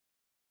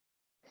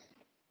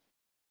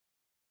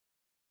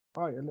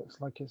Right, it looks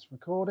like it's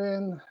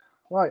recording.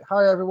 Right,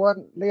 hi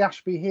everyone. Lee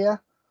Ashby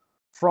here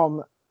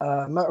from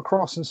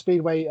Motocross and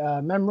Speedway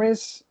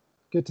Memories.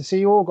 Good to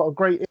see you all. Got a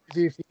great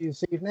interview for you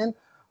this evening.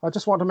 I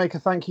just want to make a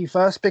thank you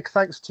first. Big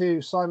thanks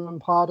to Simon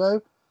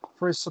Pardo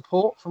for his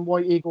support from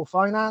White Eagle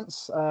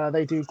Finance.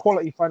 They do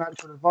quality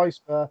financial advice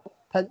for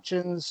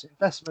pensions,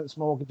 investments,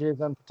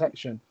 mortgages, and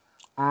protection.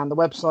 And the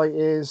website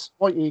is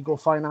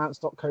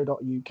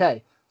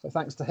whiteeaglefinance.co.uk. So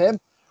thanks to him.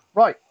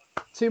 Right,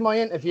 to my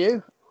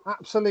interview.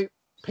 Absolute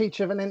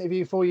peach of an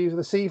interview for you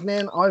this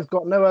evening. I've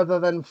got no other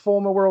than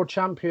former world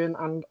champion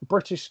and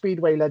British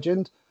Speedway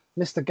legend,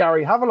 Mr.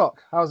 Gary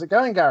Havelock. How's it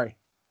going, Gary?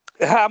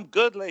 I'm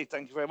good, Lee.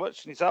 Thank you very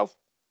much. And yourself?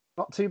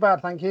 Not too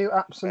bad, thank you.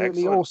 Absolutely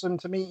Excellent. awesome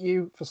to meet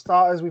you for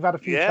starters. We've had a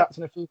few chats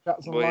and a few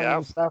chats we online have.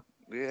 and stuff.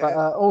 Yeah. But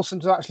awesome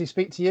to actually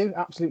speak to you.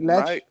 Absolute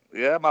ledge. Right.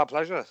 Yeah, my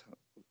pleasure.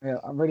 Yeah,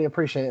 I really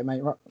appreciate it,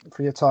 mate,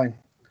 for your time.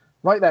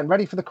 Right then,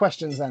 ready for the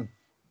questions then?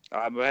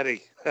 I'm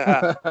ready.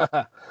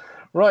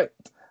 Right,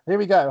 here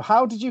we go.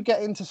 How did you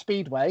get into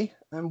Speedway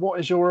and what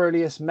is your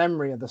earliest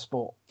memory of the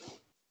sport?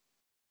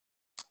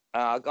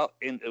 I got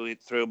into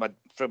it through my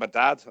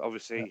dad.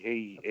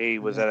 Obviously, he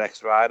was an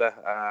ex-rider.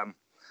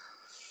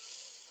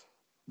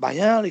 My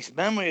earliest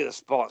memory of the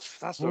sport.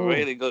 That's a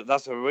really good.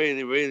 That's a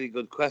really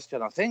good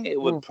question. I think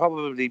it would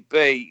probably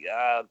be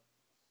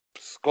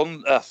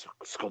Sunderland.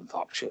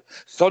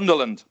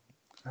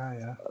 Oh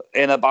yeah.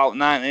 In about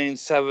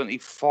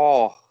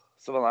 1974,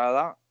 something like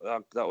that.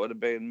 That would have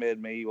made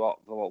me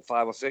about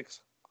 5 or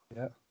 6.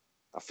 Yeah.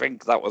 I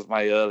think that was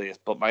my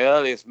earliest. But my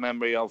earliest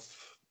memory of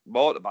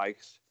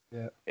motorbikes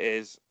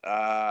is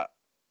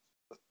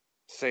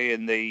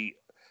seeing the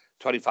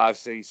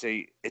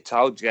 25cc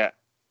Italjet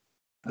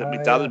that my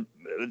dad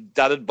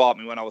had bought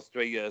me when I was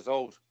 3 years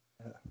old.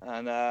 Yeah.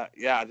 And I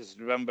just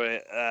remember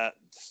it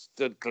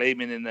stood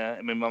gleaming in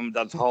my mum and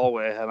dad's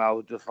hallway, and I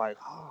was just like,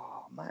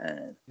 oh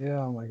man.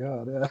 Yeah, oh my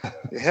god, yeah.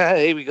 Yeah,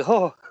 here we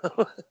go.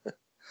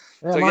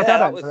 Yeah,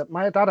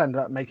 my dad ended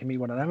up making me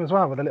one of them as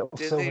well, with a little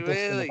silver disc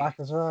in the back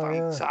as well.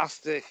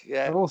 Fantastic,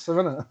 yeah. Awesome,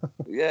 isn't it?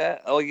 Yeah.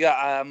 Oh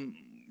yeah.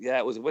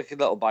 It was a wicked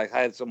little bike.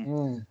 I had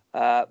some.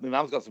 My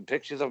mum's got some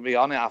pictures of me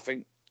on it. I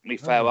think me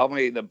farewell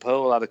meet in the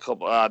pool had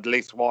at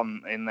least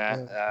one in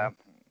there.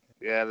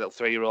 Yeah, little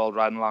 3-year-old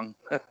riding along.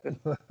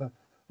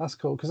 That's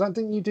cool. Because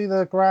didn't you do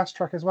the grass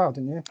track as well?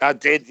 Didn't you? I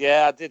did.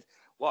 Yeah, I did.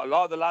 What a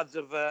lot of the lads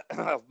of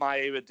my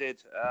era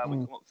did. We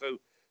come up through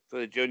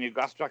the junior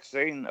grass track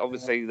scene.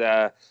 Obviously,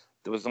 there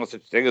was no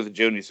such thing as a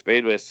junior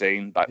speedway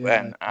scene back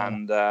then,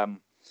 and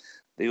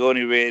the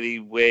only really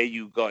way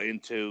you got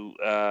into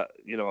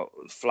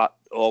flat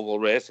oval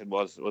racing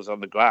was on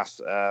the grass.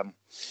 I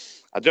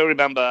do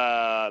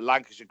remember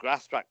Lancashire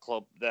Grass Track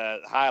Club.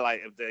 The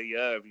highlight of their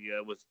year every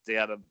year was they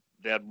had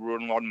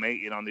run one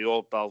meeting on the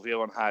old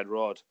Bellevue on Hyde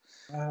Road,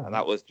 and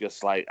that was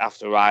just like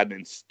after riding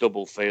in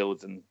stubble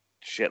fields and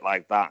shit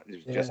like that.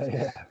 It was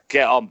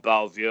get on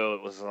Bellevue.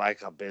 It was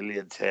like a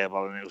billiard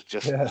table, and it was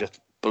just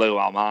blew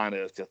our mind.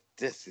 It was just,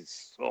 this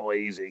is so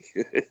easy.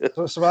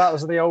 so that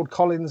was the old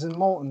Collins and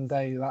Morton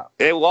day.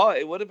 It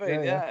would have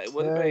been, it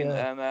would have been,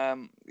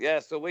 and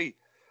so I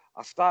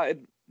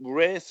started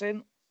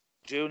racing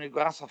junior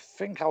grass. I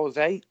think I was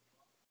 8.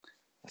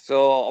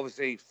 So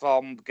obviously,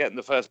 from getting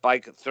the first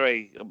bike at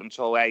 3 up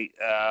until 8,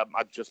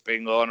 I'd just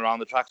been going around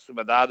the tracks with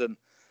my dad, and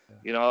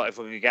if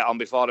we could get on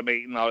before the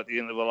meeting or at the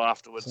interval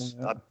afterwards,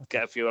 I'd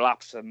get a few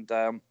laps. And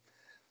I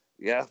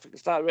think I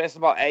started racing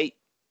about 8,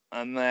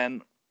 and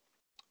then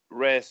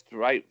raced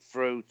right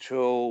through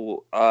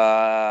to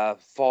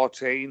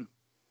 14.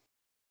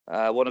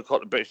 Won a couple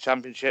of British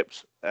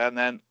Championships, and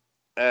then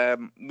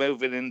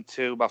moving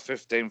into my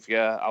 15th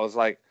year, I was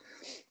like,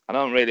 I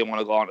don't really want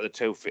to go on to the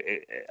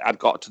 250. I'd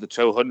got to the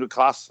 200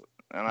 class,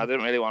 and I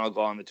didn't really want to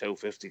go on the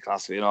 250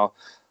 class.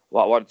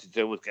 What I wanted to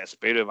do was get a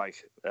speedway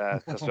bike.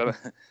 Because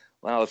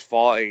when I was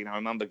 14, I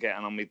remember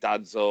getting on my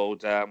dad's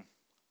old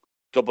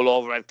double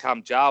overhead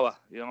cam Jawa.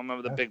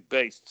 Remember the big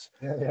beasts?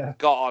 Yeah.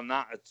 Got on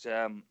that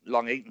at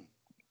Long Eaton.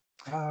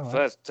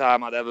 First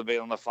time I'd ever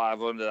been on the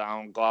 500.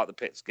 I go out the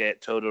pits gate,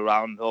 toed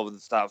around over the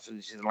start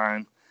finishing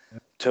line.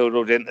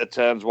 Toodled into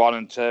turns 1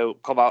 and 2,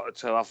 come out of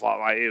 2. I thought,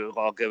 right, here we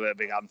go, give it a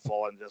big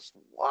handful and just,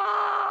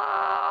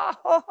 wow!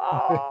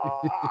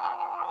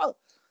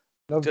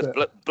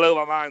 Blew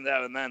my mind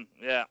there and then,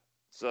 yeah.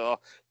 So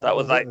that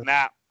was like,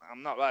 nah,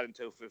 I'm not riding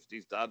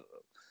 250s, Dad.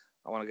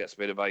 I want to get a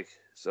speeder bike.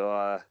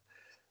 So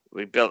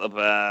we built up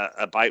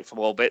a bike from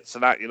all bits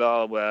and that,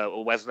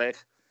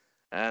 Westlake.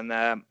 And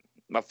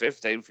my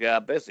 15th year, I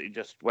basically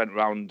just went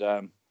around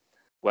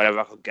wherever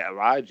I could get a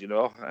ride,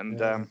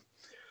 And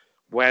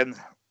when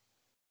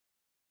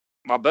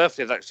my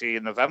birthday is actually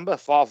in November,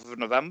 4th of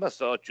November,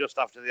 so just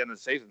after the end of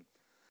the season.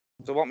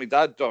 So what my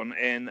dad done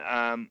in,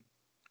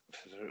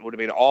 it would have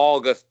been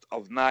August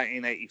of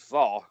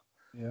 1984,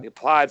 he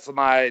applied for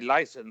my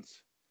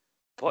licence,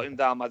 putting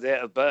down my date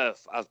of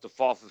birth as the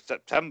 4th of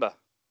September,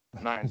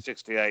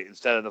 1968,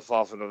 instead of the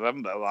 4th of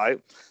November, right?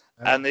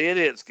 and the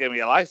idiots gave me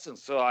a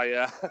license. So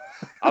I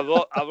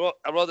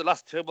rode the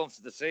last 2 months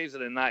of the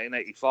season in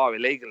 1984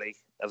 illegally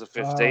as a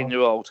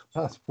 15-year-old.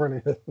 That's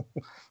brilliant.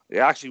 I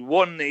actually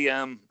won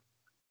the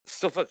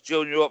Suffolk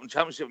Junior Open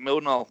Championship at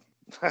Mildenhall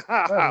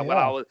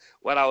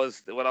when I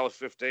was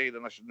 15,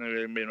 and I shouldn't have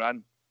even been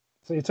ran.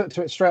 So you took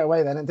to it straight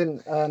away then? It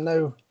didn't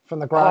know from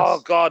the grass? Oh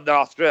God,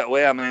 no! Straight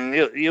away. I mean,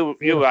 you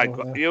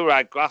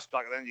ride grass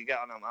back then. You get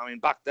on them. I mean,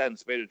 back then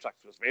Speedway tracks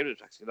were Speedway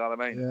tracks. You know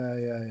what I mean?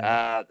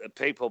 Yeah.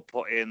 People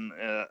put in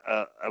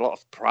a lot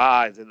of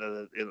pride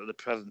into the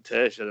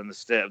presentation and the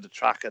state of the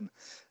track, and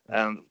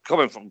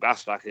coming from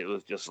grass track, it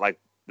was just like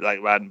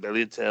riding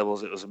billiard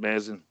tables. It was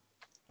amazing.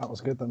 That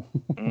was good then.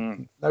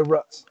 No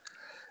ruts.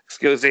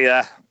 Excuse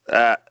the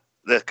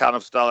can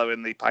of Stella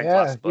in the pint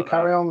glass. But, you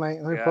carry on, mate.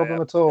 No problem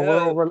at all.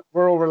 Yeah.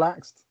 We're all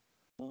relaxed.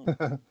 All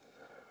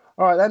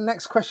right, then.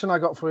 Next question I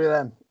got for you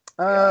then.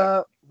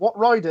 What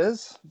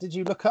riders did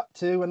you look up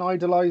to and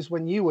idolise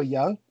when you were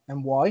young,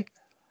 and why?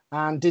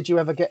 And did you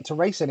ever get to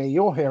race any of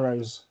your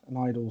heroes and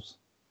idols,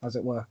 as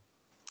it were?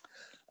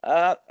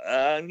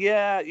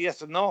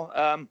 Yes and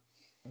no.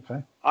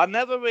 Okay. I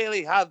never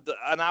really had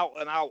an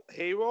out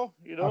hero,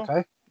 you know.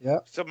 Okay. Yeah.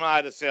 Some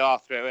riders say,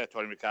 straight away,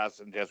 Tony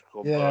Ricardo, Jason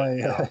Crump,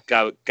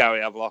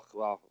 Gary Havelock.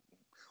 Well,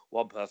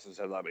 one person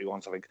said that to me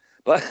once, I think.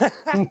 But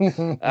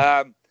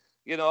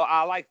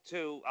I like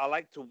to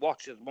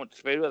watch as much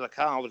Speedway as I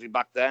can. Obviously,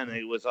 back then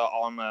it was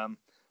on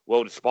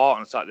World of Sport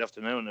on Saturday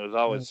afternoon. There was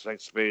always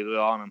like Speedway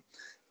on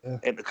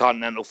and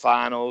Intercontinental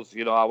finals.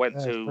 You know, I went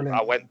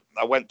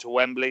to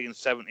Wembley in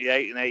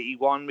 '78 and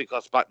 '81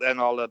 because back then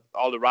all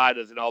the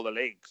riders in all the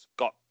leagues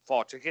got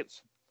 4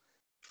 tickets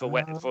for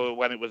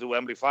when it was a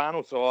Wembley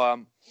final.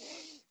 So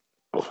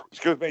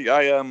excuse me,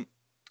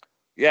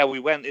 we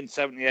went in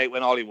 '78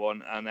 when Ollie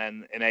won, and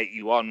then in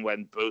 '81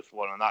 when Bruce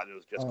won, and that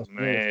was just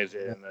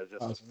amazing.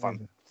 Just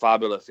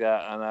fabulous,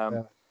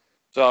 And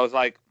so I was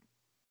like,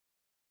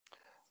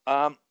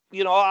 I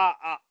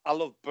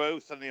love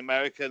Bruce and the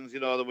Americans,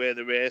 the way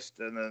they raced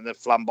and the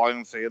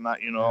flamboyancy and that,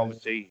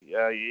 obviously,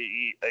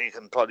 you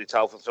can probably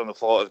tell from some of the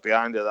photos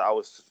behind you that I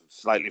was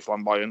slightly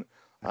flamboyant.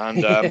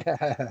 And,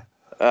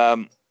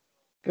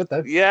 good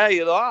though. Yeah,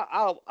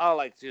 I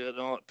like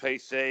to,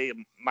 PC,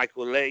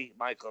 Michael Lee.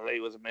 Michael Lee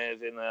was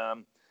amazing.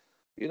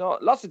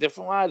 Lots of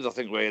different riders, I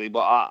think, really.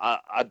 But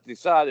I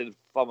decided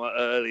from an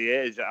early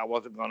age that I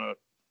wasn't going to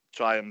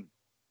try and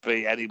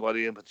be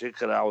anybody in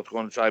particular. I was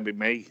going to try and be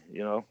me,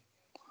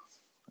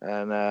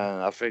 And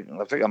I think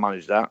I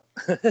managed that.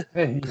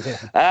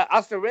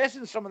 After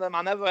racing some of them,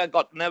 I never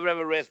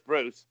ever raced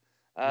Bruce.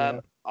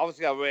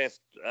 Obviously, I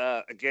raced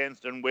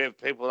against and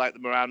with people like the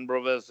Moran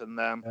brothers and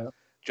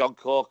John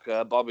Cook,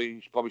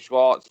 Bobby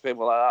Schwartz,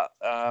 people like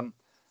that.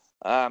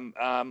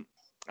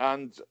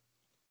 And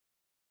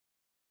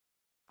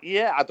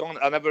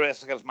I never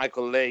raced against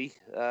Michael Lee.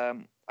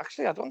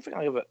 Actually, I don't think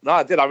I ever. No,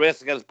 I did. I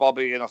raced against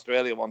Bobby in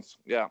Australia once.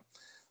 Yeah,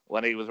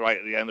 when he was right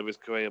at the end of his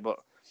career. But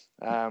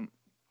I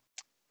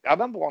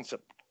remember once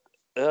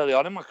early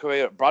on in my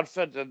career at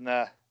Bradford,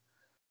 and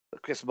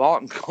Chris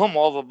Martin come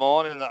over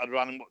morning that I'd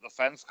run him up the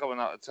fence coming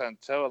out of turn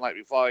 2, and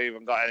before I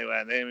even got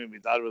anywhere near me, my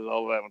dad was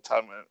over there and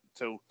telling me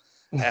to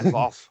F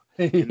off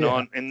in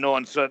no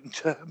uncertain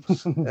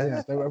terms.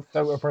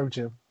 Don't approach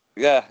him.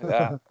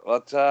 Yeah.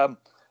 But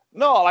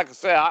no, like I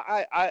say,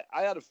 I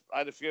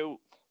had a few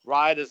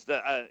riders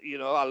that I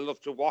love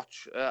to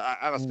watch, and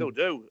I still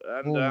do,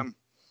 and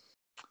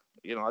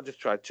I just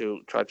try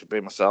to be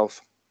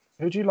myself.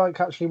 Who do you like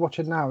actually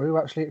watching now? Who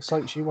actually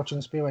excites you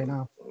watching Speedway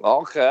now?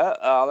 Okay,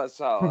 let's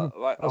right.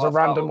 That was a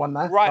random one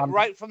there.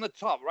 Right from the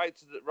top, right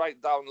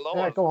down low.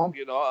 Yeah, go on.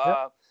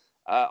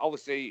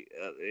 Obviously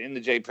in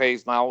the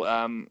JPs now.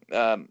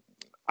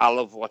 I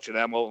love watching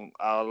Emil.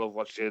 I love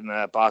watching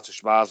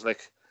Bartosz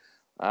Marzlik.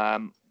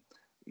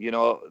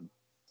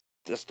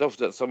 The stuff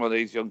that some of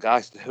these young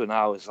guys do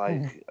now is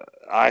like,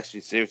 I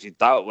actually seriously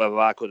doubt whether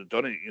I could have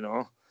done it.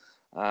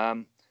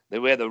 The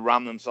way they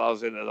ram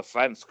themselves into the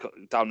fence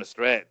down the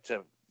straight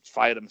to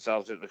fire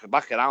themselves into the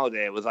back in our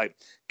day, it was like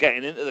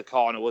getting into the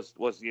corner was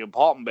the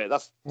important bit.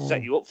 That's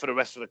set you up for the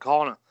rest of the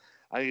corner.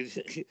 And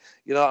you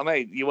know what I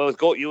mean? You were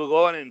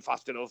going in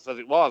fast enough as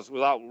it was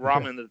without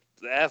ramming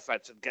the air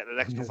fence and getting an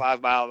extra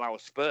 5 mile an hour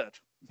spurt.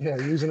 Yeah,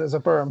 using it as a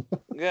berm.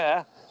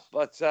 Yeah,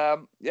 but I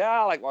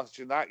like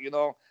watching that.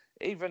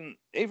 Even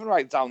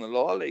right down the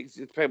lower leagues,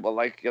 it's people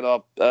like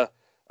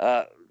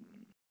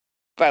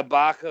Ben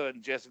Barker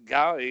and Jason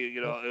Gary,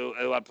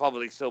 who I'd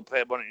probably still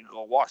pay money to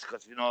go watch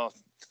because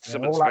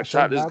something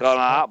spectacular is going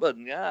to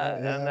happen.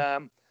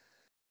 And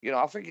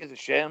I think it's a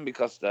shame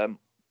because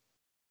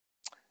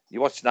you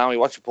watch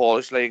a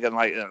Polish league and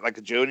like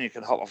a junior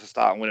can hop off a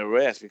start and win a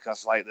race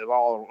because they're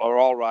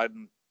all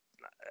riding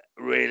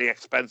really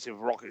expensive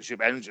rocket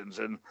ship engines,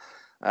 and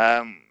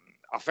I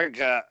think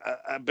a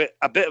bit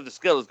of the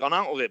skill has gone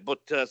out of it, but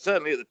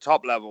certainly at the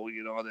top level,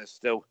 there's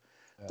still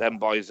them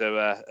boys are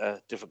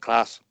a different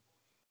class.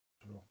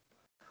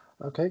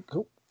 Okay,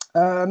 cool.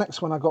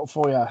 Next one I got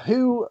for you.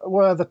 Who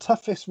were the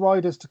toughest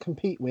riders to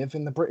compete with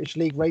in the British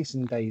League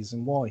racing days,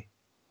 and why?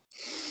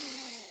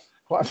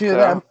 Quite a few of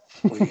them.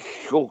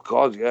 Oh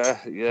God,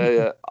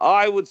 yeah.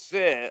 I would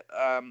say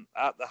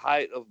at the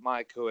height of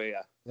my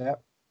career,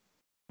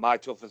 my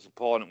toughest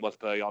opponent was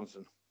Per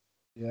Jonsson.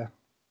 Yeah.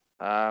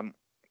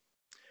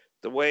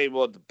 The way he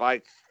rode the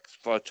bike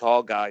for a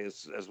tall guy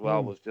as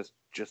well was just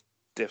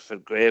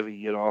different gravy,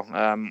 you know.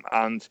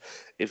 And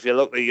if you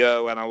look the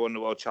year when I won the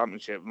World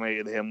Championship, me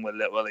and him were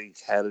literally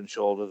head and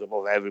shoulders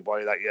above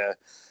everybody that year.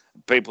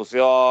 People say,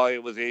 "Oh,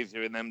 it was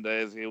easier in them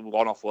days. He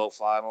won off world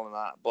final and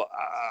that." But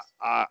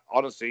I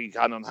honestly, you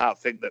can't on heart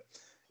think that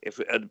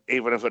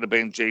even if it had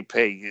been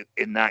GP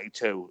in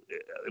 '92,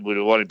 it would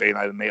have only been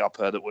either me or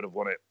Per that would have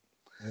won it.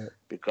 Yeah.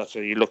 Because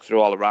you look through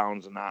all the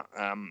rounds and that,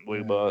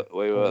 we were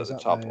at the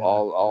top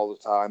all the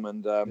time,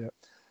 and and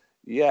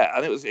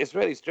it's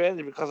really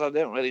strange because I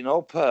didn't really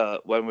know Per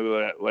when we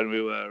were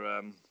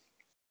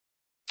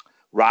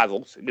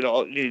rivals. You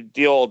know,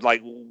 the old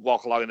like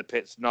walk along in the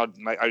pits, nod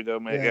like how you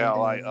doing, mate? All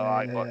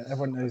right. But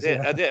everyone knows.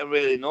 I didn't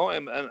really know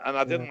him, and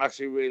I didn't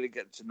actually really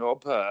get to know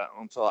Per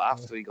until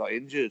after he got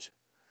injured,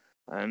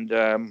 and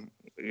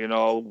you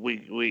know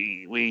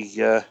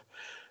we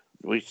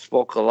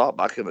spoke a lot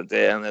back in the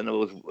day, and then there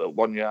was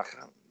one year,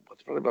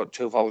 it's probably about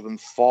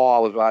 2004, I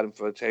was riding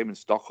for a team in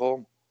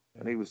Stockholm,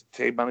 and he was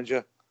team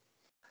manager,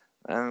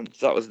 and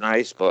that was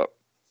nice, but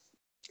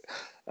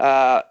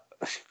God,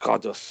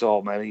 there's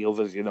so many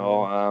others, you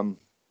know,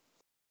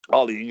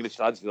 all the English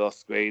lads, you know,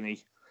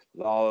 Screeney,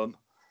 Lorem,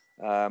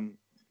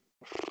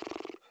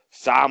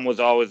 Sam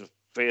was always a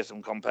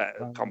fearsome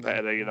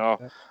competitor, you know,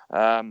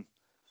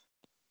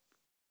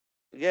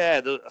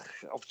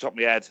 off the top of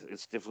my head,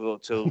 it's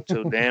difficult to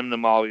name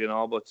them all, you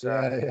know. But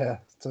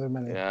too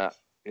many. Yeah.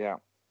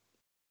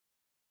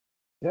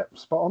 Yep,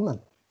 spot on then.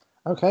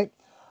 Okay,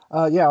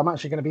 I'm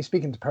actually going to be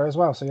speaking to Per as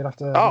well, so you'll have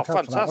to. Oh,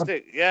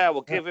 fantastic! Yeah,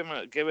 well, give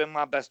him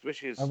my best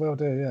wishes. I will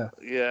do.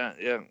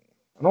 Yeah.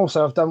 And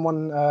also, I've done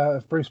one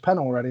of Bruce Penn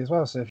already as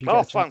well. So if you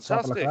get a chance to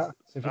have a look at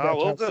that, I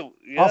will do.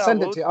 Yeah, I'll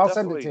send it to you. I'll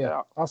send it to you.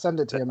 Yeah. I'll send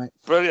it to you, mate.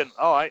 Brilliant.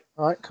 All right,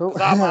 cool.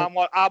 I'm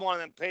one of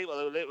them people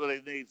who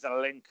literally needs a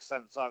link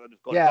sent so I can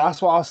just go. Yeah,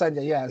 that's what I'll send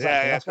you. Yeah,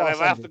 exactly. Yeah. That's what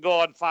if I have to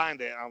go and find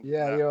it,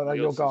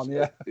 you're gone.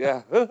 Yeah.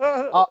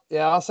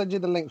 I'll send you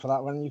the link for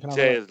that one. You can have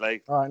Cheers, a look.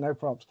 Lee. All right, no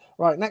problems.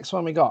 Right, next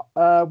one we got.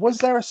 Was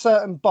there a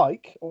certain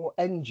bike or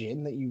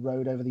engine that you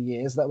rode over the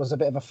years that was a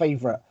bit of a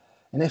favourite?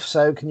 And if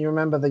so, can you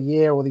remember the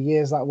year or the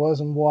years that was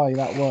and why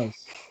that was?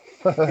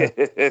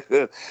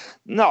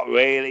 Not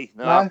really.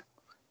 No.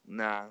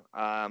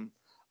 I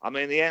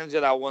mean, the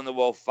engine I won the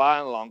world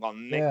final on got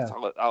nicked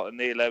out of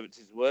Neil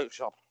Everett's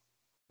workshop.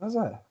 Was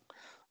it?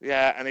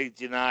 Yeah, and he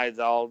denied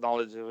all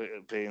knowledge of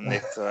it being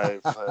nicked.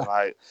 For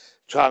like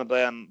trying to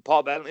blame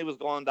Paul Bentley was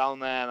going down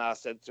there, and I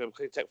said to him,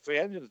 "Can you take 3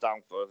 engines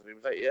down for us?" And he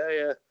was like,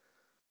 "Yeah."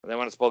 And then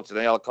when I spoke to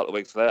Neil a couple of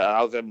weeks later,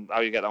 how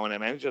you get on with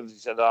them engines? He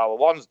said, "Oh, well,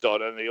 one's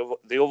done, and the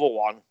other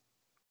one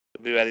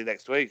will be ready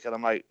next week." And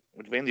I'm like,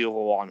 "What do you mean the other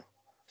one?" I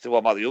said, "What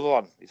about the other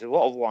one?" He said,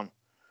 "What other one?"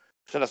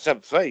 I said, "I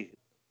sent 3.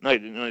 No, he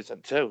didn't. He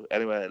sent 2.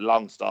 Anyway,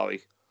 long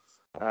story.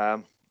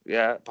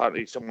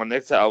 Apparently someone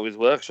nicked it out of his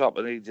workshop,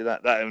 and he did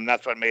that, and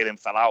that's when me and him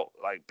fell out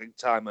like big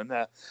time.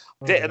 And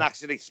didn't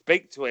actually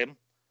speak to him,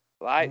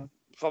 right,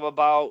 from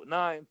about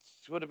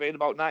would have been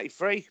about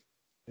 93.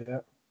 Yeah.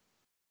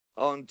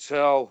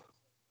 Until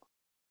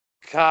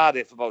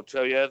Cardiff about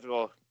 2 years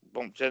ago,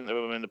 bumped into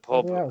him in the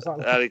pub,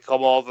 and he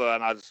come over,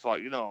 and I just thought,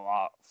 you know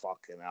what,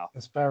 fucking hell.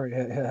 Let's bury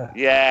it,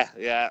 yeah.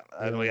 Yeah,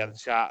 and we had a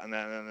chat, and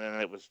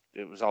then it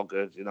was all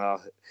good, you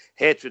know.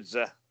 Hatred's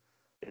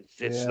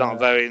it's not a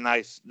very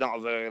nice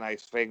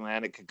thing,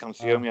 man. It can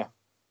consume you.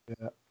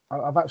 Yeah,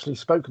 I've actually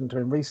spoken to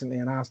him recently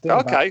and asked him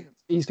about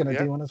he's going to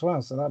do one as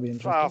well, so that'd be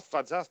interesting. Oh,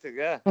 fantastic,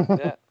 yeah.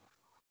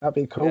 That'd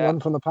be a cool one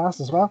from the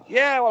past as well.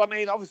 Yeah, well, I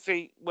mean,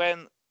 obviously,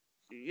 when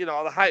you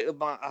know the height of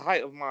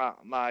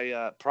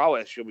my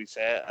prowess, should we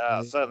say?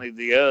 Certainly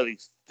the early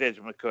stage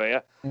of my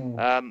career.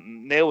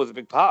 Neil was a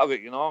big part of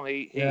it. You know,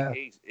 he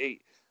you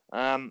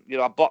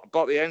know, I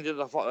bought the engines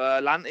off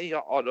Lanty,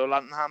 Otto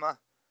Lantenhammer,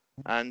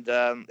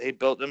 and he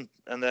built them,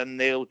 and then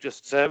Neil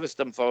just serviced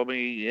them for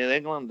me in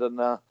England,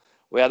 and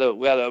we had a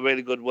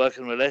really good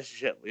working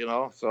relationship. You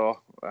know, so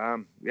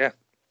yeah.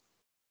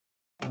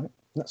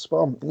 That's spot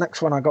on.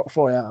 Next one I got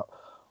for you.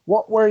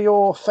 What were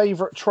your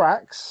favourite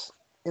tracks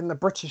in the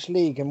British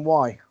League and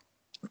why?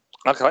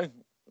 Okay,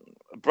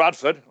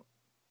 Bradford.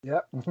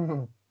 Yeah,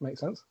 makes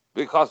sense.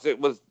 Because it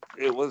was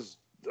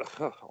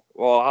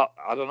well,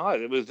 I don't know.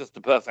 It was just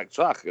the perfect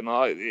track. You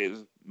know, it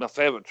was my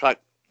favourite track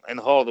in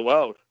the whole of the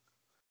world,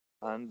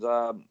 and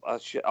I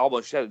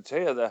almost shed a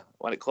tear there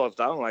when it closed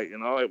down. Like, you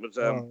know, it was.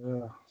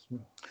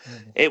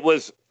 It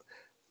was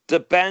the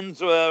bends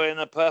were in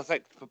a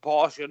perfect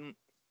proportion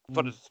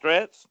for the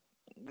straights.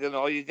 You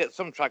know, you get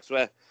some tracks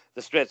where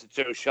the straights are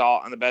too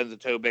short and the bends are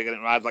too big and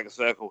it rides like a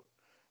circle.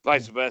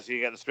 Vice versa, you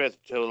get the straights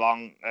are too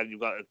long and you've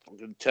got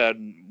to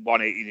turn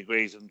 180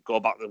 degrees and go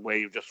back the way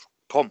you've just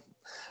come.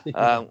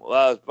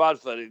 Whereas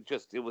Bradford,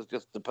 it was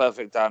just the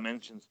perfect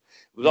dimensions.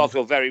 It was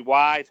also very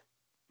wide,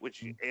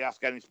 which you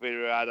ask any speed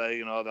rider,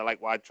 you know, they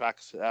like wide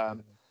tracks.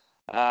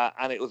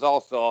 And it was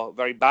also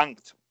very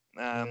banked.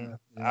 And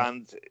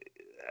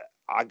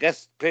I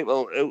guess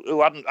people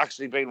who hadn't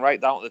actually been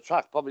right down to the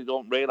track probably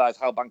don't realise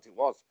how banked it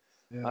was.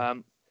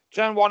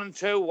 Turn 1 and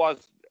 2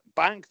 was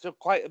banked up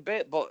quite a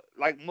bit, but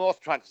like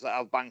most tracks that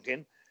have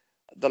banking,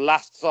 the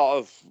last sort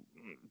of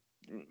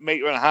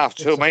metre and a half,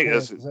 2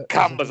 metres,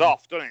 cambers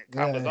off, doesn't it?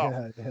 Cambers off.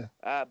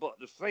 But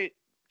the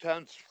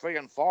turns 3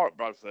 and 4 at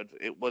Bradford,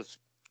 it was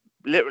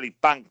literally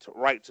banked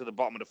right to the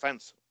bottom of the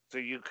fence. So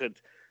you could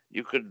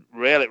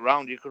rail it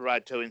round, you could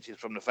ride 2 inches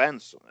from the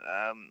fence,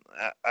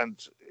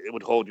 and it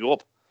would hold you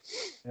up.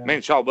 Me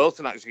and Charles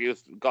Wilson actually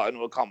got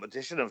into a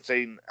competition of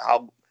seeing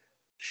how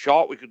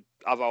short we could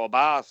have our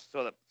bars,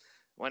 so that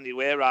when the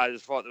away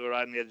riders thought they were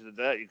riding the edge of the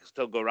dirt, you could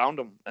still go around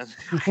them. And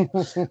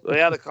we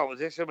had a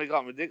competition, we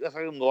got ridiculous.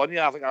 I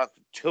think I had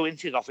 2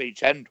 inches off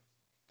each end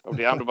of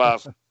the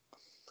handlebars.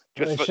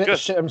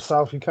 Shit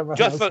himself. You come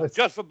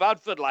just for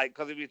Bradford, like,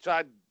 because if you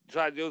tried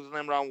using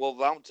them around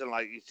Wolverhampton,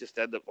 like, you just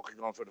end up fucking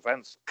going through the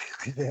fence.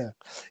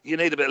 You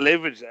need a bit of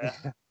leverage there.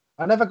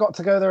 I never got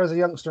to go there as a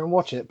youngster and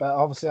watch it, but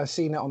obviously I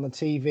seen it on the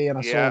TV and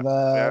I saw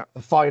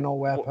the final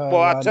where.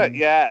 I'll tell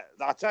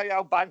you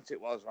how banked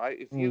it was.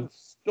 Right, if you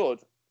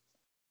stood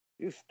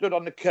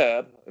on the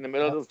curb in the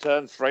middle of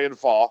turns 3 and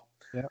 4.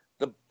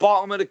 The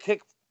bottom of the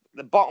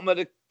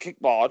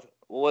kickboard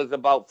was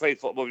about 3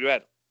 foot above your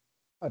head.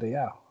 Bloody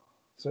hell!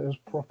 So it was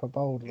proper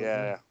bold.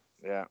 Yeah.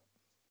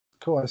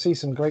 Cool. I see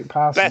some great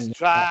passing. Best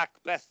track,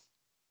 best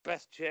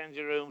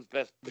changing rooms,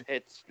 best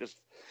pits.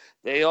 Just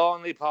the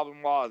only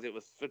problem was it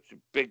was such a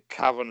big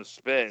cavernous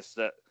space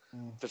that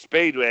for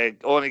Speedway,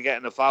 only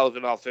getting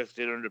 1,000 or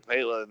 1,500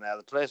 people in there,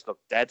 the place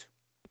looked dead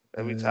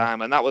every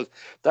time, and that was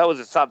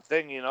a sad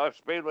thing, you know. If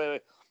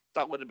Speedway,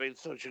 that would have been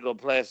such a good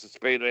place. The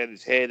Speedway in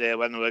its heyday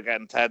when they were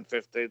getting 10,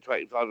 15,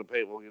 20,000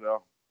 people, you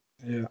know.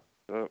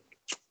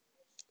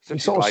 We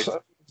sort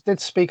of did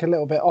speak a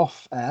little bit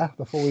off air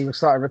before we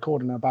started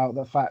recording about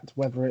the fact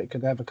whether it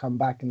could ever come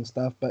back and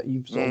stuff, but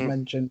you've sort of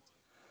mentioned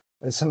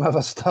there's some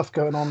other stuff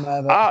going on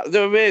there.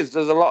 There's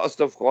a lot of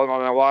stuff going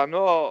on there. Well, I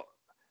know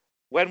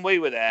when we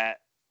were there,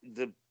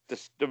 the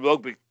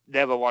rugby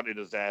never wanted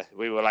us there.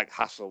 We were like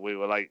hassle. We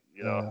were like,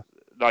 you know,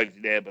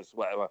 noisy neighbours,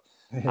 whatever.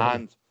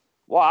 And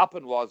what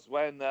happened was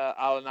when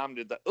Alan Ham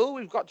did that,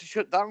 we've got to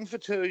shut down for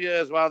 2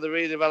 years while they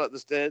redevelop the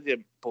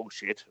stadium.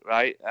 Bullshit,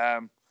 right?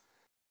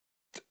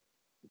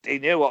 He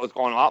knew what was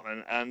going to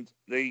happen, and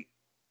the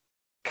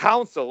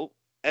council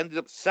ended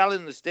up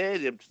selling the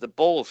stadium to the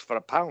Bulls for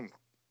 £1.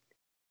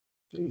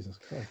 Jesus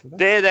Christ.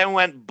 They then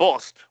went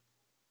bust,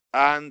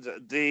 and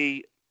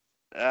the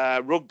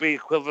rugby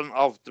equivalent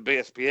of the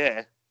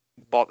BSPA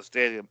bought the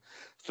stadium.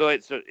 So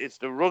it's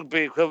the rugby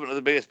equivalent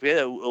of the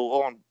BSPA who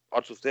own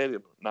Oxford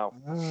Stadium now.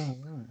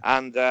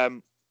 And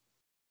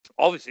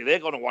obviously they're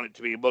going to want it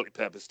to be a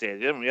multi-purpose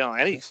stadium. You know,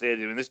 any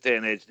stadium in this day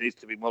and age needs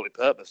to be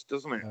multi-purpose,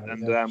 doesn't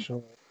it?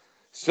 Sure.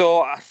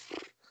 So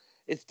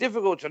it's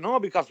difficult to know,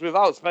 because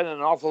without spending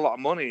an awful lot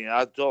of money,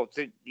 I don't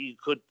think you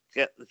could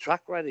get the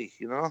track ready,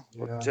 you know.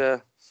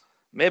 But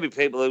maybe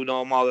people who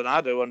know more than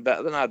I do and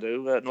better than I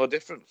do know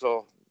different.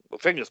 So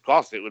fingers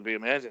crossed, it would be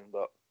amazing.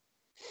 But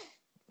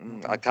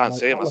I can't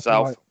see it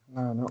myself.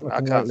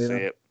 I can't see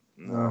it.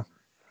 No.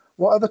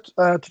 What other?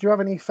 Did you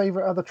have any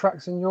favourite other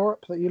tracks in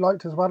Europe that you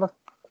liked as well?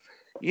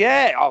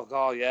 Yeah,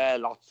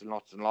 lots and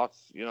lots and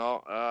lots. You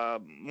know,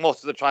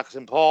 most of the tracks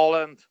in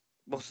Poland.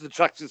 Most of the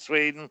tracks in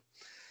Sweden,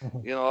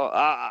 you know.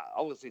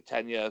 Obviously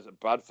 10 years at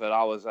Bradford,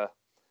 I was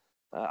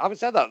having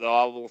said that though,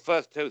 our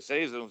first 2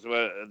 seasons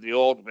were at the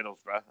old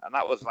Middlesbrough, and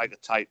that was like a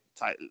tight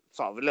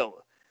sort of a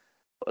little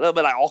bit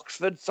like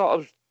Oxford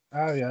sort of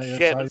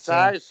shape and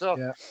size. So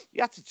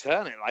you had to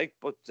turn it like.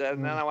 But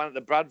then I went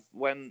to Bradford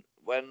when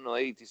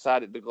we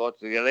decided to go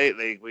to the Elite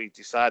League. We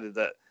decided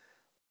that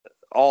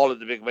all of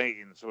the big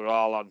meetings were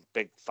all on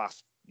big,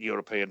 fast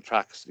European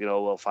tracks, you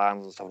know, World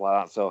Finals and stuff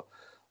like that. So.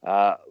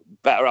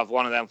 Better have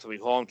one of them for my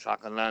home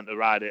track and learn to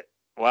ride it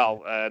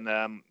well, and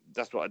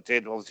that's what I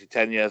did. Obviously,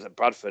 10 years at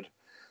Bradford,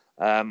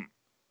 and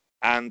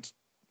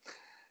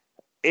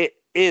it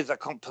is a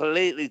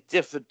completely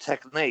different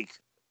technique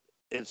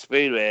in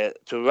Speedway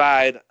to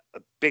ride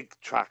a big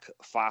track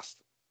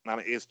fast than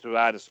it is to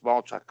ride a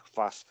small track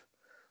fast.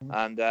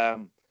 And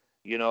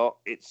you know,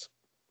 it's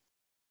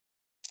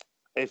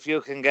if you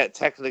can get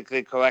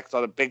technically correct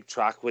on a big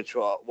track, which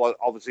was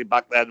obviously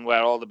back then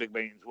where all the big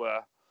meetings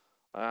were.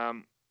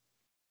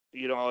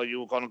 You know, you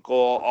were going to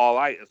go all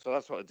right. So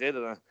that's what I did.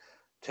 And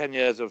 10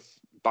 years of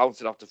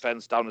bouncing off the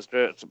fence down the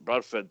straight to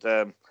Bradford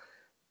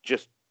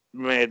just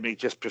made me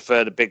just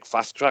prefer the big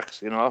fast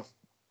tracks, you know.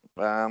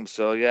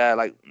 So, yeah,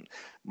 like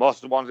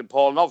most of the ones in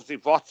Poland. Obviously,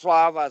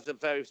 Wrocław has a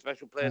very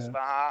special place in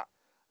my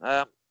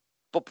heart.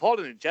 But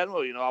Poland in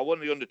general, you know, I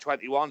won the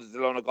under-21s at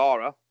Zielona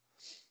Góra.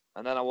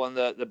 And then I won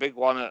the big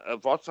one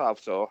at Wrocław.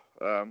 So,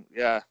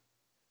 yeah,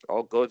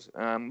 all good.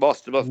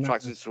 Most of the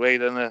tracks in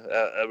Sweden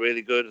are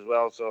really good as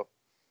well, so.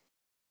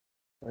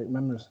 Great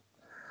memories.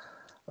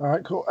 All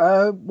right, cool.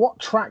 What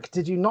track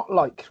did you not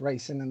like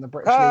racing in the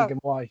British League, and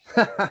why?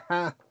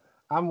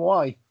 And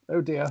why?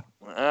 Oh dear.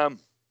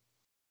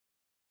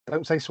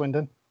 Don't say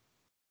Swindon.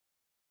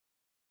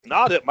 No,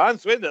 I didn't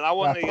mind Swindon. I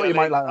won I thought you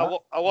might like that.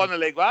 I won the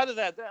league rider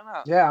there, didn't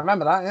I? Yeah, I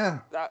remember that. Yeah,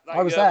 that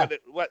I was year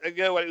there. The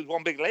year when it was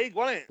one big league,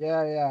 wasn't it? Yeah,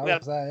 I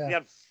was there.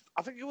 Yeah,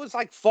 I think it was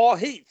like 4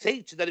 heats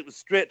each, and then it was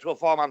straight to a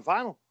 4-man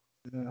final.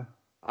 Yeah,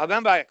 I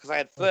remember because I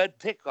had third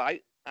pick,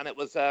 right, and it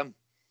was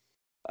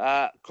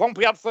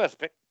Crumpy had first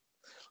pick,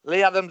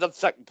 Lee Adams had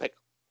second pick,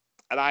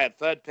 and I had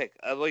third pick.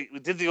 We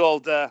did the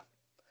old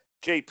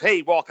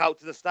GP walk out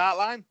to the start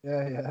line.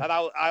 Yeah. And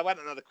I went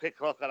another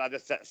quick look, and I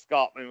just said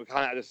Scott, and we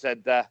kind of just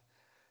said,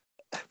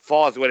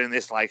 "Four's winning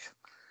this, like,"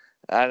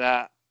 and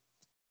I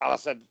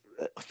said,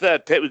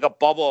 third pick, we got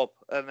Bob up,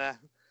 and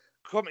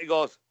Crumpy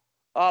goes,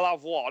 "I'll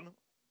have one."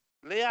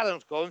 Lee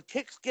Adams goes,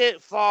 kicks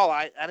gate 4,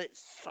 right, and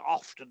it's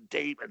soft and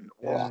deep, and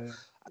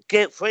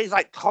gate 3 is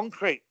like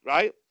concrete,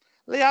 right?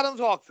 Lee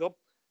Adams walks up,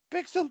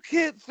 picks up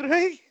gate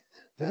 3.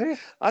 Did he?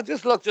 I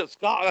just looked at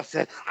Scott and I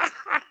said,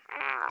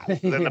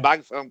 in the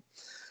bag, so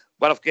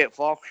went off gate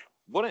 4,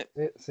 won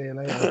it. See you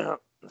later.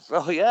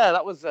 So yeah,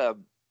 that was,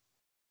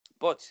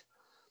 but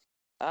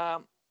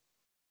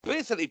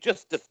basically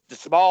just the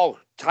small,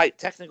 tight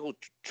technical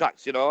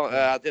tracks, you know.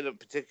 I didn't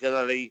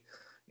particularly,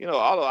 you know,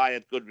 although I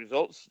had good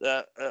results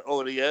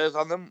over the years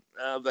on them,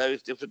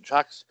 various different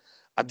tracks,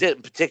 I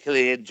didn't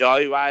particularly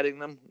enjoy riding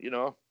them, you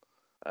know.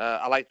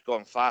 I liked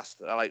going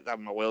fast. I liked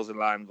having my wheels in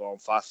line, going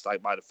fast,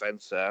 like by the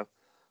fence.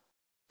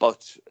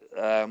 But,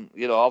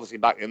 you know, obviously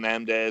back in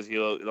them days,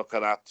 you're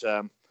looking at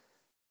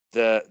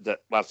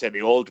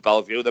the old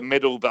Bellevue, the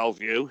middle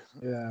Bellevue.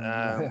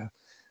 Yeah.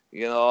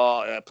 You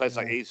know, places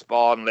like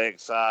Eastbourne,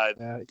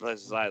 Lakeside,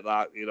 places like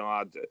that. You know,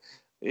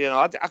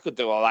 I could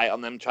do all right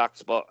on them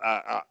tracks, but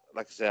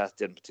like I say, I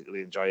didn't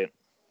particularly enjoy it.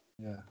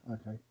 Yeah.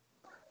 Okay.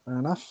 Fair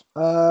enough.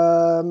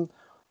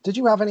 Did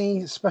you have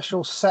any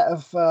special set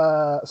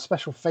of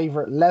special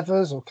favourite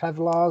levers or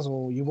Kevlars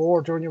or you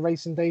wore during your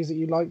racing days that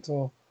you liked,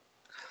 or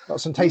got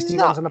some tasty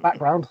ones in the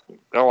background?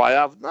 Oh, I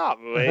have not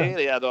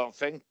really. I don't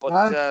think, but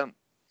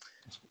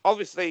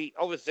obviously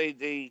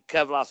the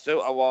Kevlar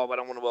suit I wore when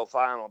I won the world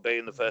final,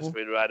 being the first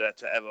speed rider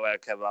to ever wear a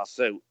Kevlar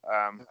suit,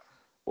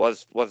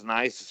 was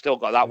nice. I still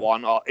got that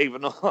one, or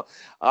even though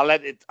I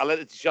let it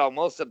to Sean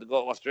Wilson to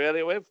go to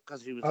Australia with,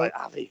 because he was like,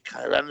 "Avi,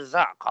 can I render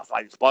that?" Cause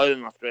like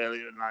spoiling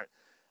Australia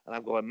and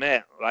I'm going,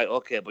 mate, right,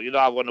 okay, but you know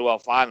I won the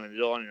world final,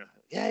 don't you?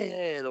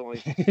 Yeah, don't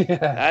we?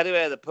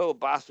 Anyway, the poor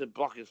bastard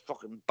blocked his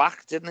fucking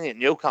back, didn't he, at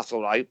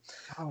Newcastle, right?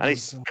 And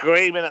he's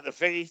screaming at the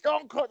thingies,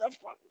 "Don't cut the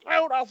fucking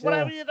suit off,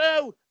 whatever you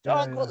do!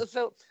 Don't cut the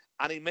suit!"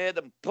 And he made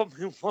them pump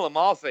him full of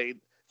morphine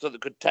so they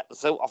could take the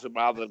suit off him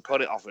rather than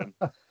cut it off him.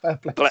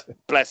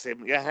 Bless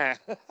him, yeah.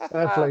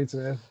 Fair play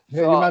to him.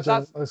 Yeah, so you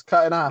imagine I was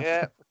cutting off.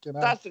 Yeah,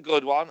 that's a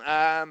good one. What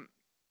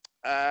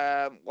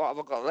have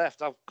I got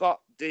left? I've got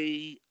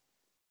the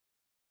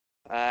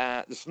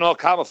snow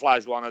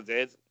camouflage one I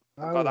did.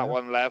 I've got that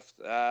one left.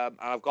 And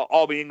I've got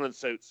all my England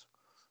suits.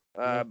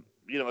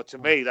 You know, to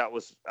me, that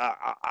was...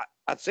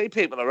 I'd see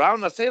people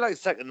around. I'd see, like,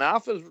 second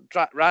halfers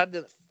riding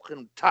in a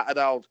fucking tattered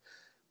old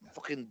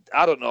fucking,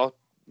 I don't know,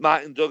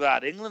 Martin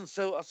Dugard England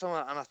suit or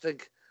something. And I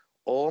think,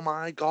 oh,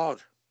 my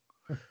God.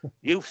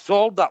 You've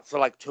sold that for,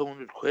 like,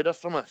 200 quid or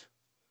something.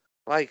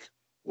 Like,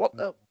 what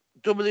the...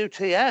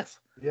 WTF?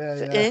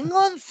 It's an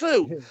England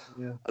suit.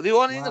 The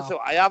only England suit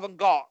I haven't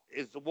got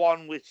is the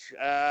one which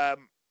I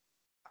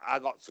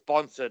got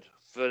sponsored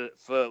for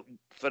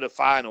the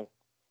final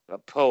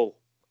at Poole.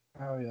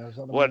 Oh yeah,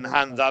 when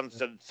Hans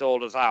Hansen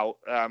sold us out,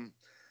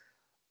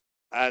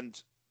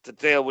 and the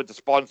deal with the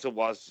sponsor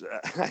was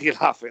you're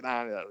laughing,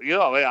 aren't you? You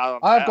know what I mean?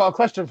 I've got a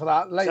question for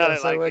that later,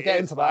 so we'll get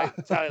into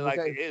that. Tell it like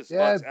it is.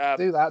 Yeah, but,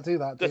 do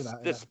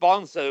that. The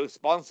sponsor who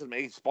sponsored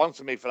me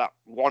for that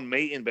one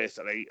meeting,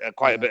 basically,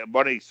 quite a bit of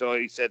money. So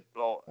he said,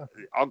 well,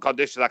 on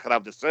condition I can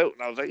have the suit.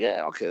 And I was like,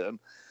 yeah, okay then.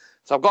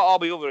 So I've got all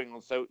my other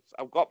England suits.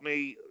 I've got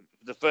the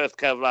first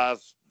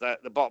Kevlars,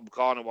 the bottom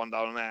corner one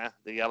down there,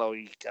 the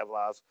yellowy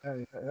Kevlars.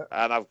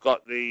 And I've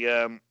got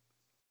the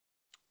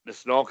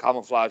snow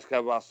camouflage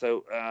Kevlar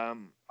suit.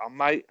 I'm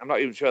not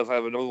even sure if I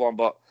have another one,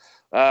 but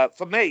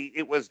for me,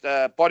 it was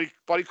the body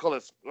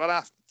colours. When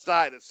I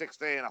started at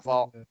 16, I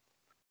thought,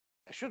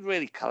 I should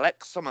really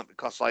collect something,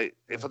 because, like,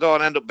 if I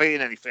don't end up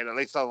being anything, at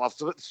least I'll have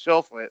something to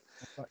show for it.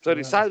 So I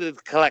decided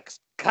to collect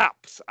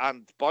caps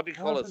and body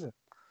colours.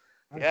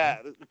 Yeah,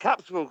 the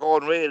caps were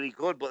going really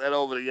good, but then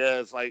over the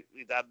years, like,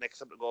 my dad nicked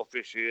them to go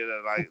fishing,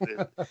 and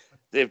like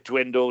they've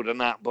dwindled and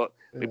that. But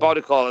the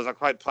body colours, I'm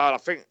quite proud. I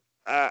think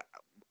I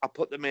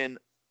put them in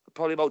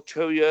probably about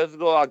 2 years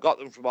ago. I got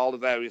them from all the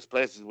various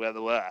places where they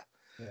were.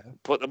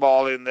 Put them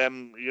all in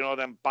them, you know,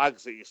 them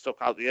bags that you stuck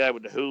out the air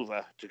with the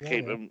Hoover to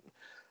keep them.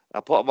 I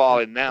put them all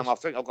in them. I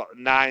think I've got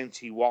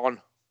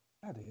 91.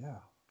 Something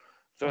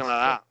like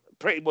that.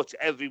 Pretty much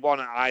every one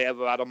that I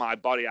ever had on my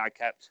body, I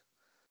kept.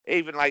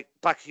 Even like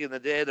back in the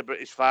day, the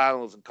British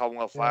finals and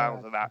Commonwealth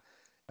finals and that,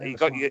 you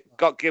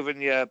got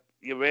given your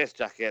race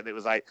jacket, and it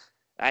was like,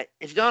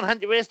 if you don't hand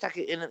your race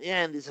jacket in at the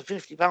end, it's a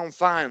 £50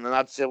 fine. And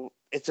I'd say, well,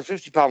 it's a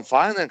 £50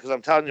 fine then, because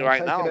I'm telling you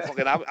right now,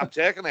 I'm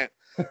taking it.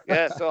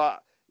 Yeah, so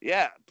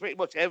pretty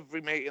much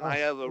every meeting I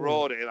ever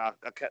rode in, I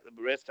kept the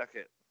race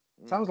jacket.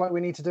 Sounds like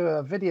we need to do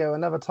a video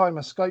another time,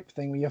 a Skype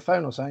thing with your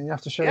phone or something. You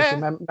have to show us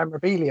your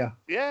memorabilia.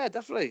 Yeah,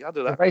 definitely. I'll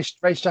do that. The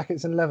race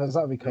jackets and leathers,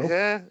 that'd be cool.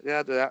 Yeah,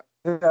 I'll do that.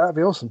 Yeah, that'd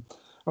be awesome.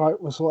 All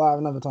right, we'll sort that out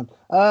another time.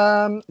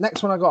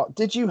 Next one I got.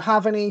 Did you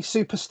have any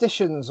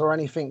superstitions or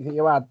anything that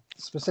you had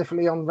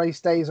specifically on race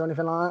days or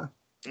anything like that?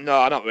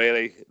 No, not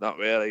really. Not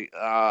really.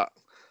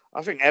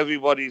 I think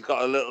everybody's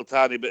got a little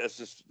tiny bit of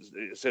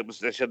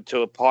superstition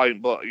to a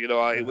point, but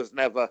it was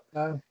never.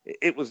 No.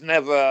 It was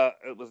never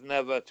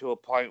to a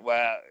point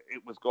where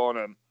it was going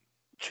to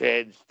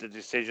change the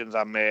decisions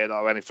I made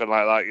or anything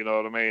like that. You know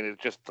what I mean?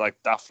 It's just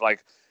like daft.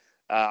 Like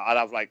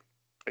I'd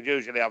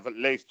usually have at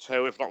least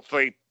 2, if not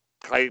 3,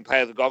 clean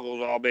pairs of goggles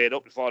all made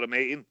up before the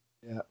meeting.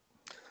 Yeah.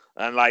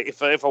 And like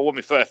if I won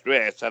my first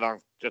race, then I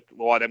just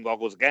wore them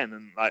goggles again.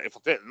 And like if I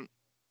didn't,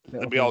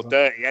 they'd be all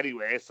dirty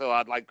anyway. So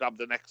I'd like grab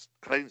the next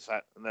clean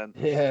set and then.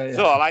 Yeah.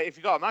 So like if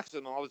you got an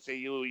accident, obviously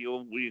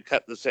you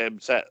kept the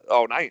same set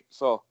all night.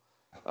 So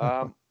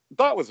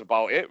that was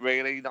about it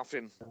really.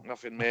 Nothing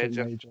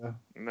major.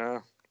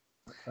 No.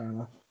 Fair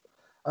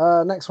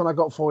enough. Next one I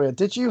got for you.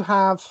 Did you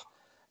have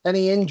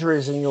any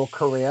injuries in your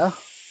career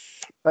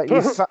that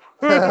you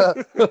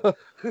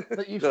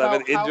that you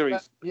felt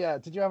injuries?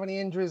 Did you have any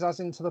injuries as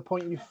in to the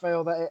point you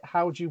feel that it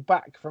held you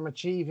back from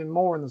achieving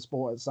more in the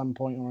sport at some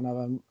point or another?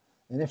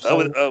 And if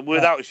so,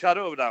 without a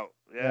shadow of a doubt.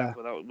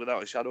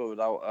 Without a shadow of a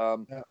doubt.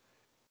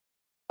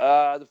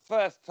 The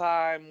first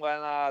time when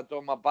I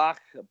done my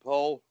back at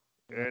Pole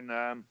in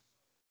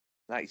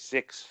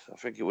 96, I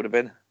think it would have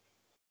been.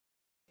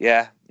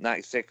 Yeah,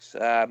 96.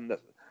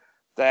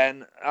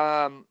 Then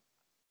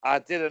I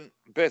didn't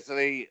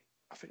basically.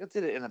 I think I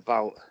did it in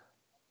about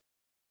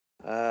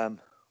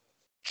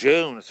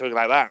June or something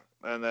like that,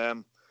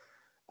 and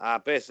I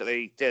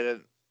basically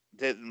didn't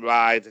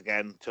ride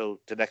again till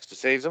the next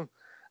season.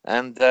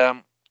 And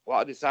what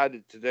I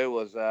decided to do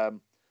was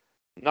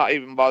not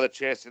even bother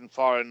chasing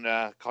foreign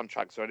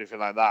contracts or anything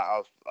like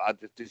that. I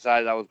just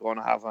decided I was going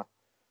to have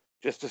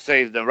just a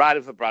season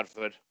riding for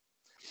Bradford,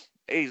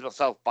 ease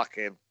myself back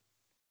in,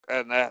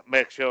 and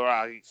make sure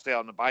I stay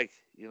on the bike,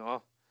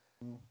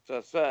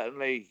 So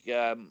certainly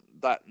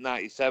that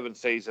 97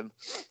 season,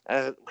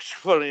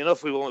 funnily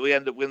enough, we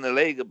ended up winning the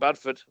league at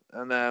Bradford,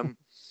 and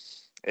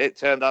it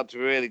turned out to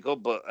be really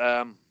good. But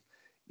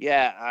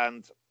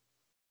and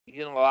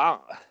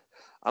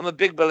I'm a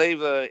big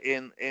believer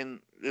in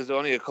there's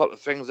only a couple of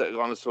things that are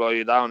going to slow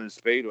you down in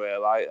Speedway.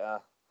 Like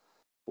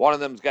one of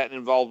them's getting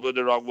involved with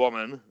the wrong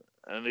woman,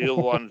 and the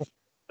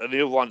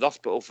other one's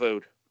hospital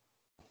food.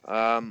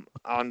 And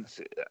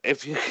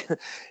if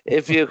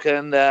you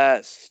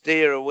can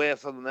steer away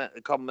from the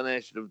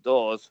combination of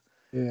those,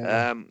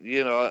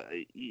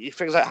 you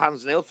things like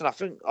Hans Nielsen. I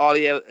think all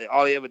he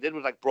ever did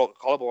was like broke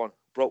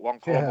one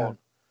collarbone.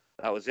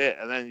 That was it.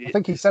 And then I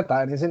think he said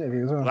that in his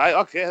interview as well. Right,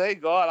 okay, there you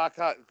go. And I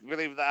can't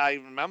believe that I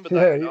even remembered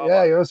that.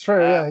 Yeah, it was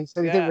true. He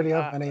said he didn't really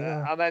have any.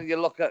 And then you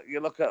look at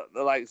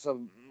the likes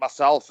of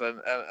myself and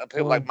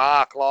people like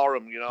Mark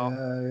Lorham.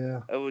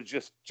 It was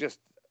just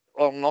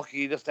unlucky.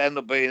 You just end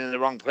up being in the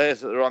wrong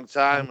place at the wrong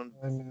time,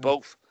 and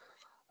both.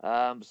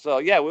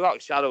 So without a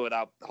shadow of a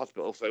doubt,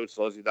 hospital food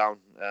slows you down.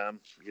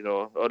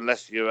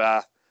 Unless you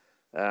are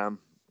have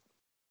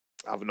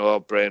no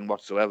brain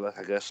whatsoever,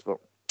 I guess. But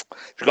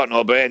if you've got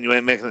no brain, you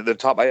ain't making it to the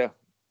top, are you?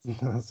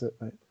 That's it,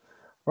 mate.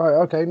 Right,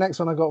 okay, next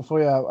one I got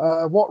for you.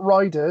 What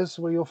riders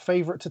were your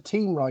favourite to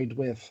team ride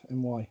with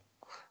and why?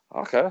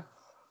 Okay.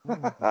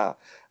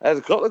 There's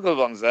a couple of good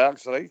ones there,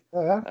 actually.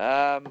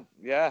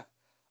 Yeah.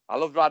 I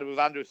loved riding with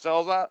Andrew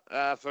Silva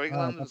for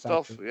England and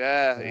stuff.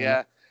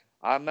 Yeah.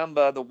 I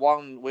remember the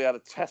one, we had a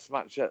test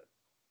match at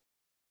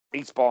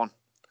Eastbourne,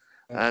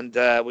 and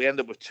we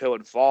ended up with 2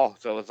 and 4.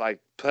 So it was like,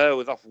 Per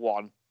was off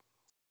 1.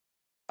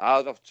 I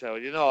was off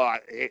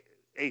 2.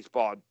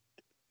 Eastbourne,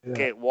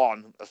 Gate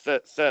 1,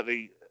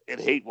 certainly in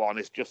Heat 1,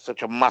 it's just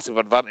such a massive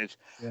advantage.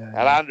 And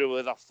Andrew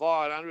was off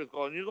 4, and Andrew was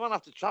going, "You're going to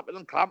have to trap him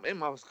and clamp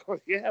him." I was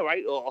going, "Yeah,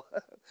 right."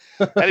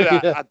 Anyway,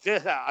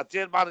 I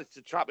did manage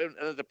to trap him,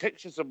 and there's a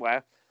picture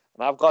somewhere,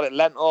 and I've got it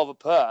leant over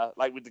Per,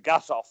 like with the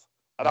gas off,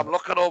 and I'm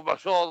looking over my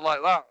shoulder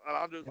like that, and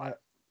Andrew's like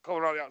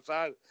coming around the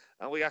outside,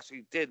 and we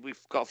actually did. We've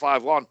got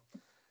 5-1.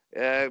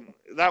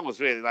 That was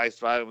really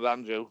nice riding with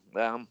Andrew.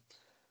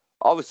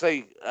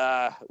 Obviously,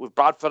 with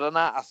Bradford and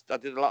that, I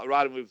did a lot of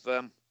riding with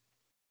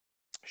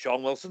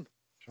Sean Wilson.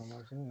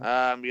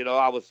 I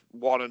was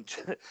 1 and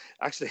 2.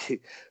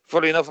 Actually,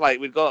 funny enough, like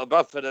we'd go to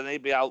Bradford and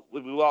he'd be out,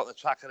 we'd be walking the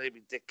track and he'd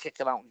be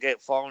kicking out in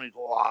Gate 4 and he'd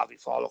go,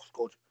 V4 looks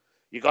good.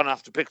 You're going to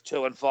have to pick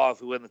 2 and 4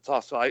 if we win the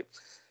toss, right?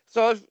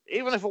 So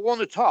even if I won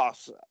the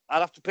toss, I'd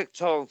have to pick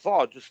 2 and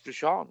 4 just for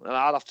Sean. And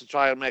I'd have to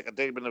try and make a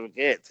demon of a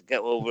gate to get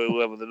over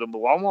whoever the number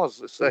 1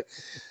 was. So,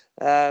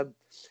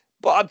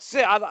 but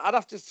I'd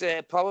have to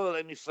say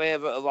probably my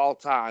favourite of all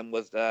time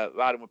was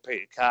riding with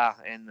Peter Carr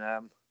in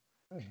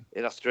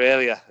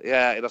Australia.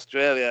 Yeah, in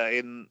Australia.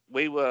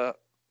 We were,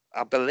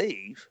 I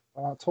believe,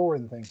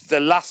 touring thing. The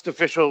last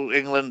official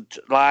England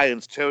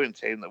Lions touring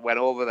team that went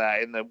over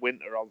there in the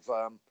winter of,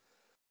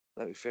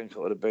 let me think, it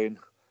would have been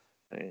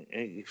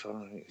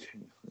 85.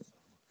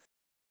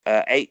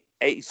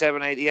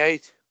 87,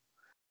 88.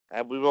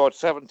 And we rode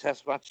 7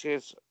 test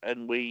matches,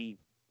 and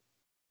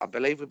I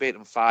believe we beat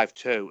them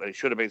 5-2, and it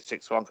should have been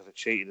 6-1 because I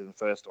cheated in the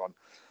first one.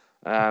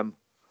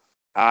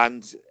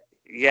 And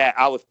yeah,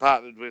 I was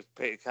partnered with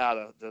Peter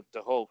Carter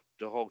the whole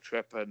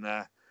trip, and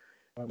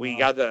we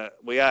had an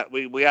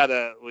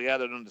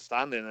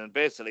understanding. And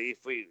basically,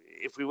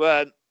 if we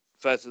weren't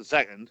first and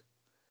second,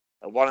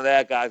 and one of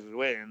their guys was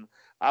winning,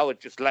 I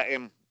would just let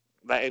him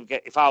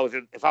get. If I was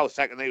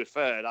second, and he was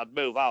third, I'd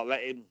move out,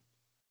 let him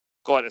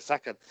go into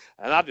second,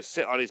 and I'd just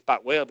sit on his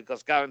back wheel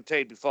because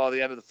guaranteed before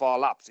the end of the 4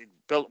 laps, he'd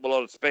built up a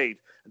load of speed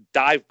and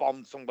dive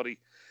bombed somebody.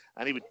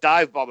 And he would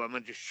dive bomb him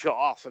and just shut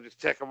off and just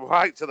take him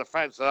right to the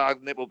fence and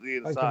I'd nip up the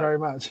inside. Thank you very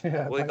much.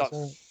 Yeah, we got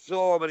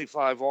so many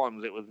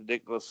 5-1s, it was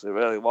ridiculous. It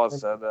really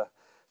was. And,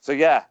 so,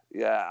 yeah,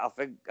 I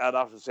think I'd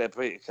have to say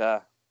Peter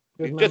Carr.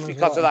 Just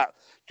because of that,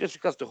 just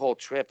because the whole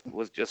trip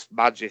was just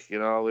magic, you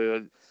know. We were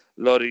a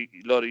lot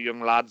of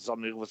young lads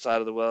on the other side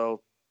of the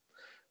world,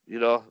 you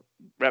know,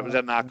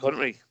 representing our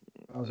country.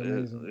 That was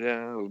amazing.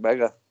 Yeah, it was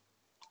mega.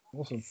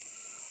 Awesome.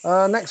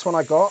 Next one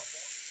I got.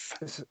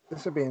 This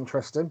would be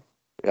interesting.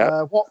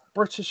 Yeah. What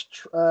British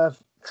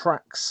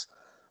tracks?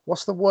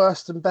 What's the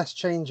worst and best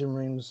changing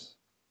rooms?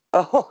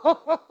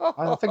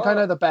 I think I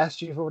know the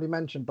best. You've already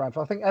mentioned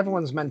Bradford. I think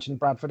everyone's mentioned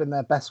Bradford in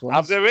their best ones.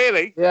 Have they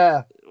really?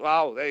 Yeah.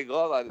 Wow, there you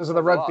go. Because of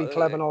the rugby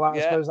club and all that,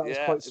 I suppose that was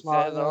quite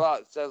smart.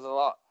 It says a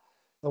lot.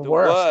 The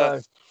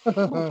worst.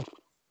 Though.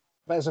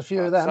 There's a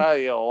few of them. I'll tell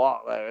you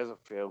what, there is a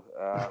few.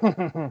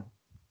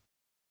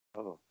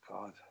 Oh,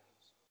 God.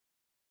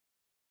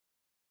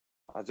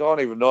 I don't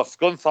even know.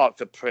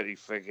 Scunthorpe's are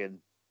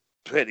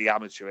pretty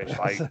amateurish.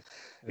 Like,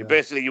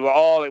 basically, you were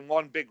all in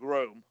one big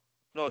room,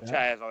 no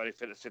chairs or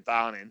anything to sit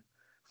down in.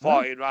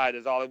 14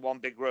 riders all in one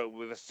big room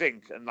with a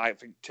sink and, like, I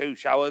think 2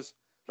 showers,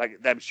 like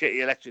them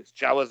shitty electric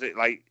showers that,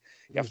 like,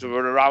 you have to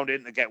run around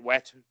in to get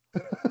wet.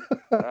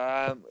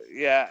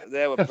 Yeah,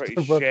 they were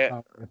pretty shit.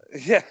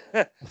 Yeah.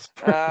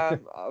 I'm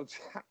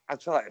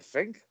trying to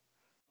think.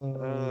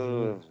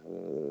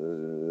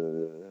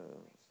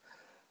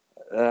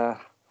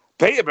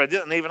 Peterborough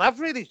didn't even have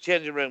really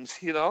changing rooms,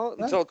 you know,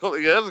 until a couple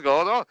of years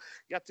ago. No,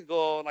 you had to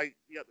go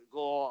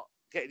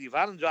get in your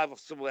van and drive off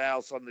somewhere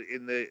else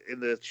in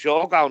the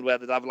showground where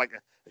they'd have like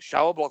a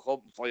shower block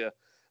open for you.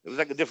 It was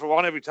like a different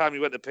one every time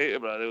you went to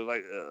Peterborough. It was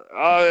like,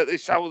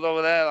 this shower's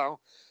over there now.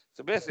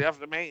 So basically,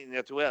 after the meeting, you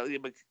had to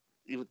wait.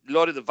 You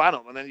loaded the van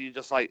up, and then you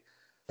just like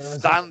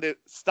stand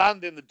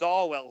in the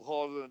doorwell,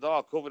 holding the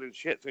door, covered in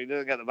shit, so you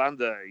didn't get the van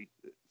dirty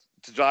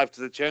to drive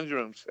to the changing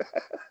rooms.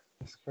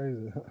 That's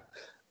crazy.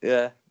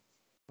 Yeah.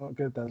 Not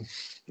good then.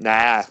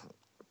 Nah.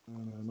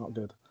 No, not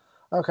good.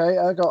 Okay,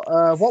 I got.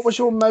 What was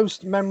your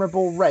most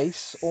memorable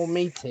race or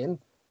meeting,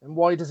 and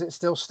why does it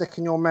still stick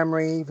in your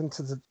memory even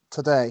to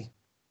today?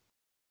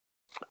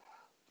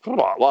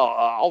 Well,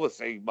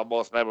 obviously, my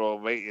most memorable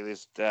meeting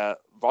is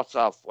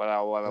Wrocław when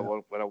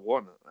I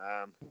won.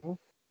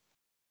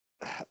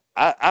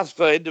 As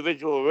for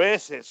individual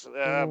races,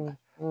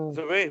 it's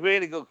a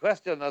really good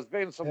question. There's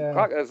been some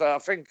crackers. I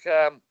think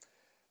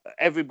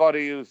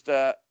everybody who's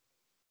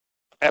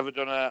ever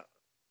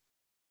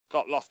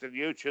got lost in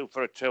YouTube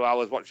for 2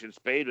 hours watching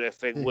Speedway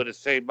thing would have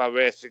seen my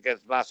race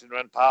against Martin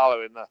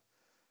Rempala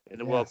in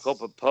the World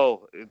Cup at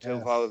Pau in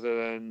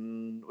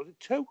 2000. Was it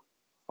 2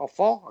 or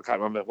 4? I can't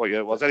remember what year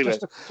it was. Anyway,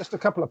 just a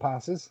couple of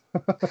passes.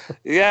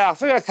 Yeah, I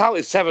think I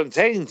counted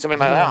 17, something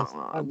like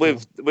that,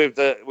 with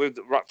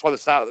from the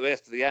start of the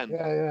race to the end.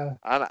 Yeah.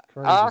 And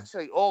I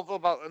actually, over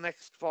about the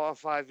next 4 or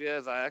 5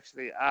 years, I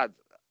actually had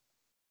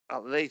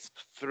at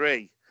least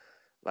 3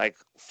 like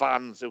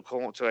fans who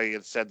come up to me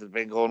and said they've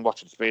been going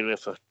watching Speedway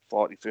for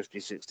 40,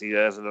 50, 60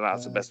 years, and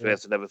that's the best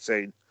race I've ever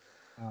seen.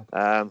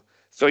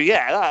 So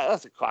yeah,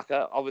 that's a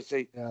cracker.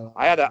 Obviously,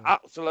 I had an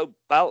absolute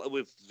belter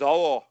with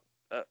Zorro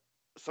at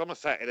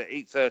Somerset in at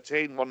Heat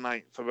 13 one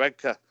night for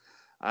Redcar.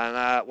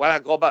 And when I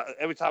go back,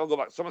 every time I go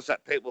back to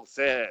Somerset, people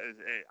say,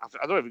 I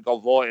don't know if it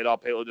got voted or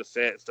people just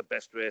say it's the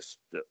best race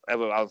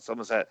ever around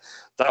Somerset.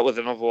 That was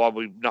another one.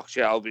 We knocked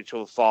shit out of each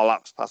other 4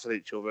 laps, passing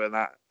each other, and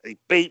that. He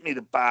beat me,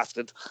 the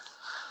bastard.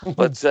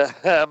 But,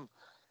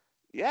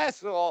 yeah,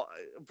 so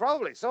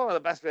probably some of the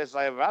best races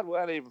I ever had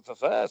weren't even for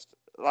first.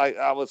 Like,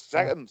 I was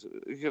second,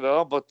 you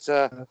know, but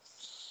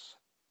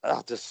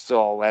just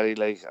so many,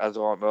 like, I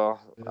don't know.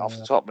 Off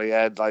the top of my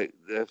head, like,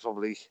 they're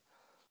probably...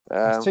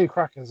 There's 2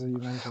 crackers that you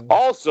mentioned.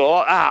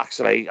 Also,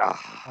 actually,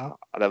 the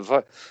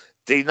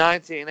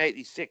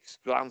 1986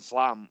 Grand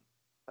Slam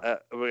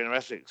at Arena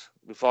Essex,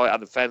 before it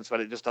had the fence,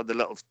 when it just had the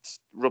little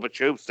rubber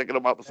tube sticking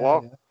up out the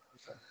floor.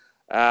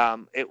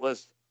 It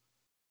was,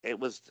 I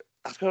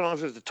don't know if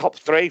it was the top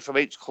 3 from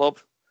each club,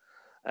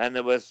 and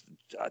there was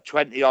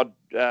 20 odd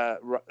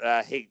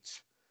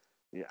heats.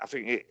 I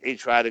think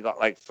each rider got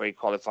like 3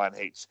 qualifying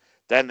heats.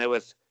 Then there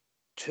was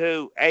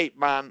 2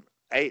 8-man,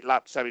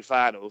 8-lap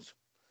semi-finals.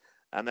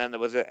 And then there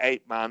was an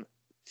 8-man,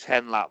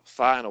 10-lap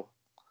final.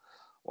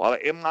 Well,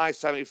 in my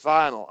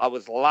semi-final, I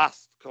was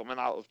last coming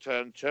out of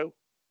turn 2.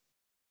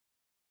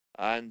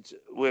 And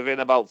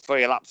within about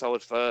 3 laps, I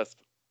was first.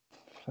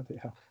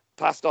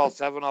 passed all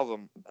 7 of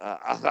them.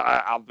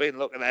 I've been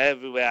looking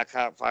everywhere. I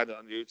can't find it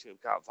on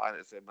YouTube. Can't find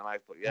it in my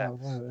life. But yeah,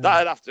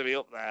 that'd have to be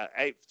up there.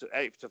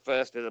 8th to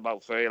 1st in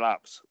about 3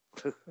 laps.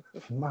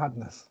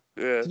 Madness.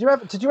 Yeah.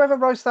 Did you ever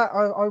roast that?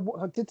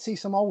 I did see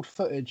some old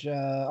footage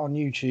on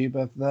YouTube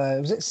of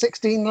was it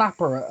 16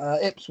 lapper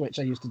at Ipswich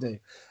I used to do.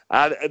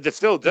 And they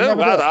still do.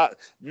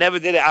 Never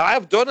did it. I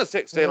have done a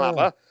 16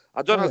 lapper.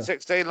 I've done a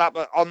 16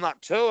 lapper on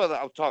that tour that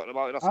I was talking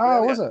about in Australia.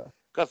 Oh, was it?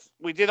 Because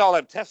we did all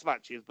them test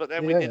matches, but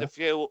then we did a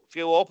few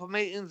open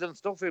meetings and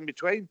stuff in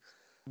between.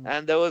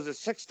 And there was a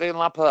 16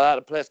 lapper at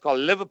a place called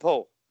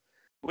Liverpool,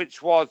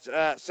 which was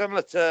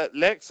similar to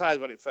Lakeside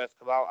when it first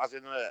came out, as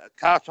in a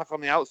car track on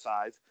the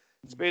outside,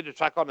 speeder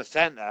track on the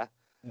centre,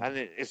 and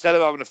instead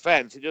of having a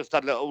fence, it just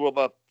had little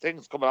rubber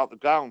things coming out the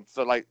ground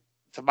for like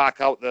to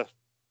mark out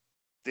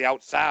the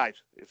outside,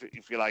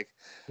 if you like.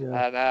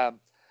 Yeah. And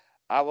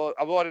I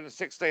rode in the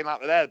 16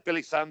 lapper there,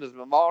 Billy Sanders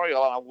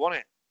Memorial, and I won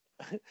it.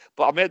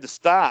 But I made the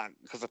start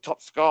because I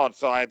top scored,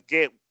 so I had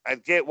gate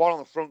 1 on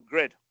the front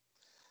grid.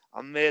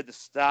 I made the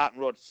start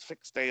and rode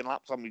 16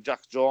 laps on me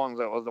Jack Jones.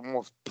 It was the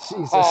most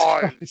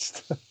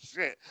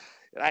shit.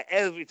 Like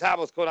every time I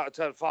was coming out of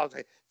turn 4, I was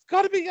like, it's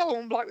got to be yellow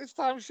and black this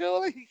time,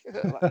 surely.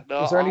 Like,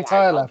 no, was there any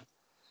tyre left?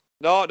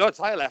 No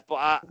tyre left. But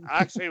I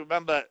actually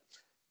remember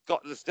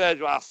got to the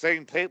stage where I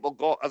seen people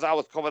go as I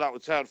was coming out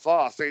of turn 4.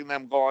 I seen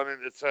them going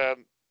into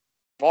turn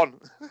 1.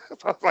 I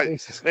was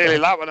like nearly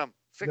lapping them.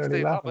 16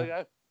 lapper,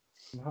 yeah.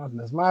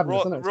 Madness,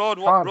 isn't it? Road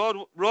 1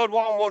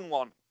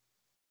 1-1.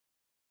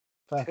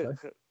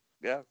 Perfect.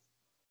 Yeah.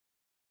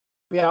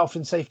 Be health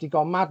and safety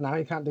gone mad now.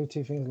 You can't do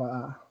 2 things like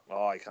that.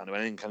 Oh, you can't do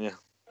anything, can you?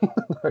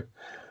 No.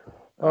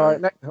 All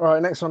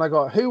right. Next one I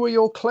got. Who were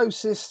your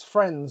closest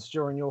friends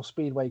during your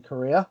Speedway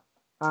career?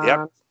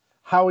 And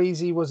how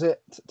easy was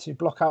it to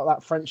block out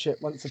that friendship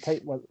once the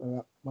tapes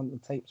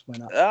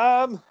went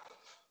up?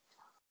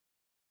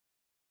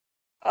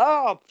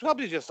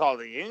 Probably just all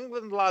the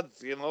England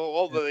lads,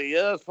 over the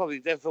years, probably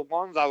different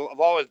ones. I've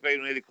always been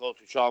really close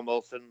to Sean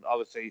Wilson.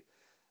 Obviously,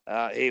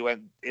 he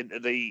went into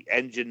the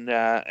engine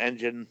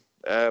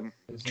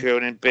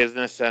tuning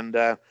business,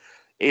 and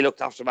he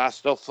looked after my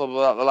stuff for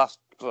the last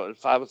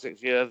 5 or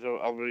 6 years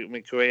of my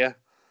career.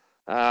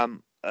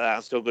 I'm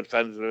still good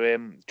friends with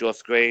him. Joe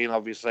Screen,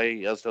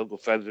 obviously, I'm still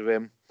good friends with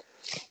him.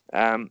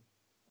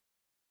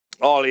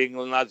 All the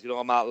England lads,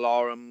 Matt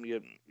Loram,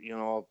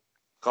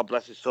 God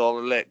bless his soul,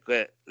 the late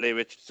great Lee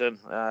Richardson,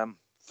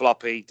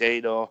 Floppy,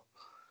 Dino,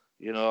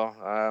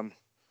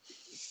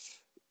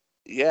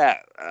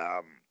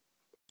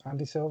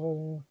 Andy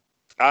Silver.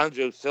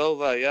 Andrew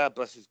Silver,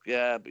 bless his, do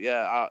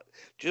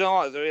you know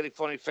what? It's a really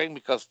funny thing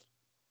because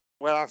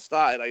when I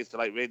started, I used to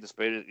like read the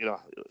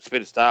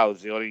Speed of Star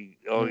was the only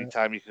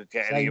time you could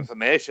get any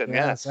information.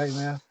 Same,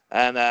 yeah.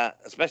 And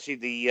especially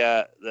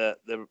the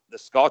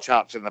score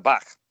charts in the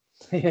back.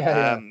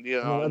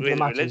 Really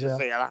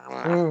religiously.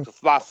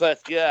 My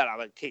first year, I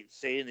would keep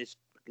seeing this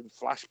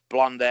flash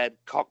blonde-haired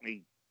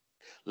Cockney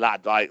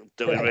lad, like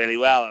doing really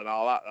well and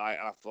all that. Like,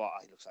 and I thought,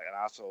 he looks like an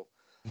asshole.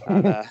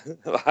 And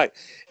it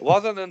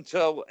wasn't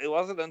until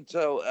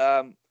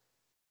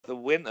the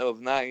winter of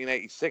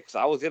 1986.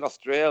 I was in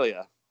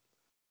Australia.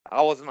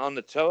 I wasn't on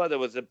the tour. There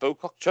was a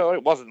Bucock tour.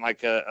 It wasn't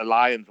like a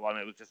Lions one.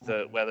 It was just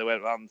where they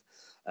went around.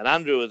 And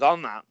Andrew was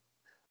on that.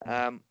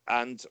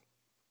 And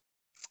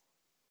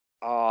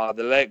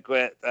the late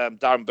great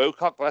Darren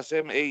Bucock, bless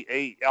him,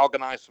 he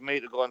organised for me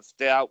to go and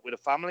stay out with a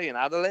family in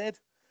Adelaide,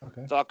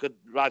 so I could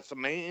ride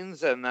some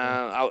meetings. And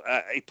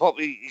he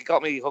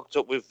got me hooked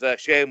up with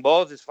Shane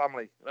Bowes'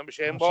 family. Remember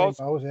Shane Bowes?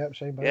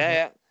 Shane Bowes.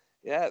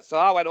 Yeah. So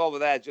I went over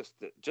there just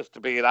to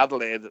be in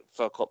Adelaide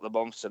for a couple of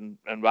months and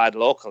ride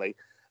locally.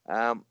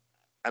 And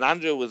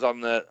Andrew was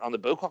on the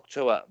Bucock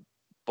tour,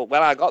 but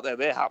when I got there,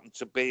 they happened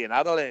to be in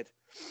Adelaide.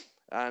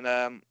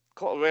 And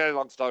cut a really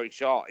long story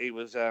short, he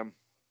was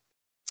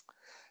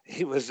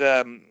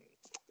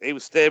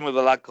staying with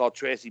a lad called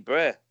Tracy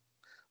Bray.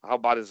 How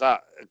bad is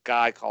that? A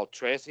guy called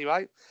Tracy,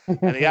 right?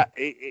 And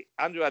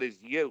Andrew had his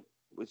Ute,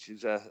 which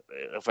is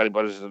if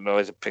anybody doesn't know,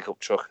 is a pickup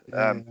truck.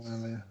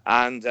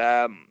 And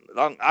I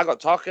got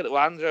talking to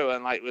Andrew,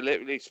 and like we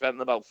literally spent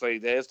about 3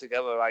 days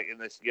together, like in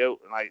this Ute,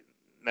 and like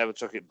never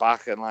took it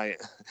back. And like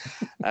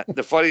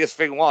the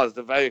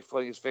very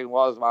funniest thing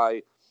was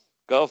my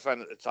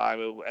girlfriend at the time,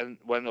 who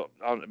went up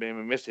on to me and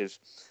my missus.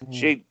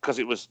 Because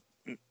it was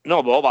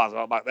no mobiles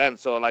back then,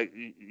 so like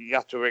you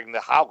have to ring the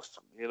house,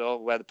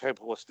 where the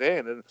people were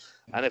staying,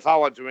 and if I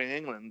wanted to ring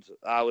England,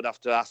 I would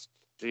have to ask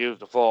to use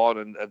the phone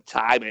and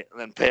time it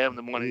and then pay them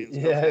the money and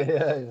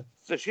stuff.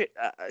 So she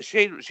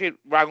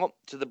rang up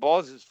to the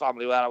Bowes'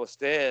 family where I was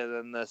staying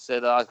and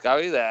said, "Oh, it's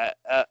Gary there,"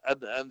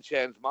 and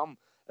Shane's mum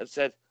had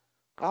said,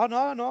 "Oh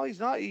no, he's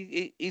not.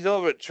 He's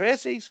over at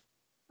Tracy's."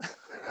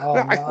 Oh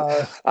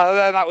no! And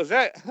then that was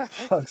it.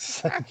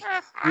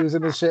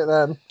 Using the shit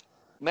then.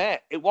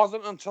 Mate, it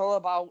wasn't until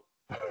about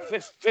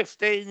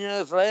 15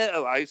 years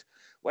later, right,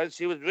 when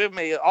she was with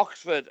me at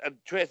Oxford and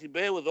Tracy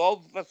Bay was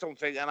over for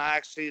something, and I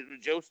actually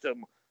introduced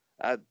him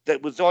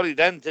It was only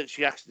then that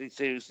she actually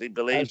seriously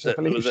believed that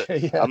there was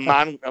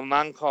a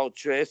man called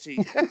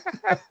Tracy.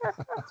 That's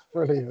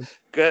brilliant.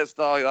 Great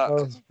story, that.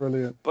 That's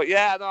brilliant. But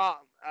yeah, no,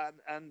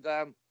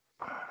 and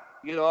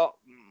you know,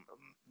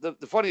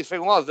 the funniest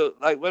thing was that,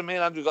 like, when me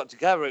and Andrew got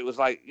together, it was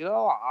like, you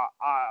know,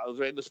 I was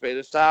reading the Speed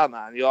of Star,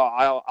 man. You know,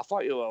 I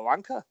thought you were a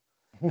wanker.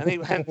 And he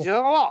went, you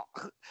know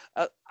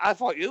what? I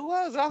thought you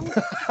were as well.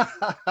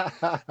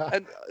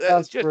 And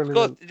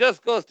it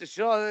just goes to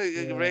show that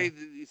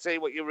you see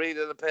what you read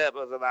in the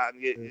papers and that,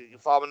 and you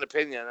form an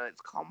opinion, and it's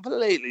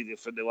completely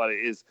different to what it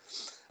is.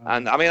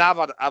 And I mean, I've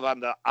had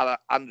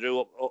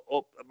Andrew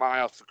up at my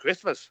house for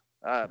Christmas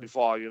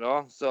before, you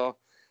know. So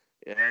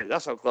yeah,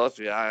 that's how close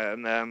we are.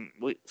 And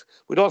we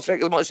don't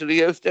speak as much as we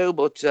used to,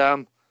 but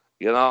you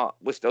know,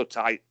 we're still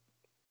tight.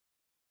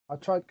 I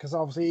tried, because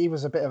obviously he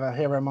was a bit of a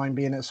hero of mine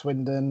being at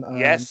Swindon.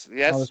 Yes.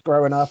 I was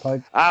growing up.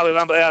 I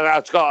remember.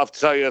 I've got to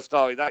tell you a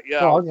story. That year,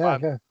 I was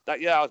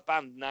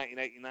banned in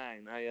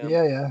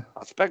 1989.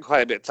 I spent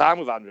quite a bit of time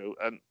with Andrew,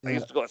 and I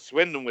used to go to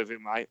Swindon with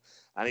him, right?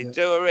 And he'd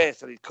do a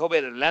race, and he'd come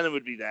in, and Lennon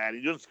would be there, and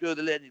he'd unscrew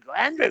the lid, and he'd go,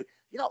 Andrew,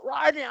 you're not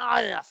riding it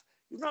hard enough.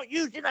 You've not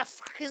used enough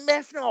fucking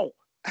methanol.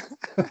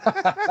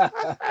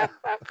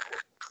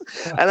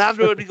 And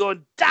Andrew would be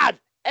going, Dad,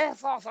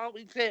 F off, aren't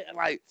we fit? And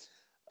like,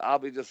 I'll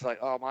be just like,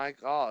 oh my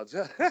God.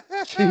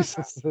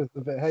 Jesus, it's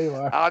a bit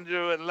haywire.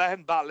 Andrew and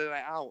Len battling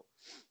it out.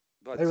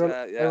 But they were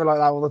like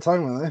that all the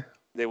time, weren't they?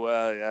 They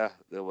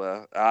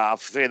were.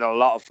 I've seen a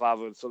lot of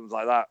father and sons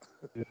like that.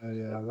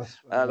 Yeah, that's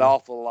an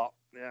awful lot.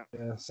 Yeah,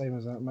 same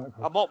as that.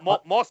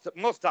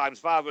 Most times,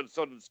 father and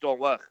sons don't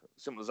work.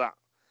 Simple as that.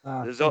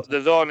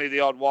 There's only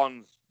the odd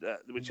ones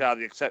which are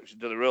the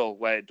exception to the rule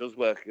where it does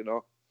work, you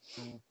know.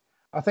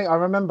 I think I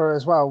remember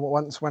as well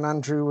once when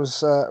Andrew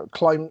was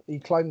climbed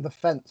the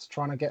fence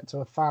trying to get to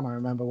a fan. I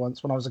remember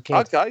once when I was a kid.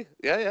 Okay,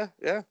 yeah.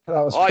 That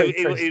was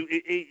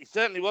he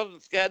certainly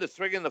wasn't scared of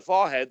swinging the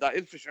forehead. That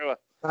is for sure.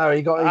 No,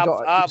 he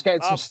was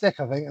getting some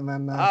stick, I think, and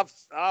then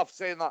I've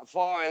seen that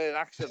forehead in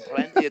action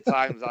plenty of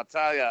times. I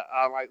tell you,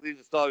 I'm like, these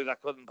are stories I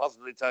couldn't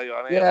possibly tell you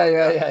on here.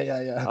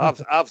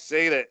 Yeah. I've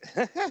seen it.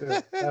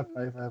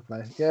 Fair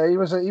play. Yeah, he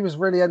was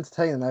really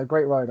entertaining though.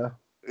 Great rider.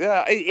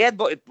 Yeah, he had,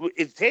 but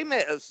his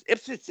teammate is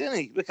Ipswich, didn't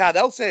he? Rickard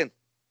Elsane.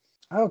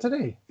 Oh, did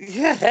he?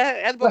 Yeah,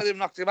 Edward him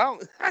knocked him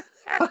out.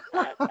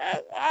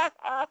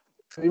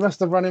 He must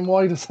have run him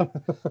wide or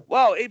something.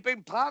 Well, he'd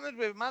been partnered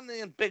with Manny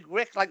and Big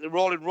Rick, like the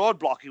rolling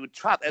roadblock. He would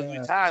trap every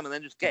time and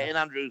then just get in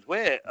Andrew's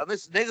way. And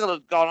this niggle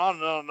had gone on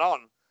and on and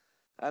on.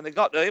 And they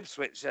got to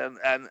Ipswich, and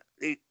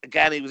he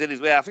was in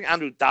his way. I think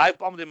Andrew dive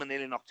bombed him and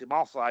nearly knocked him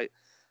off, right?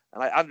 And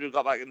like Andrew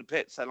got back in the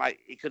pits, and like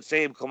he could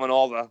see him coming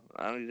over,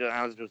 and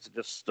Andrew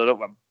just stood up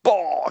and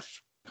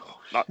bosh,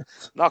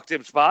 knocked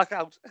him spark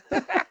out.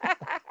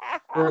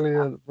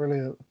 Brilliant.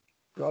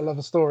 Gotta love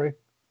a story.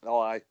 Oh,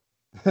 aye.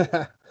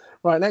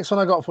 Right, next one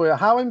I got for you.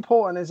 How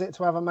important is it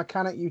to have a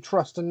mechanic you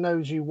trust and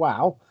knows you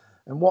well?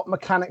 And what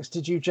mechanics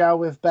did you gel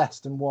with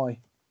best, and why?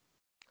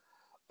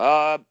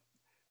 The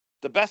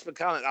best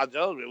mechanic I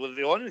dealt with was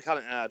the only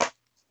mechanic I had.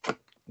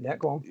 Yeah,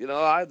 go on. You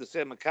know, I had the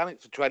same mechanic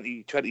for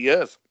 20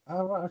 years.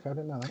 Oh, right, okay, I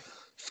didn't know that.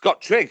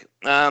 Scott Trigg.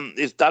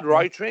 His dad,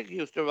 Roy Trigg,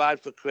 used to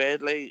ride for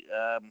Cradley,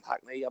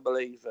 Hackney, I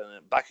believe,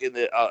 and back in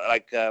the,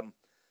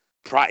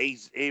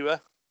 Pratty's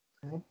era.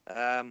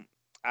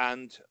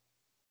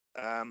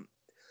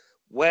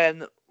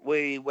 When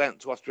we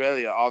went to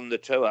Australia on the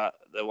tour,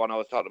 the one I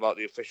was talking about,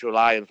 the official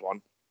Lions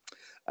one,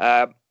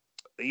 the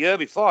year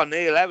before,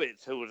 Neil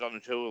Evans, who was on the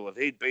tour,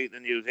 he'd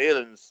beaten the New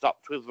Zealand and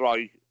stopped with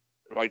Roy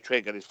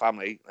Trigg and his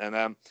family.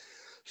 And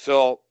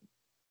so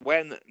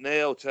when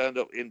Neil turned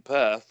up in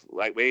Perth,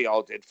 like we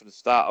all did for the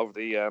start of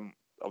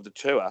the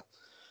tour,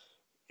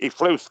 he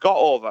flew Scott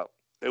over,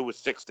 who was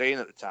 16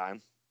 at the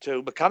time,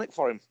 to mechanic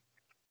for him.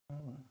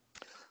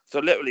 So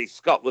literally,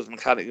 Scott was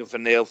mechanicking for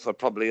Neil for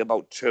probably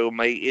about 2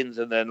 meetings,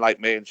 and then like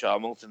me and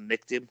Sean Wilson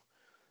nicked him,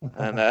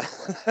 and then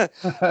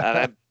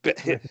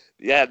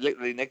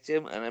literally nicked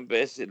him, and then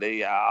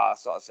basically I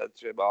sort of said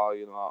to him,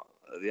 you know,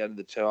 at the end of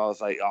the tour, I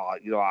was like,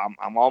 you know,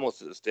 I'm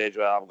almost at the stage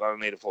where I'm going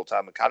to need a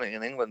full-time mechanic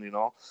in England, you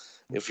know,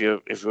 if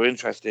you're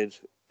interested.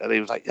 And he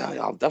was like,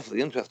 yeah, I'm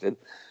definitely interested.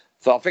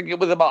 So I think it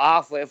was about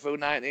halfway through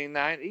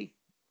 1990.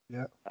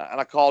 Yeah.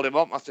 And I called him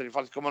up. I said, if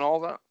I was coming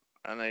over,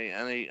 and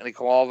he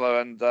come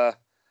over, and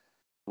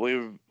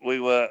we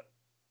were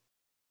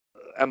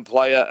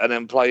employer and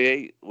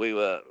employee. We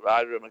were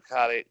rider and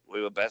mechanic.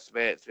 We were best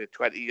mates for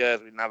 20 years.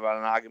 We never had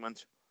an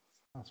argument.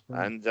 That's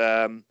brilliant.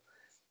 And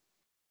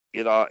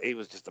you know, he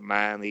was just a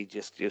man. He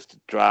just used to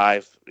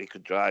drive. He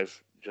could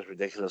drive just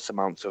ridiculous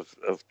amounts of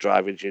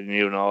driving.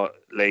 You know,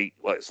 Lee,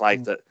 what it's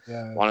like that.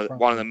 Yeah,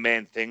 one of the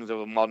main things of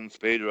a modern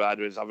speed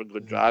rider is having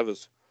good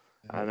drivers.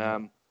 Yeah.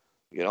 And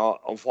you know,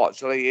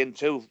 unfortunately,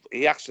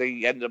 he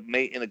actually ended up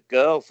meeting a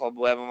girl from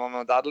where my mum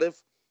and dad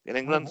live in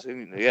England.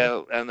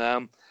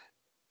 And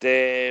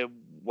they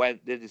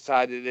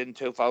decided in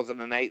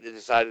 2008. They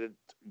decided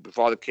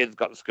before the kids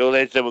got to school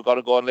age they were going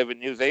to go and live in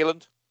New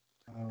Zealand.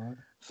 All right.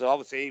 So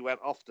obviously he went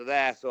off to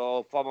there.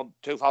 So from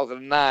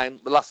 2009,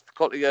 the last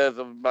couple of years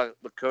of my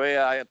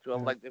career, I had to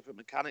have like different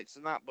mechanics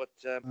and that, but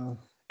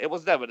it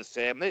was never the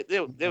same. They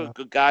were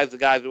good guys, the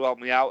guys who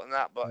helped me out and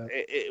that, but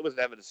it was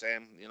never the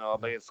same. You know,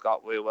 me and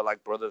Scott, we were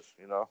like brothers.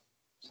 You know.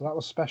 So that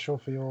was special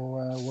for your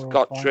world.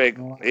 Scott Trigg,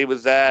 he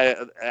was there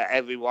at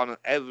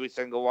every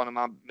single one of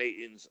my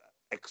meetings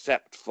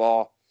except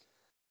for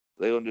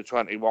the under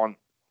 21.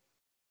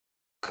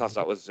 Because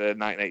that was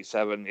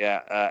 1987,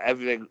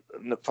 everything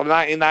from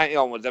 1990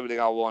 onwards,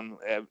 everything I won,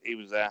 he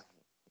was there.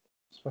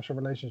 Special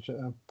relationship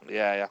then.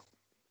 Yeah.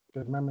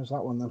 Good memories,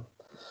 that one then.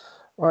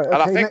 Right, okay,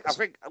 and I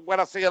think when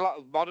I see a lot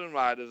of modern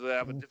riders, they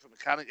have a different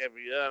mechanic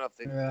every year, and I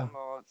think,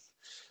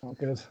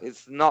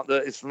 it's not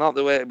good. It's not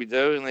the way to be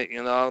doing it,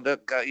 you know.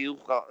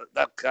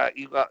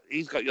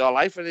 He's got your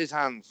life in his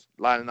hands,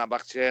 lining that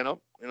back chain up,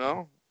 you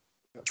know.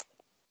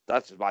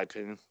 That's just my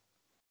opinion.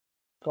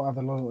 Got to have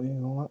the loyalty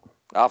and all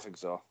that. I think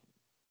so.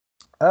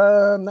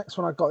 Next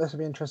one I got, this will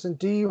be interesting.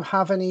 Do you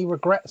have any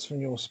regrets from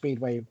your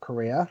Speedway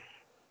career?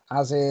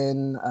 As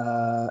in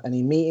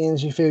any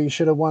meetings you feel you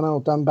should have won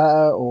or done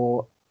better,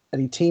 or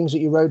any teams that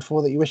you rode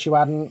for that you wish you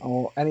hadn't,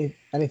 or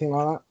anything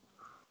like that?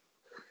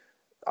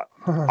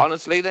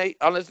 Honestly, Lee,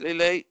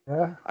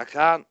 yeah, I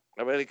can't.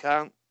 I really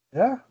can't.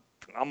 Yeah,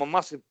 I'm a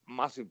massive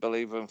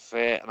believer in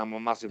fate, and I'm a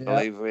massive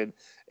believer in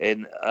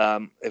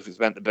if it's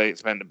meant to be,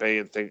 it's meant to be,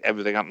 and think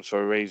everything happens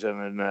for a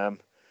reason. And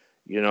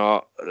you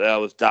know,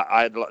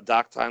 I had a lot of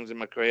dark times in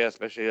my career,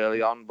 especially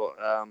early on. But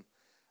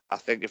I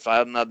think if I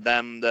hadn't had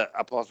them, that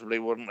I possibly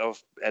wouldn't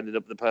have ended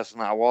up the person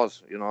that I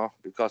was. You know,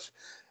 because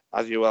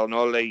as you well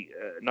know, Lee,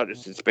 not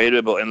just in Speedway,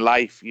 but in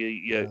life,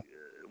 you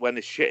when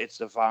the shit hits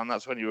the fan,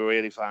 that's when you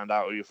really find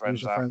out who your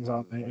friends are.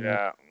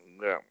 Yeah.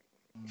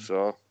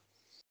 So,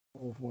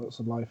 all walks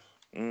of life.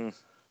 Yeah,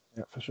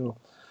 for sure.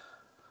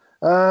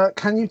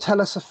 Can you tell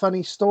us a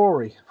funny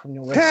story from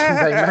your racing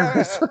day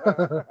memories?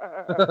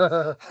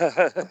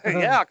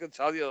 Yeah, I can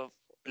tell you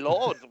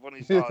loads of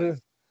funny stories.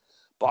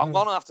 But I'm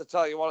going to have to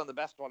tell you one of the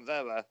best ones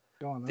ever.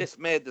 Go on, this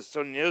made the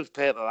Sun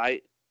newspaper,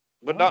 right?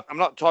 But I'm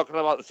not talking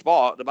about the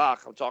sport at the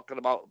back. I'm talking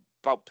about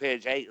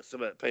page 8 or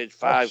something, page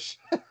 5.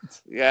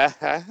 Yeah,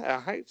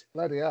 right.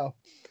 Bloody hell.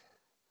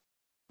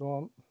 Go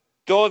on.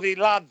 Dozy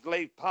lads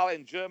leave pal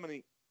in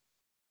Germany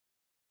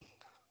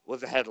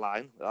was the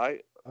headline,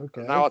 right?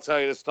 Okay. Now I'll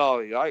tell you the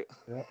story, right?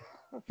 Yeah.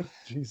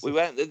 Jesus. We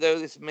went to do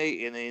this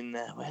meeting in,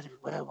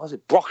 where was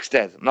it?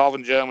 Brockstedt,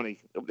 northern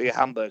Germany, up near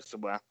Hamburg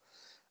somewhere.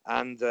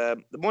 And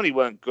the money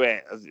weren't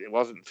great, as it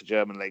wasn't for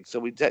German league. So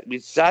we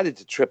decided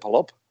to triple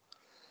up.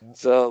 Yeah.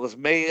 So it was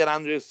me and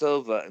Andrew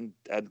Silver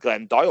and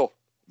Glenn Doyle,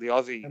 the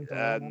Aussie.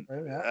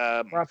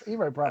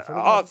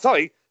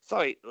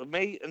 Sorry.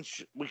 Me and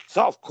we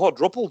sort of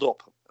quadrupled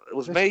up. It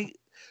was me,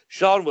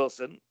 Sean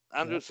Wilson,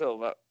 Andrew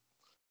Silver,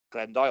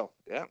 Glenn Doyle.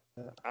 Yeah.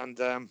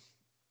 And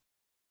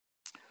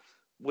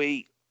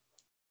we,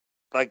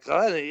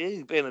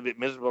 he's been a bit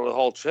miserable the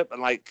whole trip.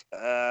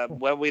 And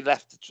when we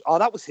left,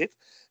 that was it.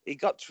 Did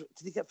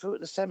he get through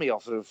at the semi or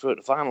through at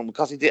the final?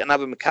 Because he didn't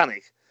have a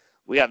mechanic.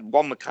 We had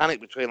one mechanic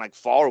between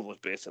 4 of us,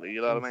 basically.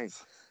 You know what I mean?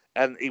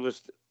 And he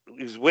was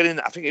winning.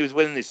 I think he was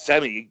winning his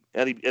semi,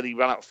 and he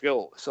ran out of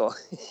fuel. So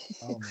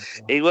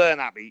he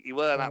weren't happy.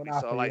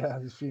 So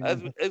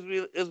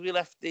as we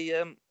left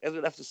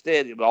the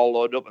stadium, all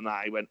loaded up and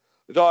that, he went,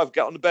 "I've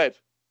get on the bed."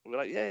 We were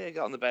like, "Yeah,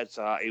 get on the bed."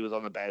 So he was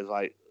on the bed,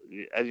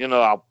 and you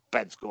know how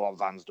beds go on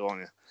vans, don't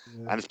you?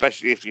 Yeah. And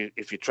especially if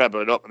you're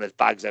trebling up and there's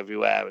bags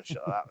everywhere and shit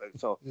like that.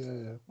 So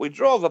we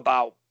drove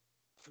about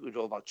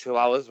 2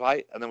 hours,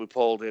 right? And then we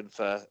pulled in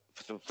for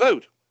some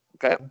food.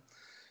 Okay.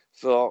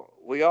 So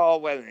we all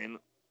went in,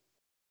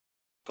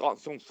 got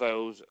some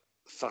food,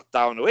 sat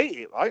down to eat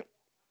it, right?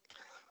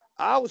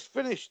 I was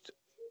finished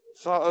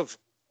sort of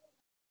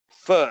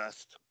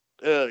first,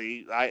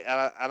 early, right?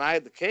 And I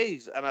had the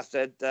keys, and I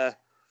said,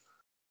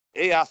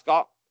 "Here,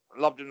 Scott,"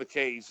 lobbed him the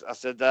keys. I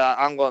said,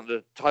 "I'm going to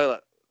the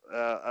toilet.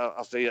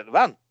 I'll see you at the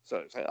van." So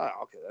it's like,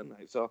 okay then.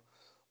 Right. So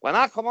when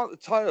I come out the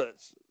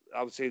toilets,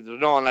 obviously there's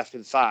no one left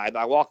inside.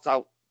 I walked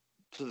out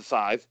to the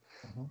side.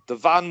 Mm-hmm. The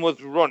van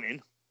was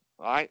running,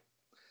 right?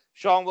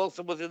 Sean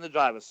Wilson was in the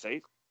driver's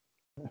seat.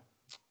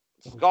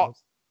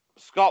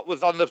 Scott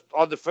was on the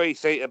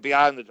 3-seater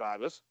behind the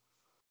drivers.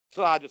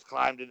 So I just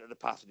climbed into the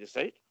passenger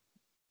seat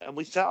and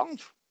we sat on.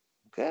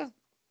 Okay.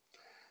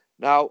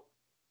 Now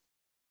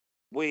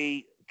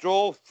we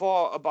drove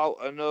for about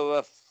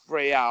another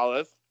 3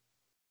 hours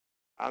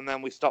and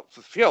then we stopped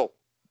for fuel,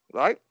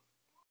 right?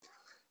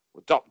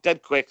 We stopped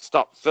dead quick,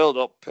 stopped, filled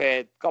up,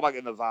 paid, got back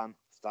in the van,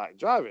 started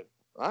driving,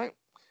 right?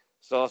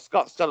 So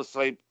Scott's still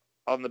asleep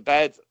on the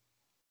bed,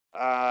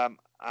 and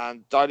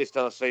Doyley's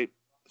still asleep.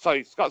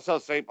 Sorry, Scott's still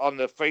asleep on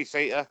the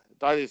 3-seater,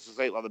 Doyley's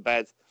asleep on the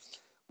bed.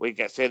 We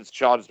get in,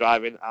 Sean's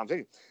driving, I'm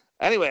thinking.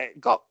 Anyway,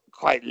 it got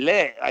quite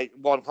late,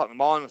 1 o'clock in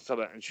the morning or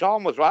something, and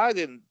Sean was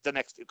riding the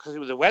next, because it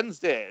was a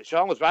Wednesday,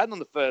 Sean was riding on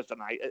the Thursday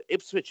night at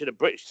Ipswich in a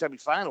British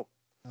semi-final.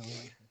 Oh,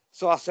 right.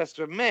 So I said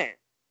to him, "Mate,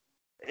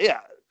 yeah,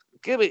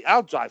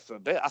 I'll drive for a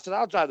bit." I said,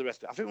 "I'll drive the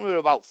rest of it." I think we were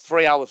about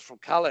 3 hours from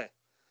Calais.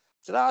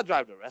 said, I'll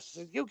drive the rest.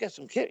 I said, you get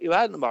some kit, you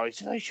out tomorrow. He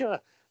said, oh, sure.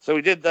 So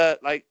we did the,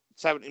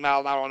 70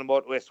 mile an hour on the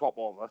motorway swap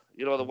over.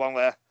 You know, the one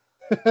where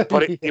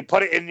you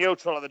put it in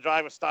neutral and the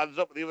driver stands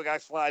up and the other guy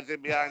slides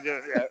in behind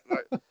you.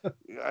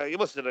 Yeah, you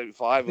must have done it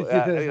before.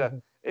 But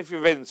if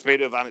you've been in the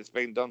Speedway van, it's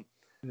been done.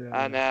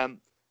 Yeah, and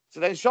so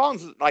then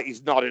Sean's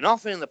he's nodding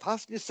off in the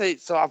passenger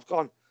seat. So I've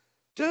gone,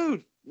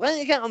 dude, when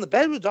you get on the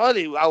bed with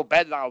Doyley, our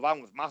bed in our van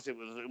was massive.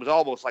 It was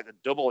almost like a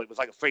double. It was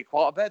like a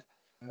 3/4 bed.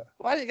 Yeah.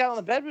 Why didn't you get on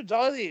the bed with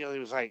Doyley? And he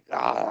was like,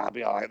 I'll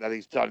be all right. Then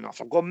he's done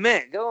off. I'm going,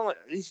 mate, go on.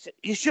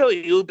 You sure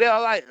you'll be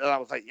all right? And I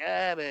was like,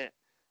 yeah, mate.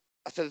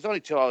 I said, there's only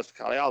 2 hours to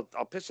carry. I'll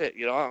piss it,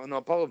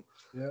 no problem.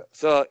 Yeah.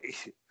 So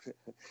if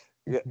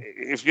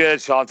you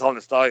heard Sean telling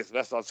the story, it's the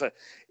best one. So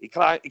he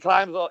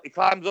climbs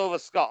over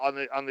Scott on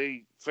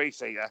the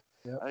 3-seater,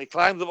 and he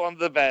climbs up onto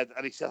the bed,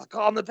 and he said, I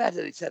got on the bed,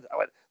 and he said, I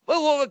went, move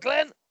over,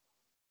 Glenn.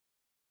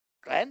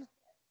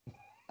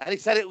 And he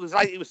said it was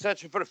like he was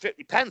searching for a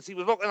 50 pence. He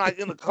was looking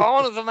in the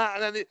corners and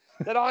that, and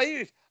then I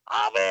used,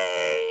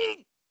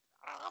 Abby,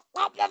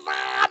 stop the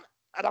van.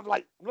 And I'm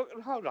like,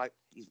 looking around,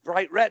 he's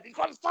bright red. He's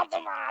got to stop the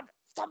van.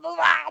 Stop the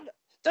van.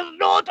 There's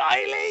no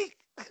Doyley.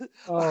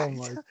 Oh,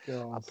 my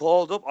God. I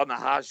pulled up on the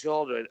hard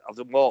shoulder of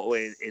the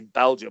motorway in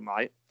Belgium,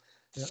 right?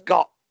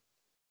 Yeah.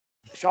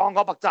 Sean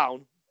got back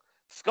down.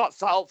 Scott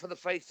sat up for the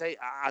face seat,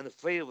 and the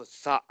three of us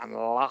sat and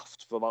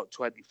laughed for about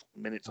 20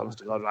 minutes, honest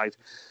to God, right?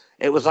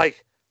 It was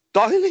like,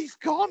 Doyley's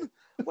gone.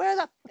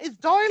 Where is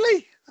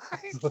Doyley?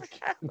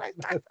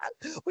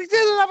 We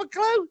didn't have a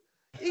clue.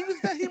 He was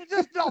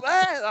just not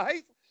there,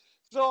 right?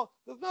 So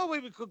there's no way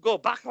we could go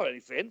back or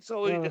anything.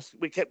 So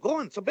we kept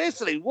going. So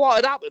basically, what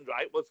had happened,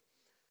 right, was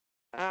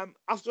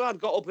after I'd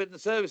got up in the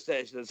service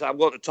station and said, I'm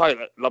going to the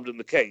toilet, lobbed him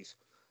the keys.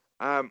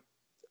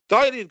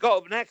 Doyley had got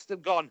up next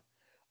and gone,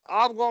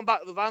 I'm going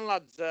back to the van,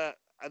 lads. And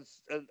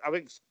I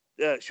think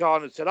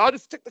Sean had said, I'll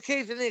just stick the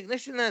keys in the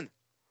ignition then.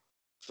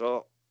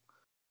 So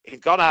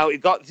he'd gone out, he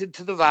got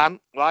into the van,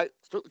 right,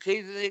 stuck the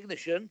keys in the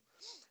ignition,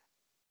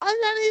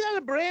 and then he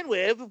had a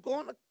brainwave of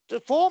going to the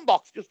phone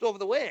box just over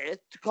the way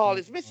to call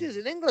his missus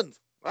in England,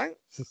 right?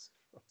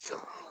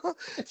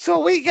 So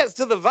we gets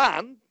to the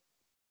van,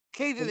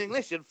 keys in the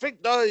ignition,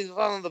 think Doyley's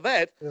on the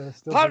bed. Yeah,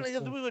 apparently,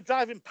 as we were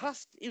driving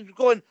past, he was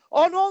going,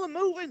 oh no,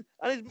 they're moving.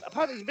 And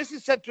apparently his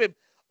missus said to him,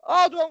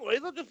 oh, don't worry,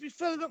 they'll just be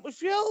filling up with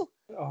fuel.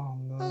 Oh,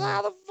 no. And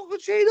how the fuck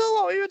would she know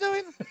what we were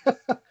doing?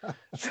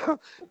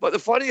 But the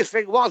funniest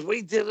thing was,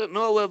 we didn't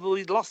know whether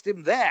we'd lost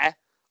him there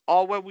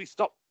or when we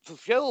stopped for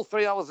fuel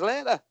 3 hours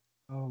later.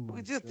 Oh,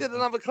 we just didn't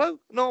have a clue.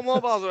 No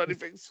mobiles or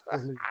anything.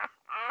 Then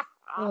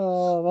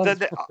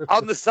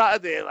on the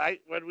Saturday,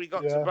 right, when we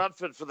got to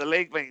Bradford for the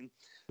league meeting,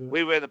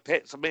 we were in the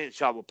pits. So me and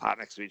Sean were parked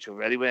next to each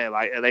other anyway,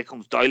 right? And there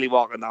comes Doyley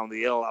walking down the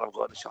hill, and I'm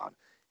going to Sean,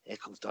 here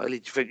comes Doyley. Do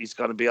you think he's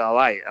going to be all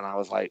right? And I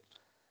was like,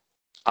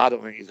 I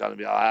don't think he's going to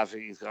be all right. I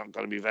think he's going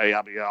to be very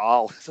happy at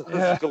all. So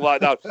let's go right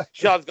down.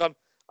 Sean's gone,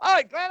 all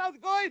right, Glenn, how's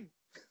it going?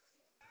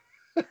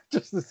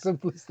 Just as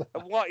simple as that.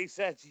 And what he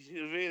said,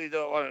 you really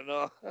don't want to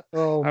know.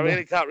 Oh, I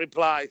really can't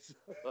reply.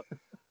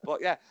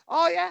 But yeah.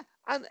 Oh, yeah.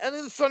 And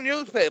in the Sun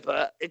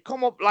newspaper, it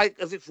come up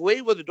as if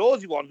we were the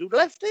dozy ones who'd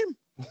left him.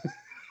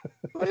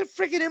 What a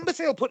freaking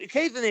imbecile. Put your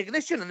keys in the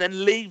ignition and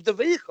then leave the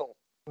vehicle.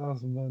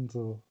 That's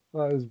mental.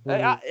 That is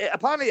brilliant.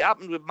 Apparently it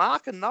happened with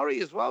Mark and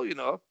Norrie as well,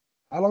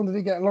 How long did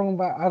he get along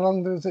back? How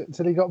long was it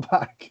till he got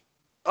back?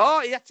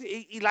 Oh, he had to.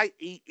 He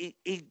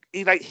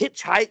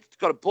hitchhiked,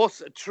 got a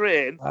bus, a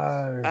train,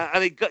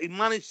 and he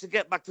managed to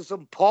get back to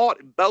some port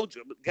in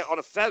Belgium, get on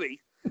a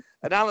ferry,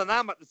 and Alan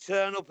Ham had to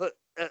turn up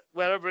at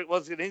wherever it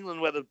was in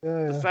England where the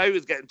ferry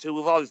was getting to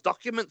with all his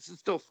documents and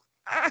stuff.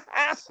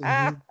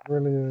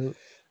 Brilliant.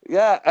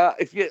 Yeah,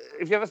 if you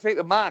ever speak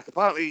to Mark,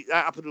 apparently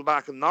that happened with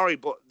Mark and Norrie,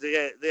 but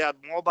they had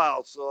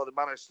mobiles, so they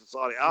managed to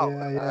sort it out.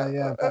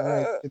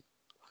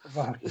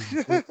 Yeah.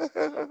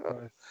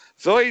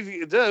 So easy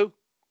to do.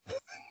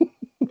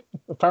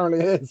 Apparently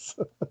it is.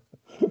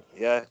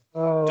 Yeah.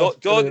 Oh,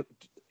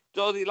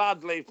 Dodie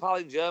lads leave pal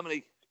in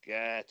Germany.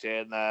 Get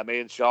in there. Me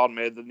and Sean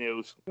made the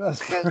news.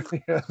 That's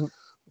brilliant.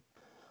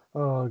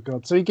 Oh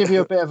God! So he give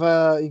you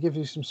he give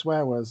you some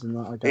swear words and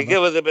that. I guess. He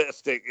give us a bit of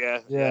stick,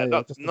 yeah.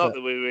 Not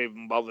that we were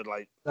even bothered,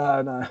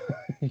 No.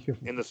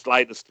 in the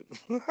slightest.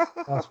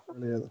 That's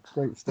brilliant.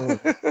 Great story.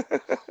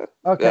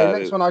 Okay,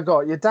 next one I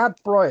got. Your dad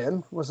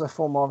Brian was a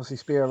former, obviously,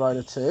 Spear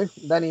rider too.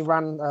 Then he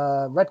ran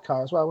Red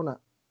Car as well, wasn't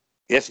it?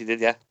 Yes, he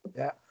did. Yeah.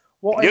 Yeah.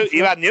 He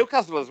had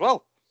Newcastle as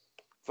well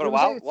for a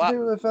while. To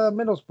do with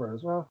Middlesbrough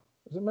as well.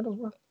 Was it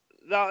Middlesbrough?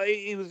 No,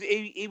 he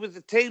was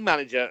the team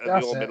manager at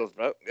the old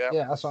Middlesbrough.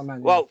 Yeah, that's what I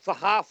meant. Well, for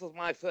half of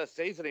my first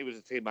season, he was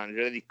a team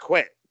manager, and he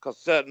quit because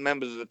certain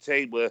members of the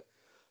team were,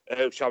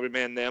 who shall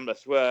remain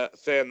nameless, were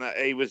saying that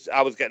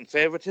I was getting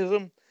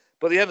favouritism.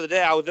 But at the end of the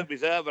day, I was in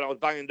reserve and I was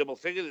banging double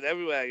figures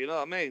everywhere. You know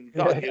what I mean? You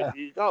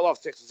got to have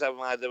 6 or 7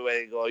 miles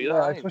everywhere you go. You know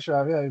what I mean? For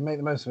sure. Yeah, you make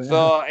the most of it.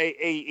 So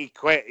he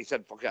quit. He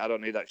said, "Fuck it, I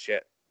don't need that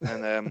shit."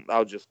 And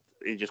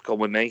he just come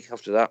with me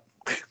after that.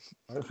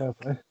 Fair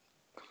play.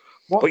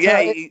 What, But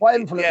yeah, what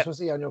influence was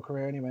he on your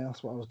career anyway?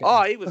 That's what I was getting.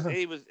 Oh,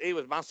 he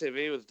was massive.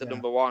 He was the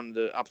number one,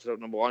 the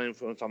absolute number one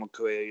influence on my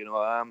career. You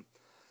know,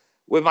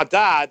 with my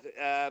dad,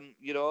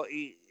 you know,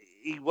 he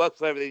worked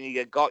for everything he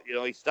had got. You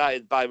know, he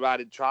started by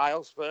riding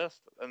trials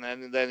first, and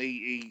then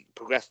he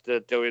progressed to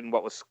doing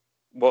what was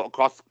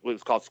motocross, what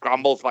was called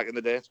scrambles back in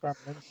the day.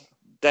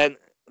 Then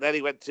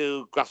he went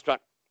to grass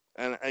track,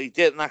 and he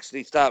didn't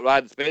actually start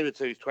riding Speedway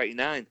until he was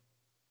 29.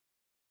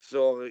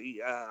 So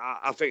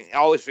I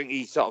always think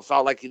he sort of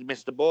felt like he'd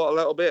missed the boat a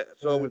little bit.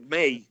 So with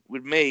me,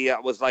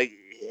 it was like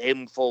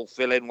him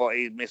fulfilling what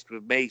he'd missed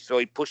with me. So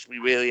he pushed me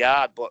really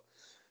hard. But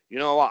you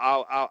know what?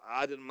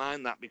 I didn't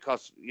mind that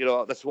because, you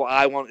know, that's what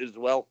I wanted as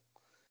well.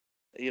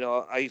 You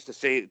know, I used to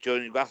see it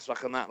during the grass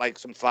track and that, like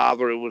some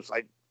father who was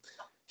like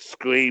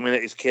screaming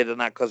at his kid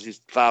and that because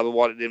his father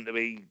wanted him to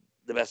be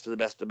the best of the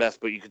best of the best,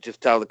 but you could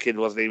just tell the kid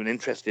wasn't even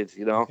interested,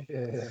 you know.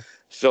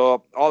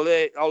 So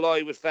although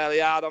he was fairly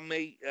hard on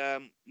me,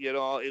 you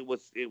know, it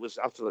was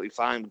absolutely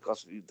fine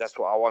because that's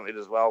what I wanted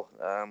as well.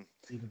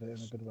 He did it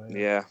in a good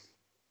way. Yeah.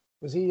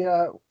 Was he?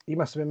 He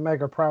must have been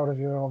mega proud of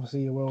you.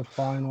 Obviously, your world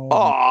final.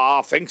 Oh,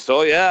 I think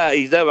so. Yeah,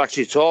 he's never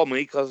actually told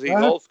me because he's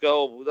old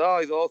school. No,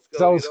 he's old school.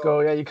 He's old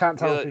school. Yeah, you can't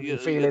tell people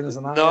feelings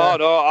and that.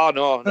 No,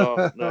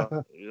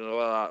 no. You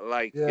know,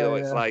 like you know,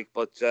 it's like.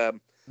 But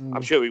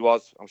I'm sure he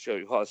was.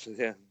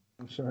 Yeah.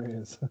 I'm sure he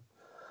is.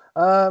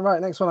 Right,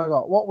 next one I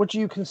got. What would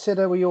you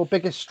consider were your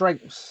biggest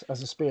strengths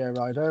as a speedway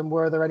rider, and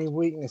were there any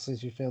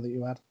weaknesses you feel that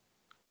you had?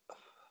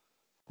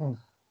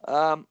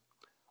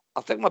 I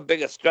think my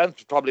biggest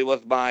strength probably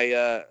was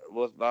my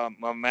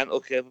mental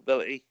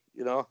capability.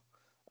 You know,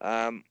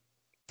 I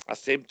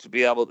seemed to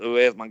be able to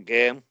raise my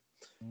game.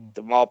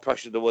 The more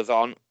pressure there was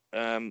on,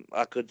 I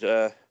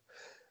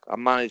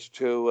managed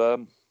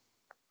to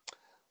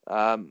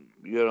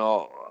you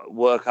know,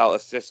 work out a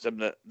system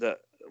that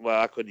where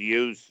I could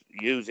use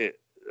it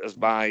as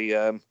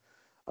my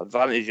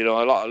advantage. You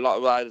know, a lot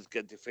of riders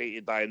get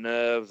defeated by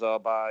nerves or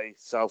by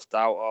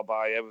self-doubt or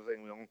by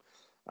everything. You know,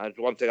 and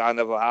one thing I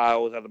never had, I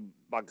always had a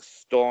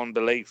stone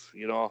belief.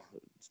 You know,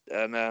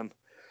 and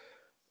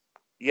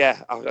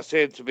yeah, I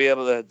seemed to be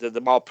able to.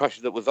 The more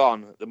pressure that was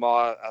on, the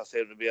more I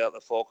seemed to be able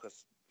to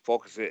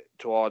focus it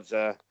towards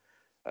a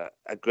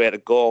greater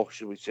goal,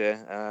 should we say?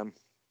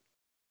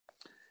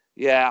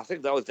 Yeah, I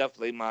think that was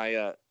definitely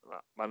my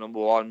my number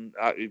one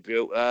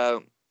attribute.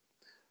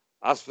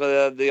 As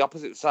for the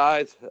opposite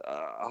side,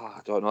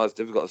 I don't know. It's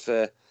difficult to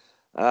say.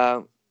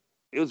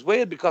 It was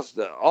weird because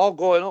all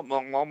growing up,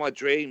 all my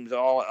dreams,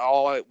 what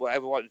I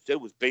ever wanted to do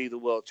was be the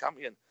world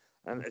champion,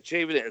 and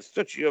achieving it at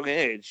such a young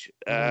age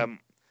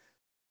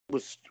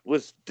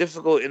was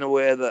difficult in a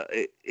way that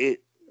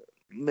it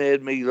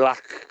made me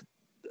lack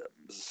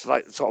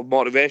slight sort of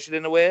motivation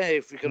in a way,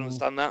 if you can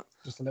understand that.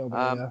 Just a little bit,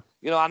 yeah.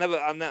 You know, I never,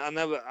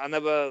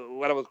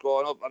 when I was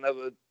growing up, I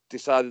never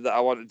decided that I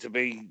wanted to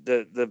be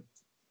the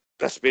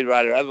best speed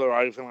rider ever or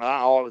anything like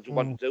that. All I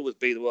wanted to do was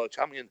be the world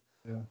champion.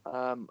 Yeah.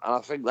 And I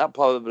think that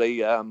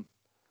probably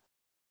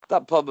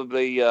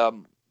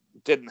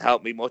didn't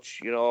help me much,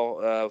 you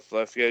know,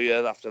 for a few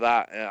years after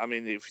that. I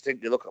mean, if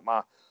you look at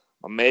my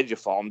major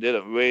form,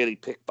 didn't really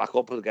pick back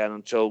up again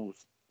until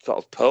sort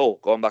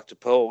of going back to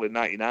Poole in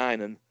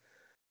 '99 and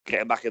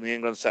getting back in the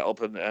England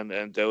setup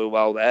and doing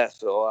well there.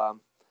 So,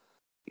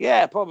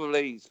 yeah,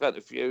 probably spent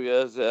a few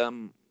years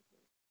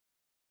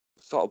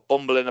sort of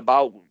bumbling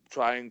about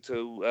trying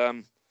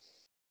to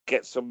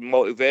get some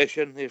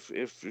motivation, if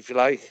you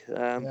like.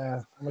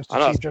 Yeah, almost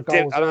achieved your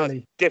goals early.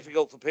 It's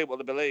difficult for people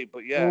to believe,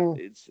 but yeah,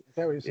 it's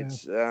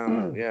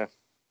yeah. Yeah,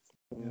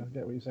 Yeah, I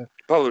get what you said.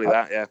 Probably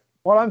that, yeah.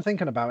 Well, I'm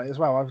thinking about it as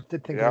well. I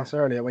did think of this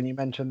earlier when you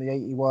mentioned the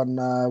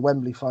 '81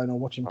 Wembley final,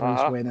 watching Bruce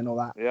win and all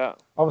that. Yeah.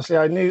 Obviously,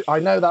 I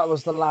know that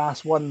was the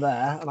last one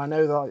there, and I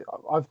know that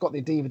I've got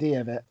the DVD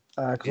of it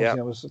because obviously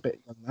I was a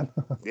bit young then.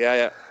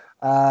 Yeah.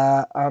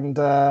 And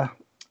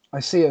I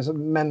see it as a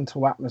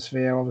mental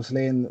atmosphere,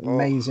 obviously, and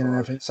amazing and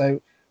everything.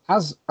 So,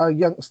 as a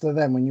youngster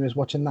then, when you was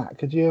watching that,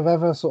 could you have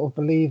ever sort of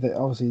believed that,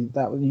 obviously,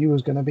 that you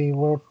was going to be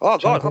world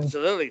champion? God,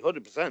 absolutely,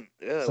 100%.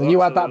 Yeah. So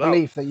you had that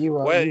belief that you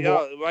were.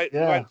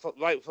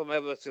 Right from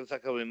ever since I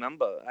can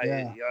remember.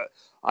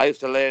 I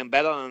used to lay in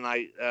bed on a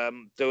night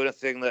doing a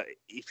thing that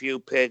if you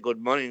pay good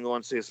money and go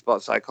and see a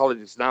sports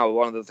psychologist now,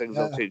 one of the things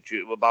they'll teach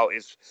you about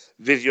is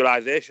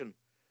visualization.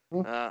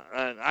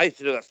 And I used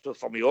to do that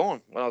stuff on my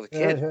own when I was a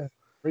kid.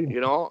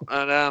 You know,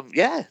 and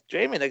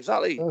dreaming,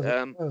 exactly.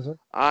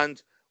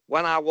 And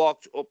when I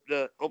walked up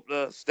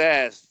the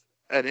stairs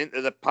and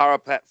into the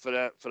parapet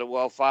for the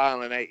world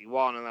final in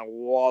 '81, and a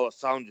wall of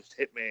sound just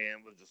hit me,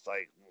 and was just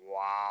like,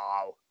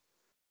 wow,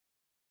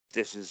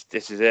 this is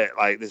it.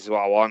 Like, this is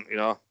what I want, you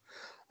know.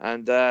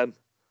 And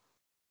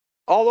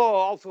although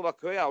all through my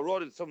career I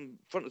rode in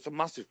front of some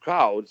massive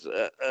crowds,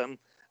 and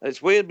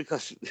it's weird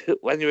because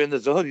when you're in the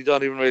zone, you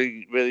don't even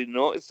really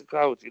notice the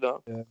crowds, you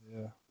know.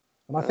 Yeah.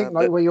 And I think,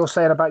 like what you're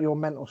saying about your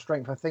mental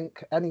strength, I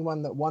think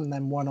anyone that won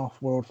them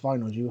one-off world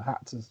finals, you had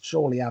to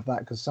surely have that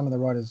because some of the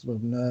riders were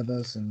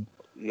nervous and.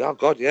 Yeah,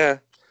 God, yeah.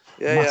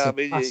 I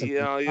mean, massive, you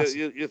know,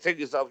 you think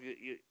yourself,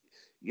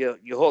 your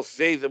whole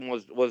season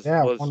was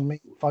 1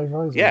 meet, 5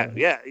 rows.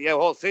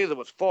 Whole season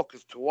was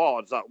focused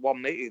towards that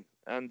one meeting,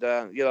 and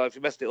if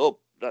you messed it up,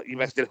 you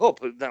messed it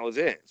up, and that was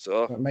it.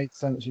 So it made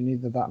sense. You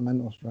needed that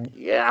mental strength.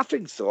 Yeah, I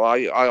think so.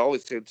 I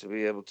always seem to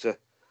be able to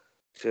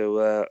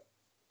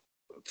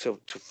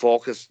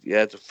focus.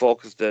 Yeah, to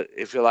focus that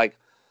if you're like,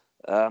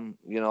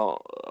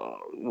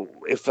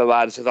 if the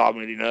rider says, "Oh, I'm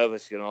really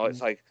nervous,"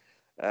 it's like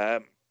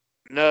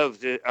nerves.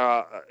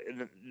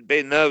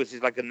 Being nervous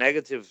is like a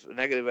negative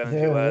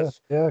energy.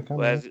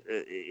 Whereas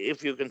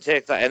if you can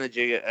take that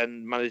energy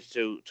and manage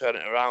to turn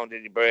it around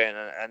in your brain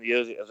and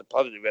use it as a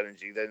positive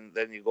energy,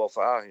 then you go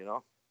far.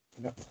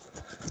 Yep.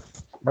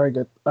 Very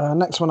good.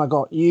 Next one I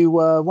got. You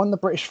won the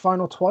British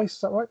final twice.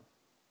 Is that right?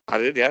 I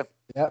did, yeah.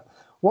 Yeah.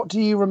 What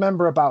do you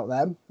remember about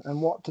them,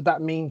 and what did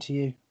that mean to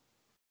you?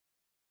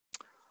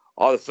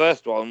 Oh, the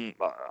first one,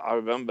 I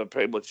remember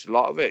pretty much a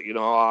lot of it.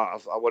 I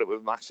won it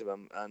with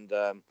Maximum, and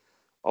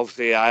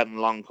obviously I hadn't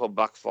long come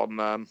back from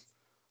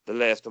the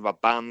latest of my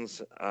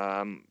bands,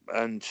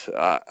 and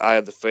I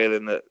had the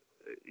feeling that,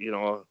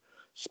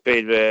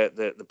 Speedway,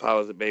 the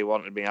powers that be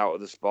wanted me out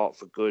of the sport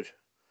for good.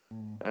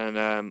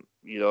 And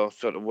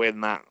sort of win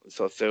that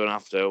so soon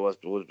after was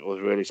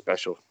really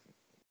special.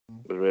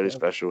 It was really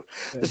special.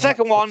 The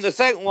second one, I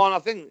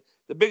think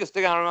the biggest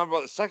thing I remember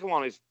about the second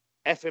one is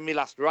effing me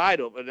last ride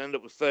up and ended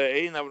up with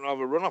 13, having a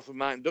run off with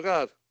Martin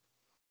Dugard.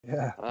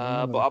 Yeah.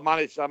 But I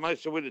managed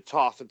to win the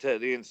toss and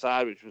take the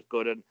inside, which was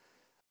good. And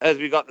as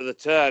we got to the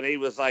turn, he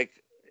was like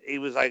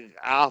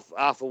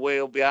half a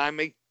wheel behind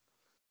me.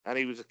 And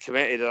he was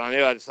committed, and I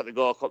knew I just had to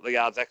go a couple of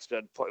yards extra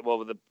and put him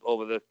over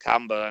the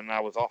camber, and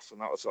I was off,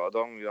 and that was sort of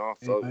done,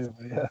 So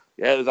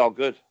it was all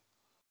good.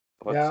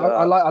 But,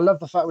 I love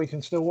the fact we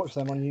can still watch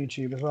them on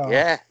YouTube as well.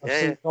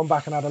 I've gone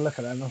back and had a look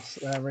at them.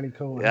 They're really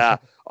cool. Yeah.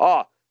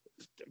 Oh,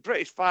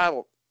 British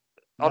final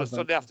on a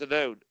Sunday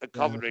afternoon at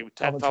Coventry with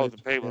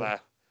 10,000 people there,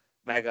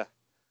 mega.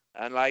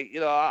 And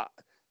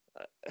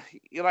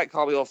you might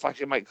call me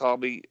old-fashioned, you might call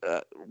me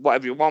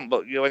whatever you want,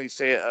 but when you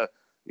see it.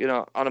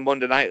 On a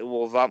Monday night at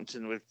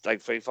Wolverhampton with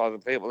like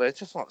 3,000 people, it's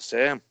just not the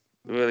same.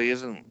 It really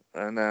isn't.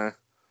 And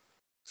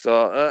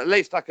so at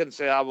least I can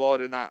say I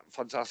rode in that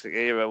fantastic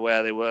era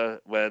where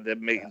the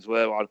meetings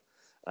were on,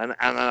 and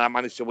I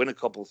managed to win a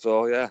couple.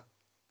 So yeah,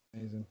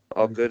 amazing.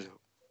 All good.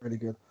 Really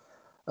good.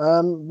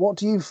 What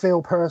do you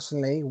feel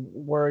personally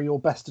were your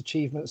best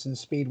achievements in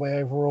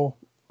Speedway overall?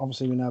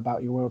 Obviously, we know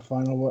about your world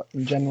final, but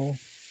in general,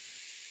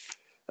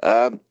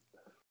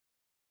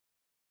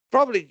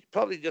 probably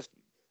just.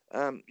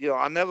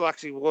 I never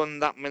actually won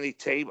that many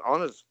team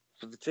honours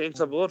for the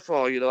teams I rode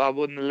for. I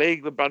won the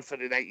league with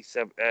Bradford in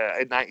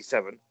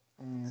 '97,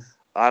 and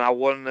I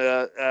won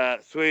the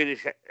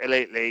Swedish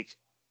Elite League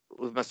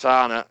with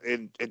Masana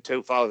in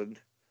 2000.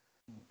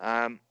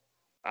 Quite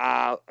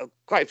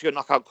a few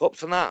knockout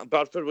cups and that.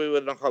 Bradford, we were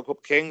knockout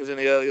cup kings in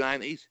the early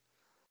 '90s.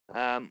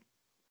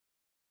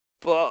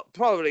 But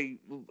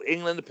probably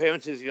England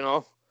appearances,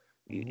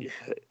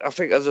 I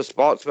think as a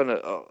sportsman,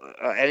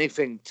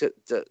 anything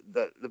the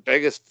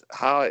biggest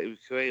highlight of your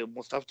career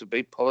must have to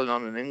be pulling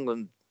on an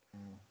England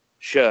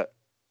shirt.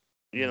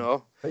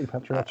 Pretty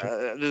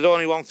patriotic. There's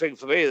only one thing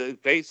for me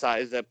that beats that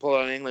is they're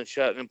pulling on an England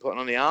shirt and then putting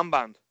on the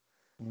armband.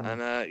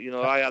 And I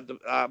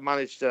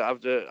managed to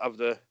have the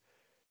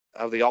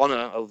honour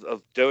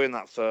of doing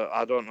that for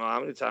I don't know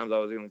how many times I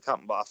was England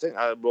captain, but I think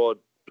I rode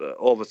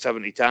over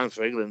 70 times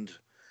for England,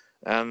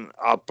 and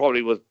I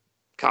probably was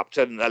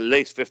captain at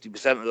least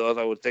 50% of those,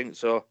 I would think.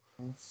 So,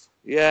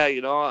 yeah,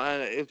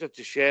 and it's just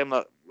a shame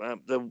that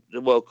the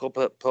World Cup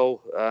at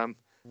Poole,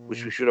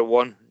 which we should have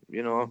won,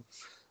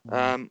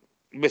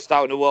 missed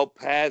out on the World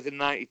Pairs in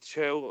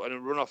 '92 and a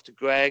run off to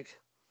Greg.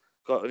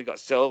 Only got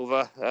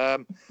silver. I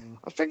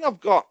think I've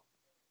got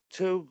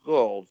 2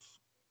 golds,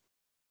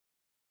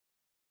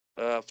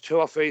 2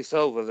 or 3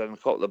 silvers, and a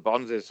couple of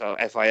bronzes, so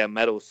FIM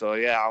medals. So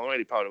yeah, I'm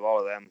really proud of all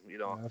of them.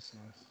 Yeah, that's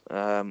nice.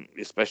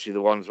 Especially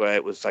the ones where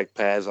it was like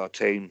pairs or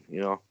team.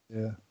 Yeah,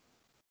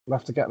 we'll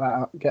have to get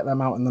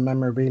them out in the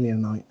memorabilia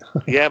night.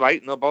 Yeah,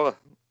 mate, no bother.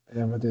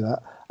 Yeah, we'll do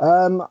that.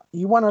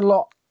 You won a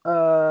lot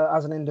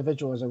as an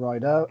individual, as a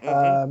rider.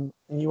 And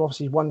you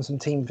obviously won some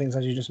team things,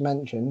 as you just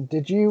mentioned.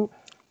 Did you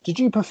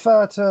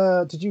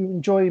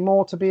enjoy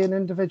more to be an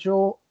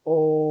individual,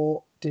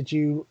 or did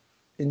you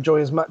enjoy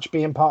as much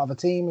being part of a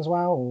team as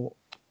well? Or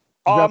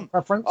did you have a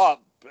preference?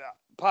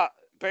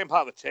 Being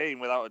part of a team,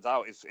 without a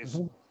doubt, is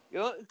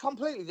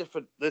completely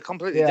different. They're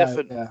completely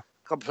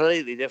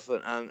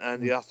different,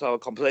 and you have to have a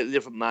completely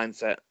different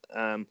mindset.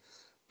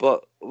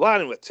 But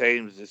riding with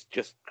teams is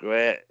just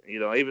great.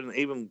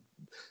 Even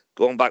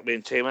going back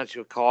being team manager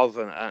with Corv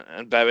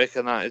and Berwick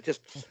and that, it's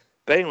just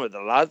being with the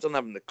lads and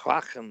having the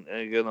crack, and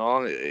you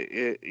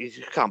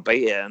just can't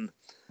beat it. And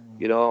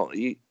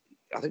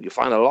I think you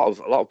find a lot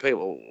of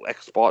people,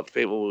 ex-sports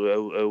people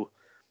who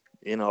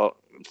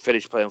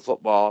finish playing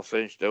football,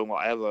 finish doing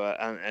whatever,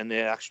 and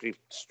they actually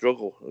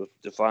struggle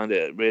to find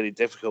it really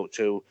difficult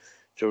to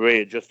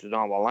readjust to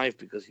normal life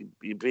because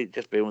you've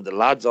just been with the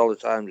lads all the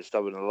time, just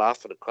having a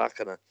laugh and a crack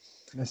and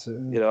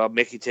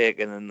Mickey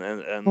taking and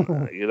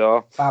you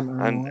know,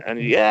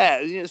 and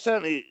yeah,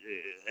 certainly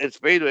at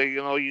Speedway,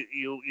 you know,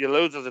 you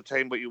lose as a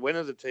team, but you win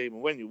as a team,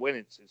 and when you win,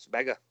 it's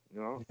mega,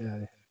 you know.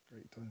 Yeah,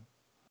 great time.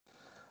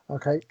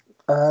 Okay,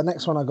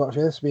 next one I got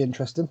here. This will be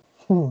interesting.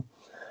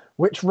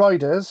 Which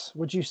riders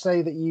would you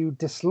say that you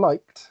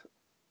disliked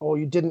or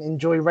you didn't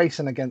enjoy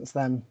racing against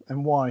them,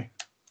 and why?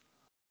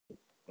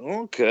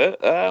 Okay.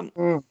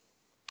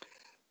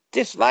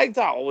 Disliked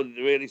that, I wouldn't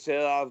really say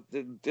that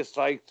I've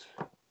disliked.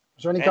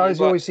 Is there any guys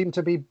you always seem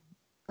to be,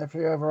 if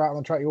you're ever out on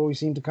the track, you always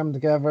seem to come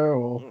together,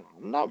 or?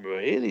 Not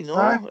really,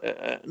 no.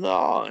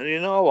 No, and you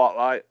know what,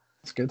 like...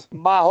 That's good.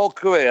 My whole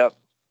career,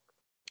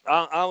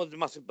 I was a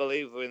massive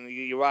believer in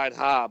you ride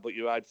hard, but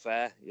you ride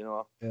fair, you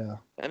know. Yeah.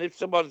 And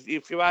if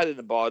you're riding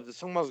the board, if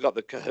someone's got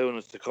the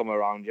kahunas to come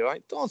around you,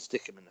 right, don't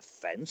stick him in the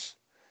fence.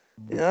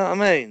 You know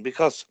what I mean?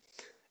 Because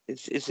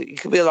it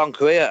could be a long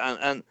career,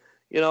 and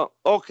you know,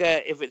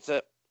 okay, if it's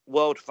a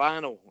World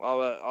Final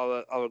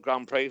or a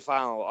Grand Prix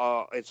final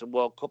or it's a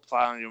World Cup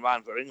final and you're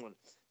riding for England,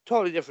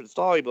 totally different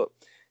story. But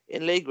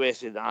in league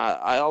racing,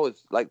 I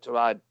always like to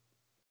ride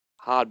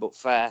hard but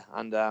fair,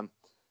 and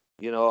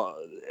you know,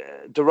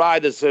 the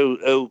riders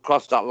who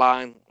cross that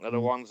line are the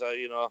ones that,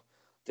 you know,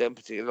 they're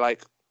particularly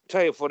like.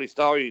 Tell you a funny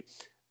story.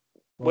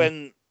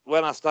 When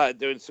I started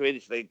doing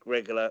Swedish League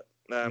regular,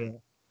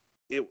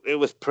 it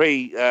was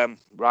pre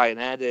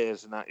Ryanair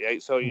days and that,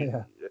 right? So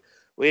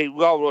we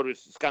all rode with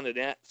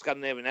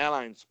Scandinavian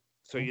Airlines.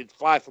 So you'd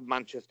fly from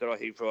Manchester or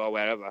Heathrow or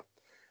wherever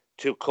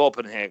to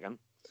Copenhagen.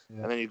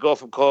 And then you go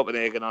from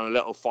Copenhagen on a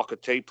little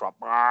Fokker T-prop.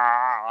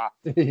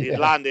 You'd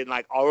land in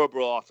like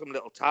Örebro or some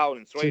little town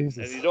in Sweden.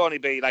 Jesus. And you'd only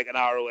be like an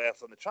hour away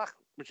from the track,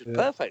 which is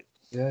perfect.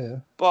 Yeah.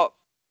 But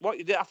what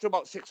you did after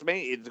about 6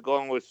 meetings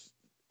going with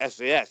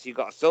SAS, you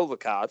got a silver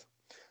card,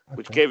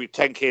 which gave you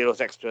 10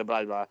 kilos extra,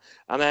 blah, blah.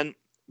 And then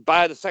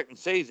by the second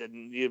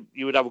season,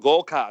 you would have a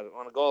gold card.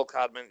 On a gold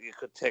card meant you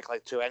could take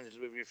like 2 engines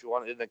with you if you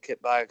wanted in a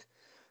kit bag.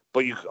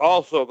 But you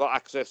also got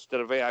access to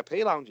the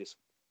VIP lounges.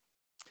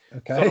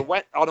 Okay.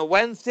 So on a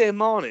Wednesday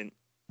morning,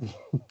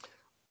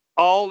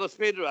 all the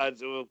speed riders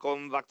who were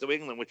going back to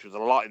England, which was a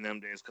lot in them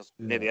days because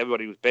nearly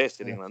everybody was based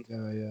in England,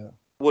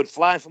 would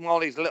fly from all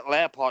these little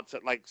airports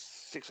at like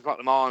 6 o'clock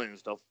in the morning and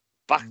stuff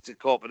back to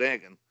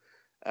Copenhagen.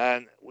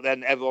 And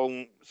then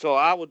everyone,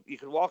 you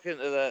could walk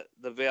into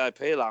the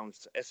VIP lounge,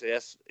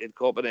 SAS in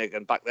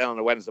Copenhagen, back then on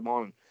a Wednesday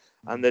morning,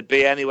 and there'd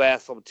be anywhere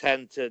from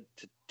 10 to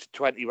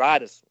 20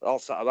 riders all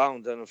sat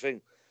around and a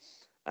thing.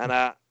 And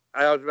I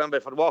always remember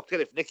if I'd walked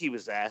in, if Nicky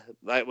was there,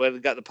 like when we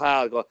got the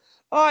pile, I'd go,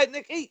 "All right,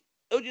 Nicky,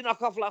 who'd you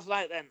knock off last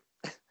night then?"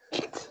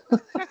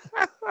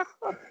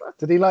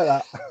 Did he like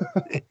that?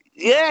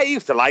 Yeah, he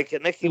used to like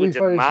it. Nicky would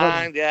didn't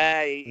mind.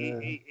 Yeah.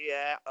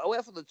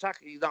 Away from the track,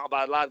 he's not a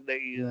bad lad.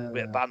 He's a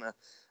bit of banter.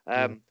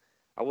 I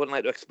wouldn't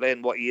like to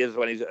explain what he is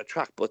when he's at a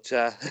track, but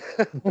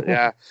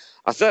yeah,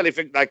 I certainly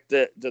think like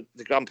the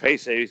Grand Prix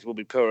series will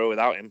be poorer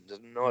without him.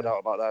 There's no doubt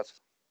about that.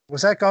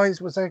 Was there guys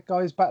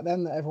back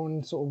then that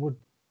everyone sort of would,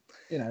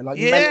 you know, like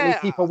mentally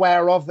keep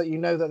aware of, that you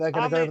know that they're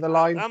going to go over the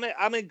line? I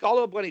mean,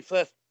 Golub, when he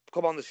first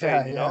come on the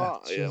scene, you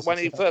know, Jesus, when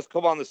he first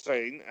come on the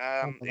scene,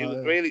 he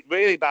was really,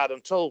 really bad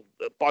until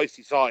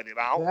Boise sorted him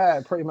out.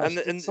 Yeah, pretty much.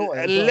 And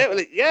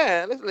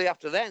literally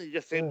after then, he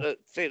just seemed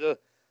to,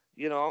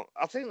 you know,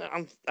 I think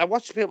I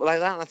watch people like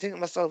that, and I think to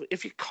myself,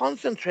 if you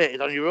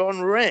concentrated on your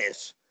own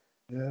race,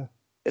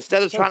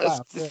 instead of trying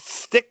to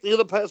stick the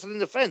other person in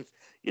the fence,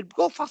 you'd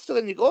go faster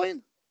than you're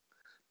going.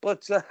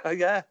 But he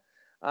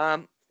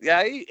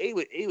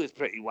was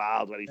pretty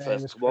wild when he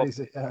first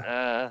came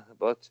up.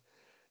 But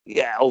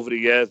yeah, over the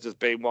years, there's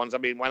been ones. I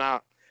mean, when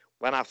I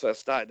first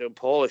started doing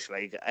Polish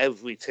League,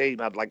 every team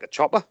had like a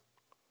chopper.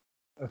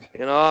 Okay.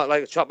 You know,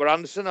 like a Chopper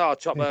Anderson or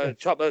Chopper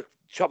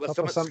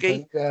Summit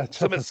Ski. Yeah,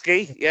 Summit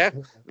Ski, yeah.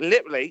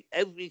 Literally,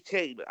 every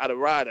team had a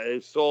rider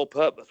whose sole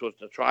purpose was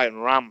to try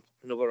and ram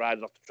another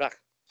rider off the track.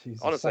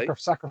 Jesus, honestly.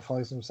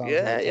 Sacrifice themselves.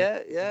 Yeah.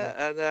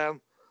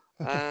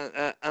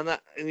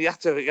 And you have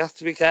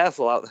to be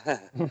careful out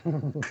there.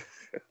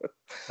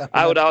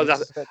 I would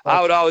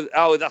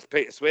always ask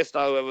Peter Swiss,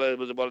 or whoever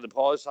was one of the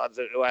Polish lads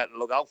who I had to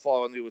look out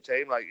for on the other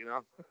team, like, you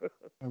know.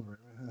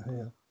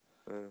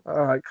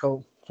 All right,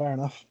 cool, fair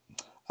enough.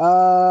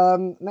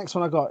 Next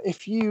one I got.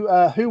 If you,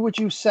 who would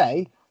you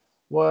say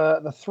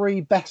were the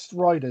 3 best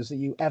riders that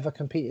you ever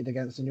competed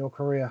against in your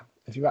career?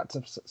 If you had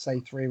to say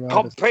 3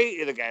 riders.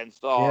 Competed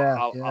against, or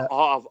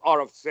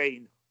I've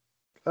seen.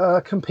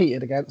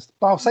 Competed against.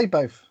 But I'll say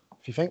both,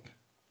 if you think.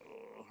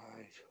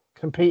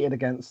 Competed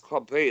against.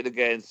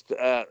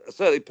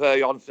 Certainly Per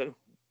Jonsson.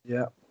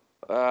 Yeah.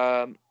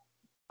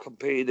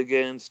 Competed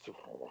against.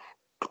 Oh,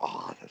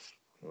 God, that's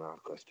a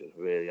hard question.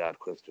 Really hard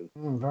question.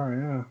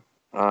 Very,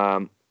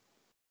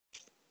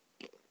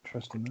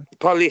 interesting, though.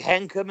 Probably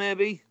Henke,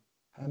 maybe.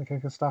 Henke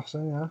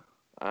Gustafsson,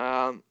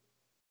 yeah.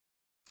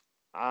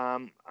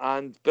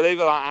 And believe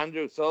it or not,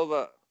 Andrew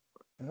Silva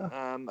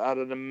had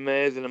an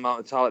amazing amount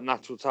of talent,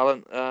 natural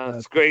talent.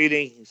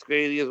 Screedy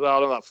as well.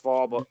 I know that's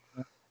 4, but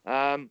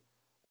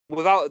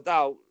Without a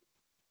doubt,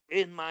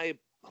 in my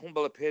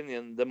humble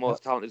opinion, the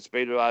most talented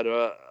speedway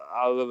rider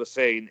I've ever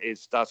seen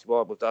is Darcy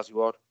Ward. Darcy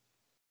Ward,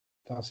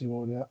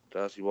 yeah.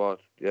 Darcy Ward,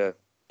 yeah.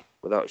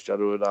 Without a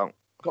shadow of a doubt.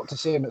 Got to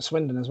see him at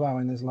Swindon as well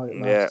in his last.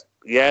 Yeah,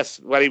 yes,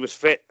 when he was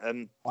fit,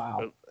 and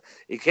wow,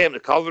 he came to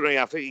Coventry.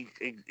 I think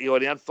he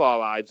only had 4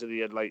 rides, and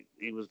he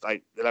was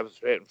like 11th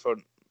straight in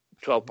front,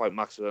 12-point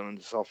maximum, and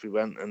just off he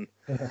went. And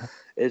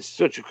it's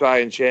such a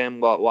crying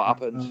shame what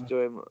happened to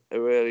him. It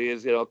really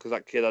is, because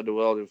that kid had the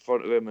world in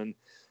front of him, and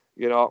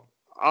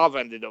I've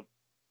ended up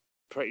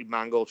pretty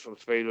mangled from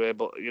Speedway,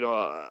 but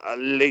at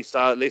least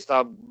I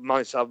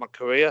managed to have my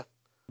career.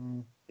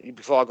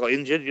 Before I got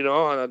injured,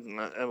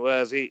 and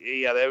whereas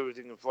he had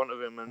everything in front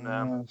of him,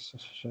 and it's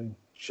such a shame.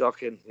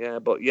 Shocking, yeah,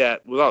 but yeah,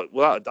 without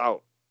a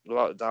doubt,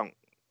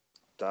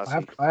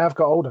 Darcy. I have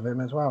got hold of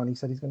him as well, and he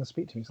said he's going to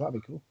speak to me, so that'd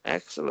be cool.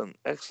 Excellent.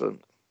 So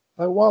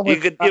while you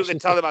can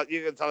tell him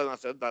I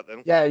said that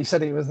then. Yeah, he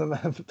said he was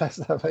the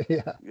best ever.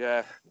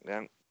 Yeah.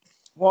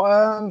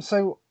 Well,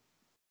 so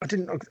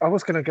I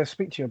was going to go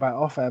speak to you about it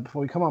off air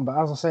before we come on, but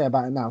as I say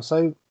about it now,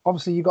 so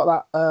obviously you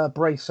got that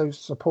brace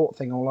support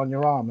thing all on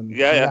your arm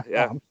and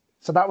arm.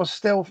 So that was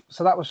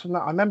from that.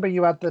 I remember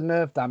you had the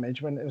nerve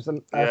damage when it was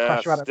the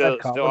crash you had at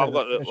Redcar.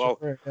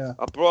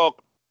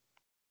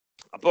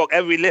 I broke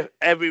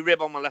every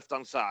rib on my left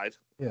hand side,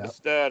 my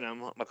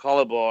sternum, my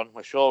collarbone,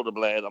 my shoulder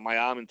blade, and my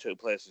arm in 2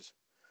 places.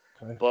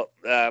 Okay. But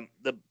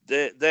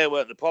they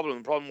weren't the problem.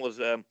 The problem was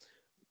the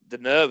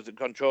nerves that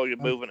control your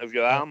movement of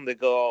your arm. They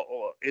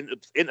go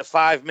into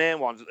 5 main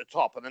ones at the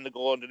top, and then they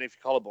go underneath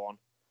your collarbone,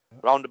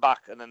 round the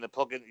back, and then they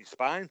plug into your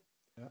spine.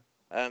 Yeah.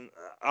 And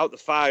out the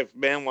 5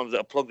 main ones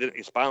that are plugged into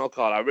your spinal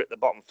cord, I ripped the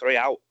bottom 3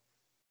 out.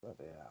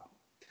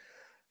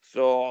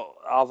 So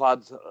I've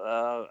had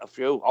a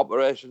few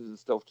operations and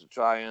stuff to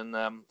try and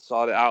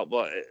sort it out,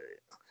 but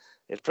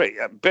it's pretty.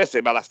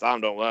 Basically, my left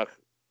arm don't work.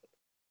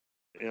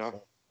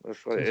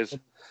 That's what it is.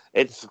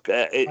 It's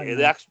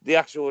the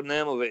actual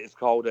name of it is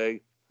called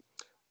a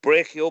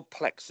brachial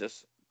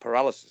plexus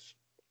paralysis.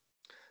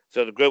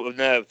 So the group of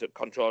nerves that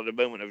control the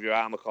movement of your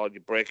arm are called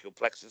your brachial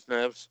plexus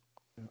nerves.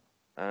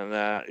 And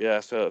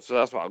so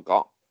that's what I've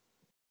got.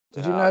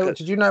 Did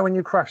you know when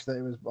you crashed that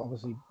it was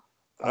obviously?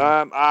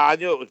 I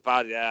knew it was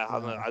bad. Yeah,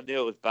 I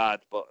knew it was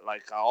bad. But I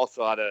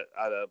also had a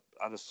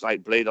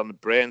slight bleed on the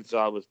brain, so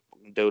I was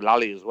doing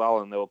lally as well,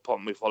 and they were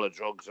pumping me full of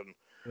drugs, and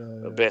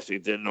I basically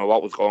didn't know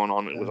what was going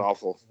on. It was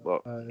awful.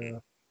 But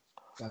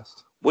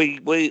we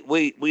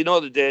know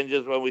the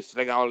dangers when we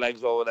sling our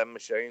legs over them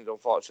machines,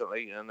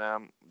 unfortunately, and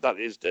that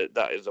is the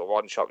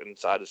one shocking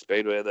side of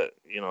Speedway that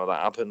that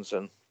happens,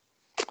 and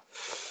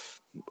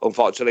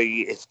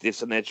unfortunately, it's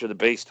the nature of the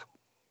beast.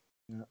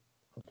 Yeah.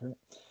 Okay.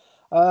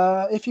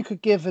 If you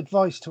could give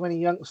advice to any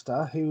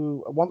youngster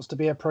who wants to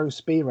be a pro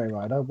speedway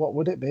rider, what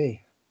would it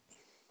be?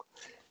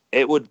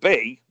 It would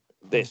be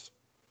this.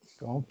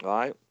 Go on.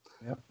 Right?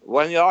 Yep.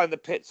 When you're in the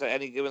pits at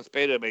any given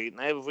speedway meeting,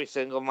 every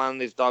single man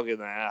and his dog in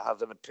there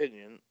has an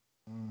opinion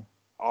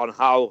on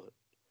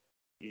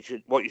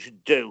what you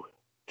should do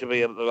to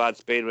be able to ride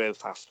speedway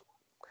fast.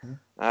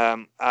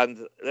 And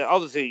they're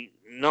obviously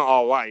not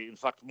all right. In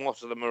fact,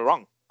 most of them are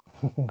wrong.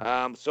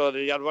 So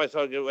the advice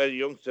I would give any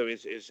youngster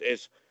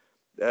is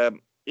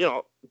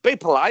be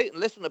polite and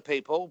listen to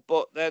people,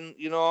 but then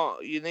you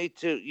need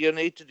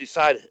to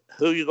decide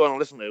who you're going to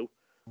listen to,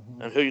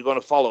 and who you're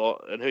going to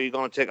follow, and who you're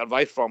going to take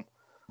advice from.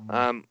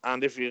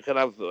 And if you can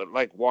have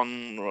like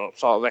one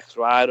sort of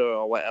ex-rider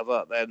or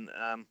whatever, then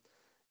and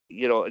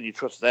you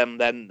trust them,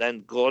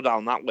 then go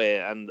down that way,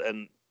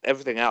 and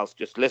everything else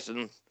just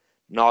listen,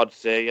 nod,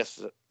 say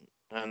yes,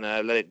 and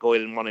let it go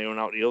in one ear and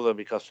out the other,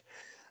 because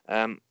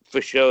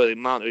for sure the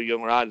amount of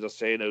young riders are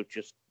saying who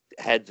just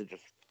heads are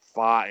just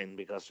farting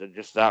because there's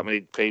just that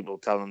many people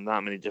telling them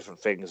that many different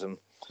things, and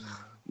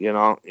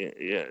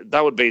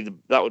that would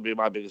be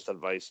my biggest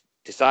advice.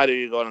 Decide who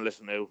you're going to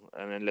listen to,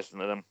 and then listen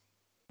to them.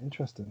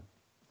 Interesting,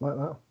 like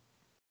that.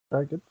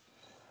 Very good.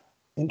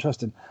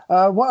 Interesting.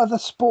 What other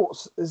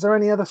sports? Is there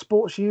any other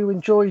sports you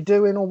enjoy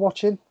doing or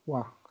watching?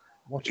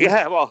 Watching.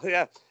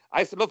 Yeah. I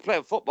used to love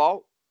playing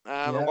football.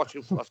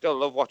 Watching. I still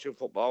love watching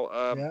football.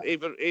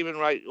 Even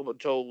right up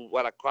until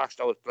when I crashed,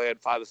 I was playing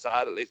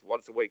 5-a-side at least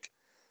once a week.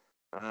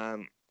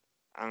 I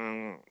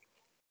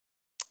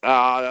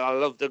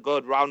love the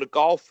good round of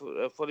golf.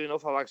 Funny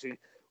enough, I've actually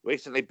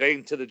recently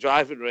been to the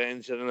driving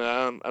range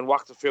and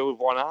whacked a few with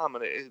one arm,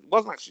 and it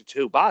wasn't actually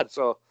too bad.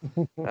 So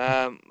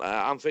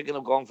I'm thinking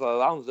of going for a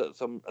round at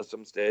some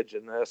stage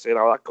and seeing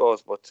how that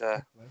goes. But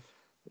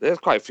there's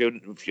quite a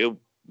few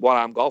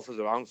one-arm golfers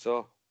around.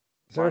 So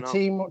is there a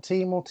team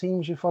or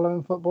teams you follow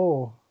in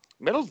football?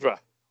 Middlesbrough.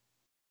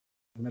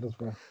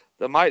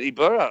 The mighty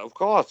Borough, of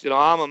course.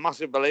 I'm a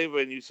massive believer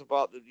in you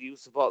support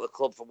the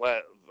club from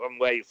where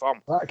you're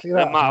from. Exactly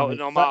that.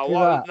 No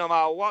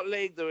matter what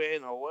league they're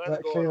in or where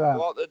they're going or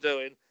what they're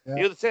doing. Yeah.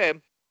 You're the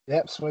same.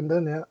 Yep,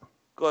 Swindon, yeah.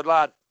 Good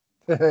lad.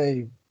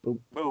 Hey.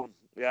 Boom.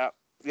 Yeah.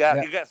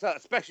 You get that,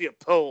 especially at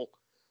pool.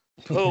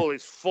 pool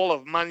is full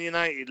of Man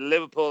United,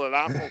 Liverpool, and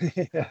Arsenal,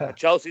 Yeah. and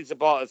Chelsea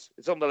supporters.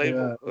 It's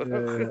unbelievable. Yeah.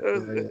 It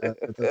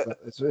does that.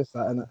 It's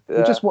that, isn't it? Yeah.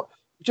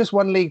 We just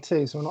won League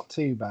Two, so we're not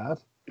too bad.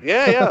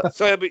 Yeah.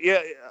 So, but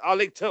yeah, our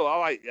League Two,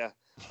 all right, yeah.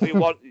 So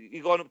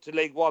you're going up to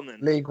League One then?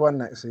 League One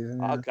next season.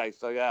 Yeah. Okay,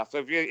 so yeah.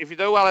 So if you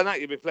do well in that,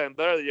 you'll be playing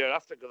better the year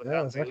after because I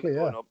can't exactly. see you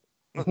going up.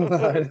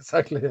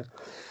 Exactly. Yeah.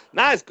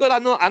 No, it's good. I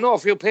know a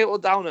few people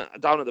down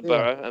at the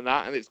borough and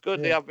that, and it's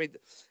good. Yeah.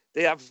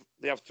 They have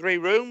 3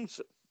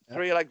 rooms,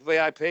 3 like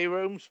VIP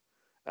rooms,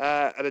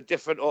 and a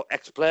different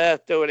ex-player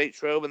doing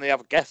each room, and they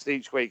have guests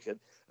each weekend.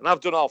 And I've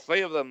done all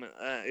 3 of them.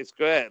 It's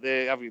great.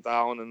 They have you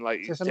down and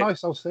like. It's a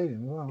nice old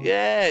stadium as well.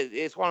 Yeah,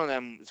 it's one of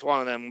them. It's one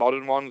of them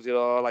modern ones,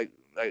 like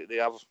they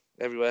have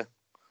everywhere.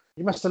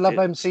 You must have loved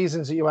them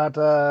seasons that you had.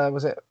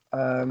 Was it?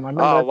 I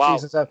remember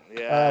seasons of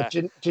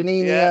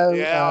Janino,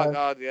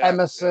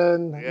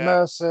 Emerson,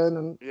 Merson,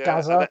 and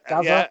Gaza.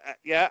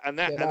 And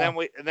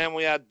then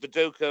we had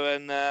Baduka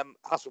and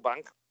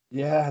Hasselbank.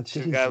 Yeah,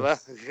 Jesus. Together.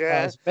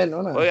 Yeah, it's been,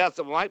 wasn't it? We had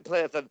some white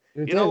players, and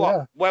you know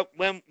what?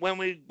 Yeah. When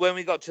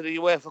we got to the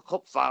UEFA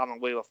Cup final,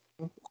 we were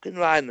fucking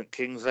riding at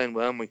Kings Lane,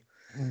 weren't we?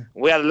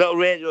 We had a little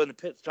radio in the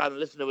pits trying to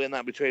listen to it in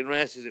that between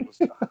races. It was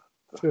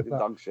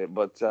dog shit,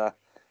 but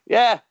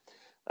yeah.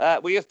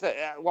 We used to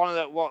one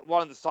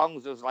of the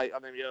songs was like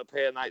on the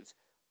European nights,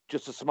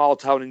 just a small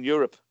town in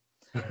Europe,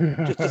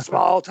 just a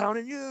small town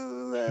in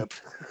Europe.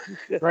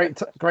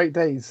 Great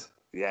days.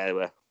 Yeah, they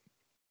were.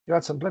 You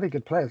had some bloody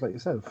good players like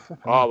yourself.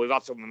 Oh, we've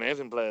had some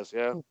amazing players.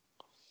 Yeah,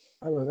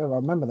 I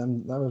remember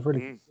them. That was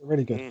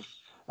really good.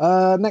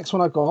 Next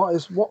one I got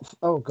is what?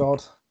 Oh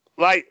God.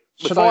 Right,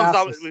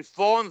 my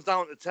phone's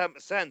down to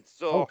 10%.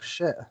 So oh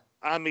shit.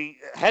 And my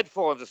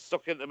headphones are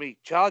stuck into my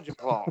charging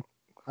port.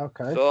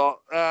 Okay. So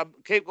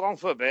keep going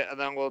for a bit, and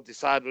then we'll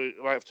decide we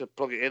might have to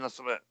plug it in or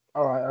something.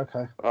 All right.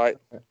 Okay. All right.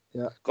 Okay.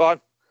 Yeah. Go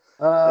on.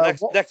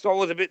 The next one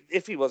was a bit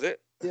iffy, was it?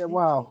 Yeah.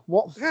 Wow.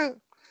 What?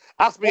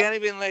 Ask me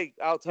anything, Lee.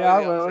 I'll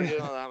tell you. I will. You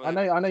know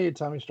that, I know you'd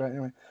tell me straight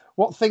anyway.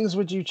 What things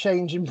would you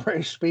change in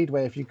British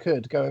Speedway if you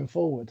could going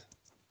forward?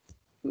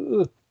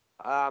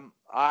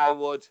 I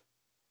would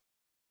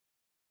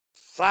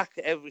sack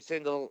every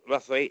single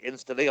referee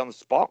instantly on the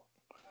spot,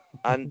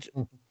 and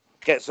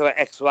get some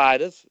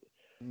ex-riders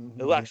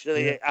who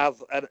actually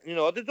have,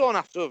 they don't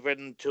have to have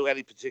ridden to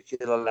any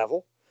particular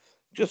level.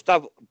 Just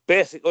have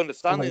basic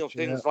understanding of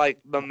things like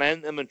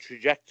momentum and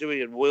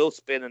trajectory and wheel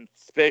spin and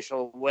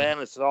spatial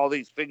awareness and all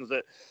these things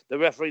that the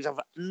referees have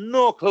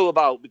no clue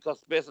about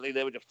because basically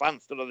they were just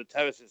fans stood on the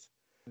terraces.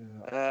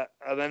 Yeah.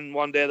 And then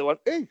one day they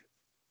went, "Hey,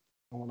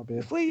 I want to be.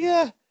 If we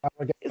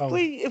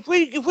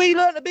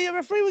learn to be a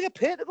referee, we get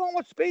paid to go and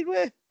watch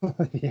Speedway."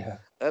 Yeah.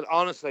 And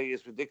honestly,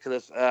 it's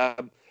ridiculous.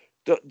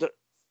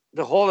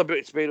 The whole of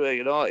British Speedway,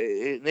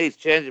 it needs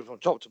changing from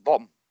top to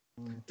bottom.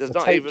 There's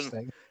not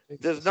even.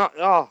 There's not.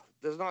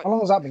 There's not. How long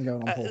has that been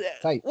going on for?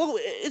 Well,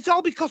 it's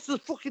all because they're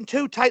fucking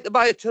too tight to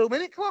buy a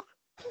 2-minute clock.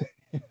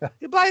 Yeah.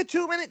 You buy a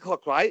 2-minute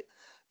clock, right?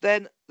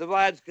 Then the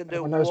riders can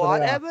do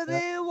whatever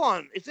they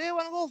want. If they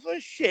want to go for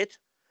a shit,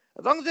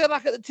 as long as they're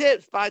back at the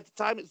tapes by the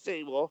time it's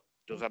zero,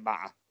 doesn't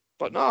matter.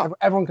 But no,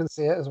 everyone can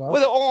see it as well.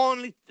 We're the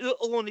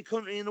only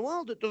country in the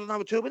world that doesn't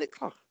have a 2-minute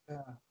clock.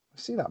 Yeah, I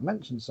see that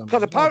mentioned somewhere.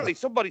 Because apparently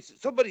somebody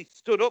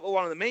stood up at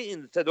one of the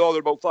meetings and said, "Oh,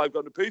 they're about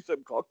 500 apiece,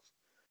 them clocks,"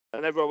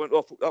 and everyone went,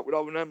 "Oh, fuck that, we're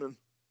having them." And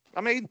I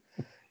mean,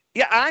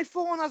 your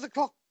iPhone has a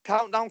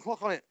countdown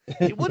clock on it.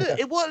 It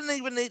wouldn't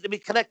even need to be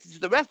connected to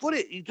the ref, would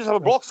it? You just have a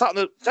block sat in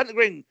the centre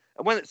green,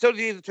 and when it says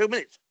you use 2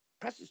 minutes,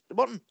 press the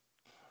button.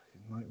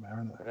 Nightmare,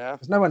 isn't it? Yeah.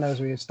 Because no one knows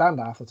where you stand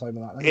half the time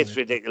of that. It's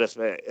ridiculous,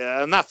 mate.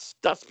 And that's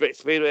British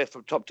Speedway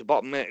from top to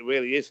bottom, mate. It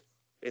really is.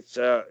 It's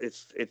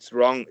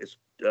wrong. It's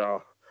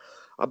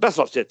I best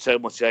not say too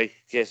much, in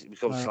case it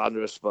becomes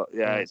slanderous. But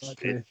yeah,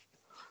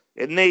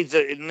 it needs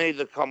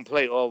a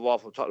complete overhaul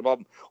from top to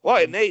bottom.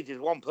 What it needs is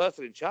one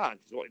person in charge.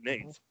 Is what it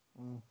needs.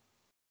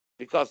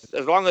 Because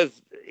as long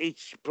as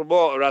each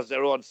promoter has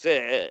their own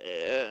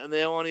say, and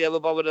they only ever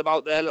bothered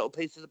about their little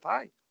piece of the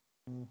pie.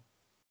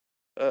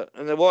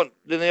 And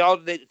they all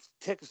need to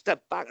take a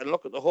step back and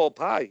look at the whole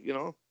pie,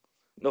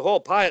 The whole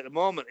pie at the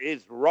moment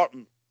is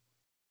rotten.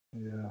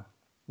 Yeah,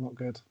 not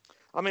good.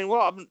 I mean,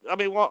 what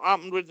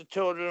happened with the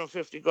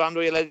 250 grand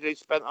we allegedly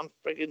spent on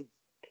freaking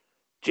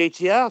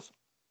GTRs?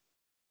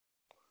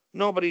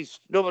 Nobody's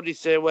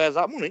saying where's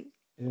that money.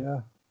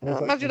 Yeah.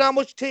 Imagine how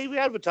much TV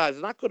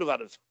advertising that could have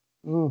had us.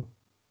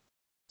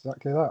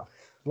 Exactly that.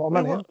 A lot of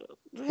money.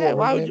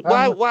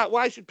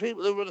 Why should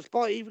people who run a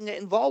sport even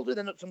get involved in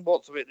the nuts and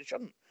bolts of it? They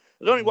shouldn't.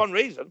 There's only one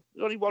reason.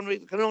 There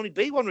can only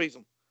be one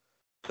reason.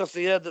 Because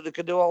they heard that they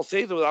could do all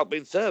season without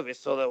being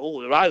serviced, so that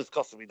the riders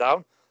cost will be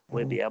down.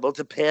 We'll be able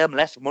to pay them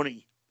less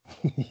money.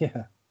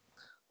 Yeah.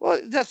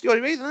 Well, that's the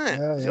only reason, isn't it?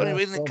 Yeah, it's the only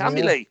reason it can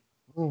be, Lee.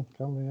 Can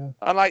be, yeah.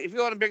 And if you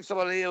want to bring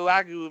somebody who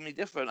argue with me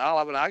different, I'll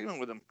have an argument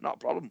with them. Not a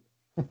problem.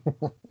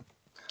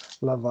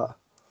 Love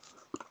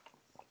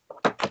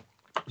that.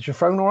 Is your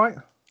phone all right?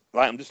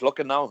 Right, I'm just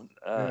looking now.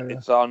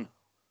 It's on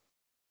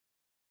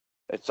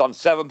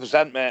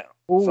 7%, mate.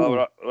 Ooh.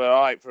 So we're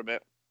all right for a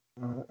bit.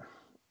 All right.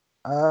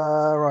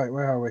 Right,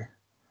 where are we?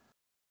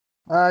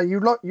 You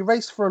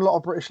raced for a lot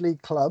of British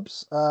League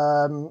clubs.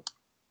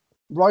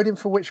 Riding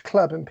for which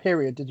club and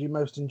period did you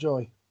most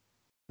enjoy,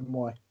 and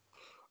why?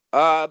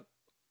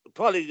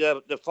 Probably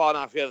the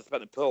 4.5 years I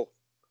spent at Poole.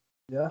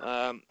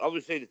 Yeah.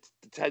 Obviously,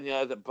 the 10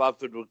 years at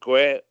Bradford were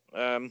great,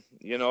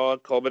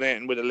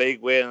 culminating with a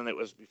league win, and it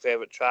was my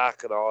favourite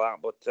track and all that.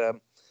 But,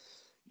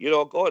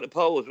 going to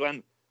Poole was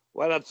when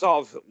I'd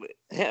sort of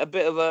hit a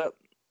bit of a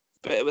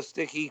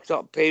sticky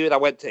sort of period. I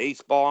went to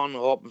Eastbourne,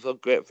 hoping for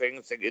great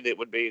things, thinking it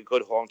would be a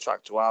good home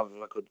track to have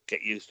if I could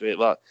get used to it.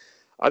 But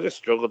I just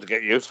struggled to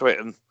get used to it.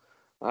 And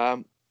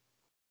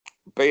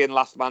being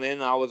last man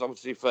in, I was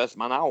obviously first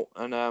man out.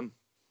 And,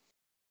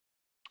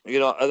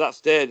 at that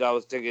stage, I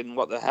was thinking,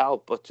 what the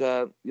hell? But,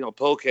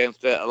 Paul came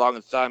straight along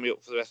and signed me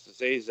up for the rest of the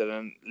season.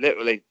 And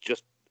literally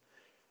just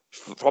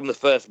from the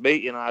first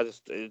meeting, I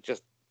just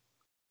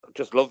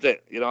loved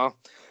it,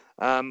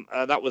 And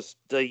that was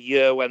the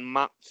year when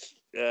Matt's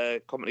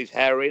company's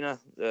Hair Arena,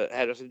 the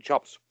hairdressing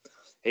shops,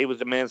 he was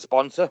the main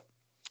sponsor.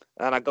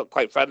 And I got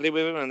quite friendly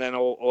with him. And then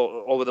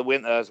over the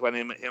winters, when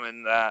him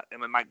and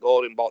Mike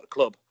Gordon bought the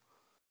club,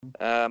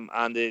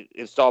 and he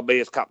installed me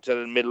as captain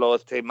and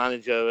mid-loads team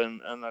manager,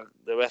 and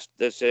the rest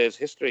this is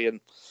history. And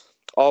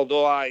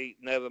although I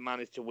never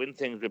managed to win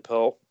things with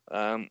Paul,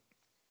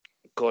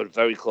 going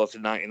very close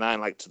in '99,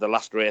 like to the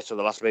last race or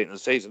the last meeting of the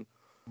season,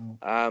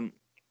 I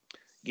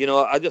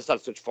just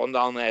had such fun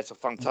down there. It's a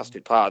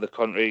fantastic part of the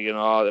country.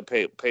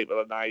 The people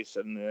are nice,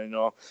 and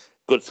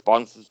good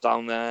sponsors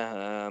down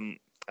there.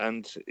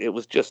 And it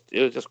was just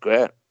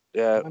great.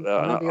 Yeah, I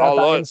remember you had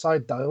that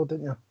inside dial,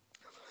 didn't you?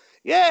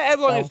 Yeah,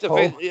 everyone used to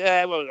think,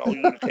 everyone,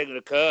 you're the king of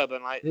the curb,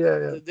 and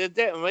they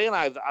didn't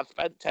realise that I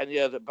spent 10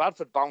 years at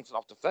Bradford bouncing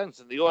off the fence,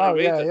 and the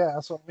only reason,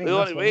 that's what I mean. The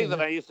only reason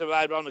I used to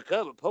ride around the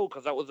curb at Poole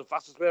because that was the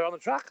fastest way on the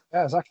track.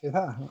 Yeah, exactly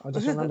that. I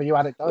just remember you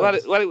had it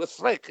dialed. Well, it was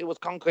slick. It was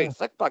concrete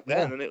slick back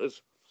then, and it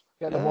was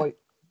get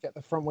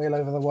the front wheel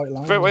over the white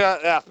line.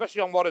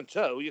 Especially on 1 and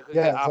 2, you could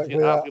get half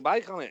your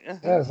bike on it.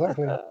 Yeah,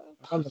 exactly. I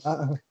remember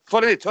that.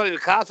 Funny, Tony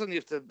Carson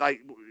used to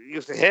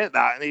hate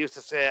that, and he used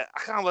to say, "I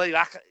can't believe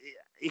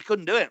he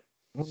couldn't do it."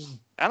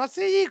 And I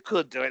said, "You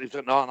could do it." He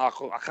said, "No, I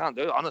can't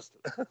do it, honest."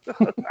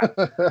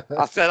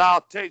 I said,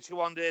 "I'll teach you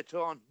one day,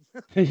 Tone."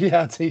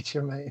 Yeah, I'll teach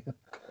you, mate.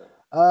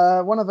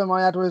 One of them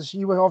I had was,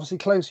 you were obviously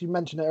close, you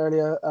mentioned it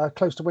earlier,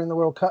 close to winning the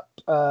World Cup,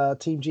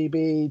 Team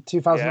GB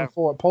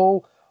 2004 at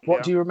Poole.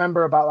 What do you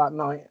remember about that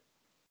night?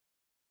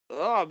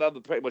 Oh, I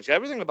remember pretty much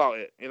everything about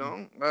it,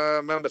 I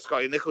remember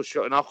Scotty Nichols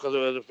shutting off because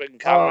there was a freaking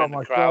camera in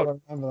the crowd.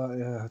 God, I remember that,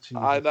 yeah. Jesus.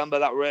 I remember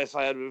that race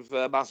I had with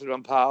Master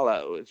and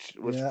Parla, which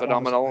was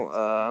phenomenal.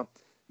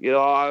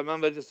 I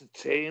remember just the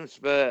team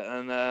spirit,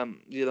 and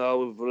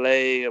with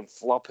Lee and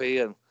Floppy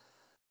and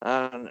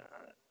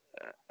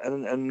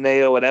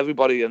Neo and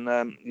everybody, and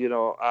do you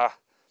know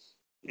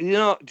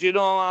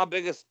our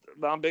biggest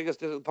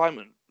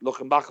disappointment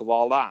looking back of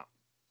all that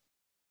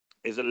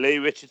is that Lee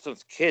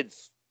Richardson's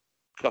kids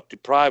got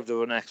deprived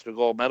of an extra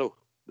gold medal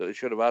that they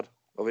should have had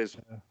of his.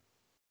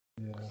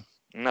 Yeah.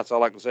 And that's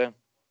all I can say.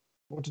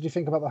 What did you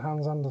think about the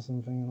Hans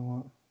Andersen thing and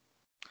all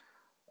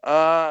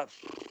that?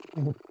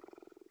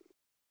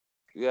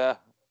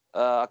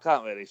 I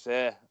can't really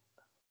say.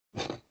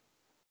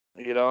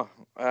 The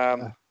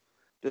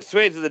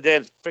Swedes and the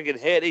Danes freaking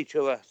hate each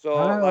other. So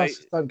I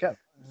don't get it.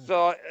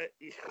 So,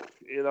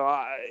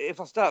 if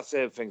I start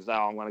saying things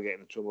now, I'm going to get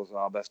into trouble. So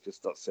I best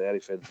just not say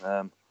anything.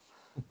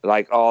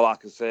 All I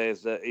can say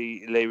is that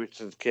Lee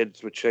Richardson's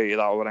kids were treated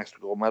out of an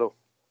extra gold medal.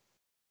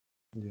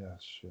 Yeah,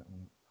 shit.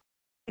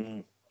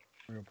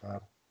 Real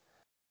bad.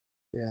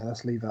 Yeah,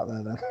 let's leave that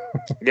there then.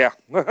 Yeah.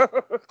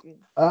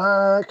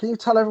 Can you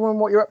tell everyone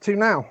what you're up to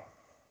now?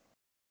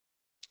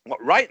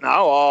 What, right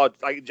now, or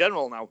in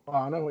general now? Oh,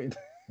 I know what you do.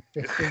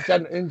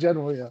 in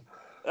general, yeah.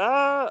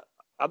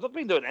 I've not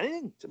been doing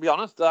anything, to be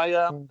honest.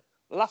 The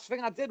last thing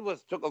I did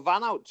was took a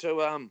van out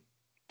to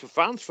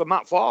France for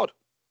Matt Ford.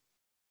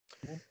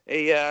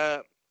 He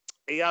has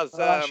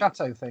that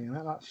chateau thing,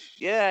 isn't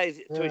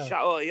it? To his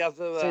chateau. He has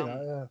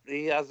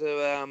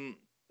a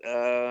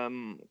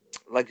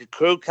like a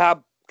crew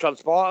cab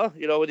transporter,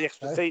 with the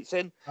extra seats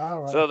in,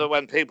 so that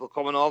when people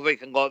coming over, he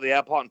can go to the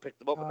airport and pick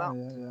them up and that.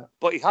 Yeah.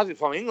 But he has it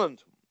from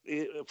England,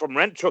 from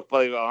Rent Truck,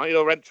 believe it or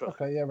not. Rent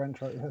Truck. Okay, yeah, Rent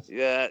Truck. Yes.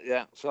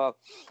 Yeah. So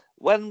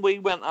when we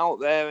went out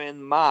there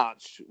in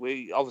March,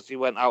 we obviously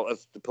went out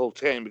as the Poole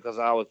team because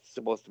I was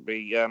supposed to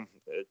be a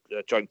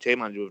joint team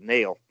manager with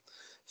Neil.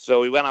 So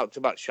we went out to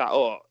that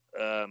chateau.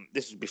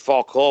 This is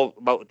before COVID,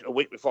 about a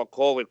week before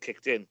COVID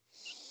kicked in,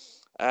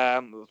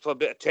 for a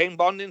bit of team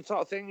bonding sort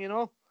of thing,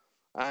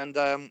 And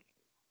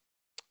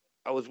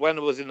I was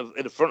in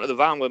the front of the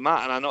van with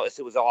Matt, and I noticed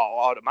it was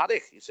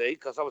automatic. You see,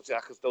 because obviously I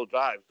could still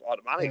drive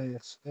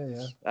automatic.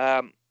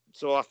 Yeah.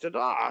 So I said,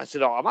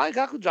 automatic,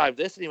 I could drive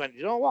this, and he went,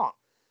 you know what?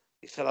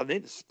 He said, I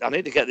need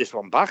to get this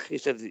one back. He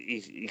said,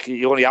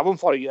 you only have them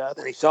for a year,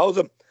 then he sells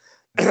them.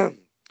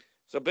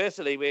 So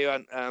basically, we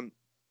went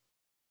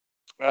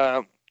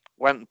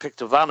and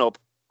picked a van up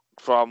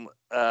from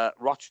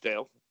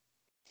Rochdale.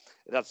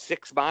 It had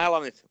 6 mile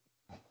on it.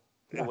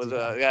 It was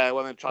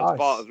one of the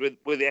transporters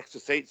with the extra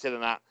seats in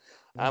and that.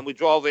 And we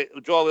drove it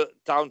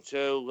down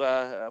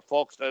to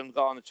Folkestone,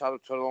 got on the Channel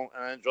Tunnel,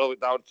 and then drove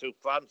it down to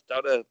France.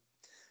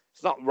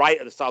 It's not right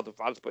at the south of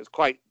France, but it's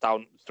quite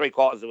down,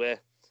 3/4 away.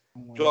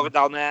 Drove it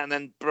down there, and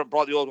then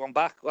brought the old one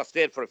back. Well, I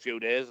stayed for a few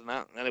days, and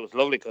it was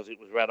lovely because it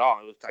was red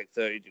hot. It was like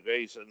 30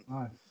 degrees,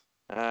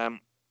 and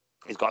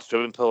he's got a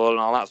swimming pool and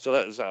all that, so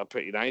that was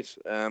pretty nice.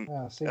 And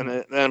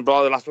then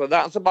brought the last one.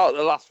 That's about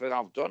the last thing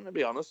I've done, to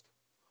be honest.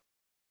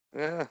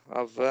 Yeah,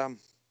 I've.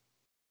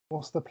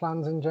 What's the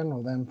plans in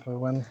general then for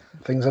when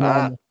things are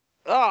normal?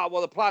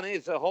 Well, the plan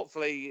is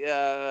hopefully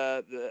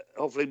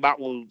Matt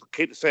will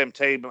keep the same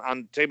team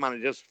and team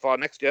managers for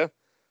next year,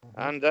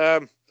 and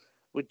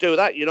we do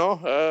that,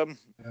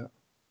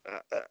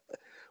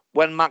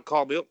 when Matt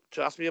called me up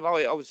to ask me about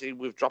it, obviously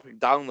with dropping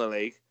down the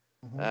league,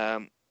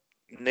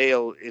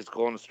 Neil is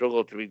going to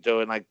struggle to be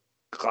doing like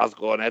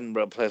Glasgow and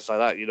Edinburgh, a place like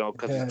that,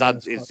 because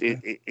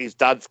his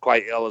dad's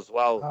quite ill as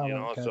well,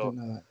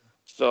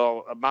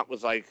 So Matt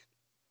was like,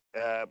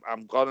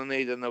 I'm gonna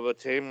need another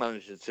team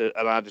manager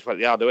and I just went,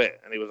 yeah, I'll do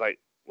it. And he was like,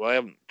 well, I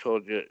haven't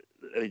told you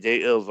any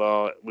details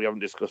or we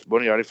haven't discussed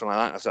money or anything like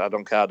that. I said, I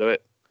don't care, I'll do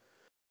it.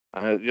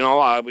 And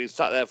we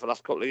sat there for the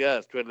last couple of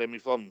years twiddling my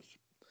thumbs,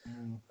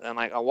 and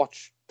like I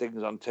watch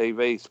things on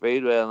TV,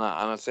 Speedway and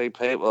that, and I see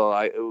people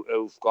like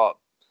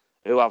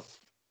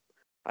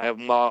I have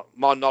more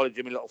knowledge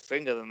in my little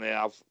finger than they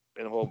have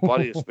in the whole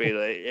body of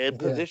Speedway in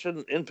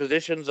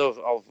positions of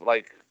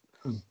like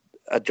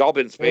a job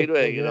in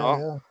Speedway,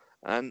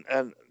 And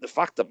the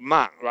fact that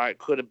Matt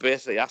could have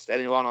basically asked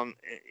anyone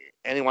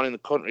in the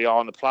country or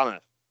on the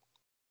planet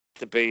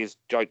to be his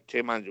joint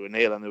team manager with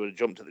Neil, and they would have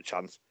jumped at the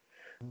chance.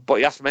 But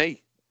he asked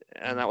me,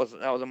 and that was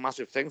a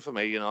massive thing for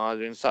me. I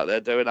didn't sat there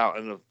doing that,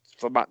 and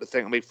for Matt to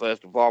think of me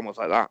first and foremost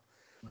like that,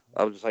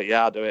 I was just like,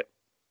 yeah, I'll do it.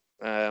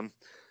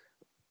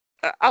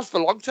 As for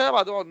long term,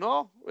 I don't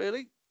know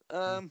really.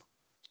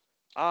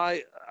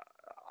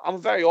 I'm a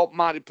very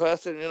open-minded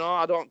person,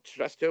 I don't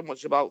stress too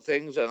much about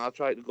things, and I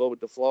try to go with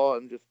the flow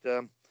and just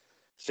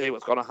see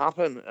what's going to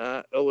happen.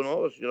 Who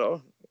knows,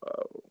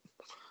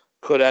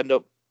 could end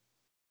up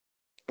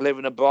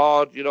living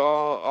abroad,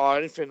 or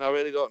anything. I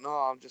really don't know.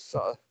 I'm just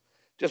sort of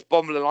just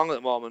bumbling along at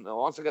the moment. And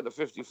once I get to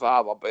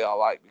 55, I'll be all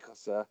right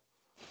because,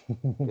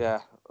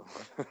 yeah.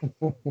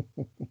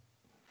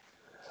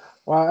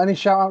 Well, any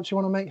shout-outs you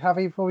want to make,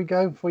 Javi, before we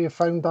go, before your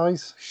phone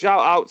dies?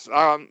 Shout-outs,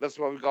 that's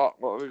what we got.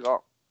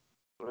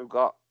 We've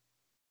got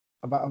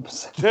about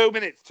 2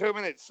 minutes. 2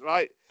 minutes,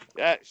 right?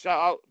 Yeah,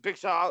 big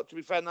shout out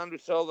to Fernando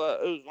Silva,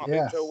 who's not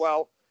been too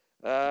well.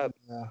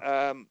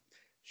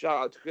 Shout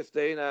out to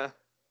Christina,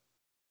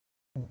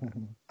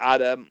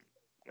 Adam,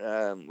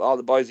 all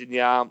the boys in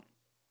Yarm,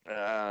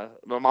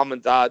 my mum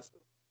and dad,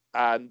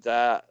 and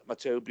my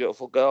two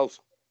beautiful girls,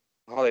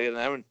 Holly and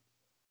Erin.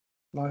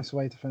 Nice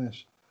way to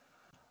finish.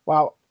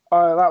 Wow.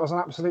 That was an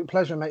absolute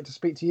pleasure, mate, to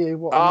speak to you.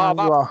 What a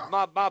man you are.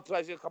 My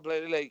pleasure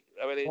completely.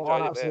 I really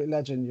enjoyed an absolute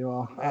legend you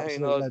are.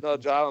 No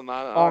drama,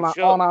 man.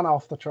 On and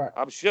off the track.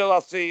 I'm sure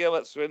I'll see you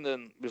at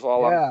Swindon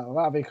before long. Yeah,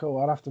 that'd be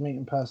cool. I'd have to meet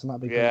in person.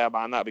 That'd be good. Yeah,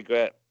 man, that'd be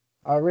great.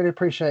 I really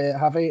appreciate it,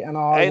 Javi, and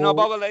I no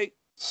bother, Lee.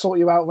 Sort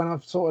you out when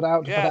I've sorted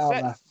out to put it out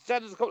there.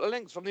 Send us a couple of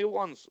links from the other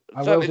ones.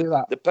 I will do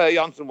that. The Per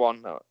Janssen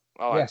one. All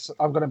right. Yes,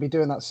 I'm going to be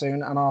doing that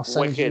soon, and I'll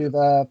send you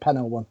the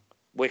Pennell one.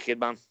 Wicked,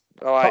 man.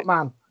 All right. Top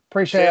man.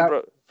 Appreciate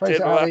it.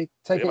 Appreciate it, Javi.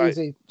 Take it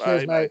easy.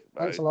 Cheers, mate.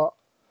 Thanks a lot.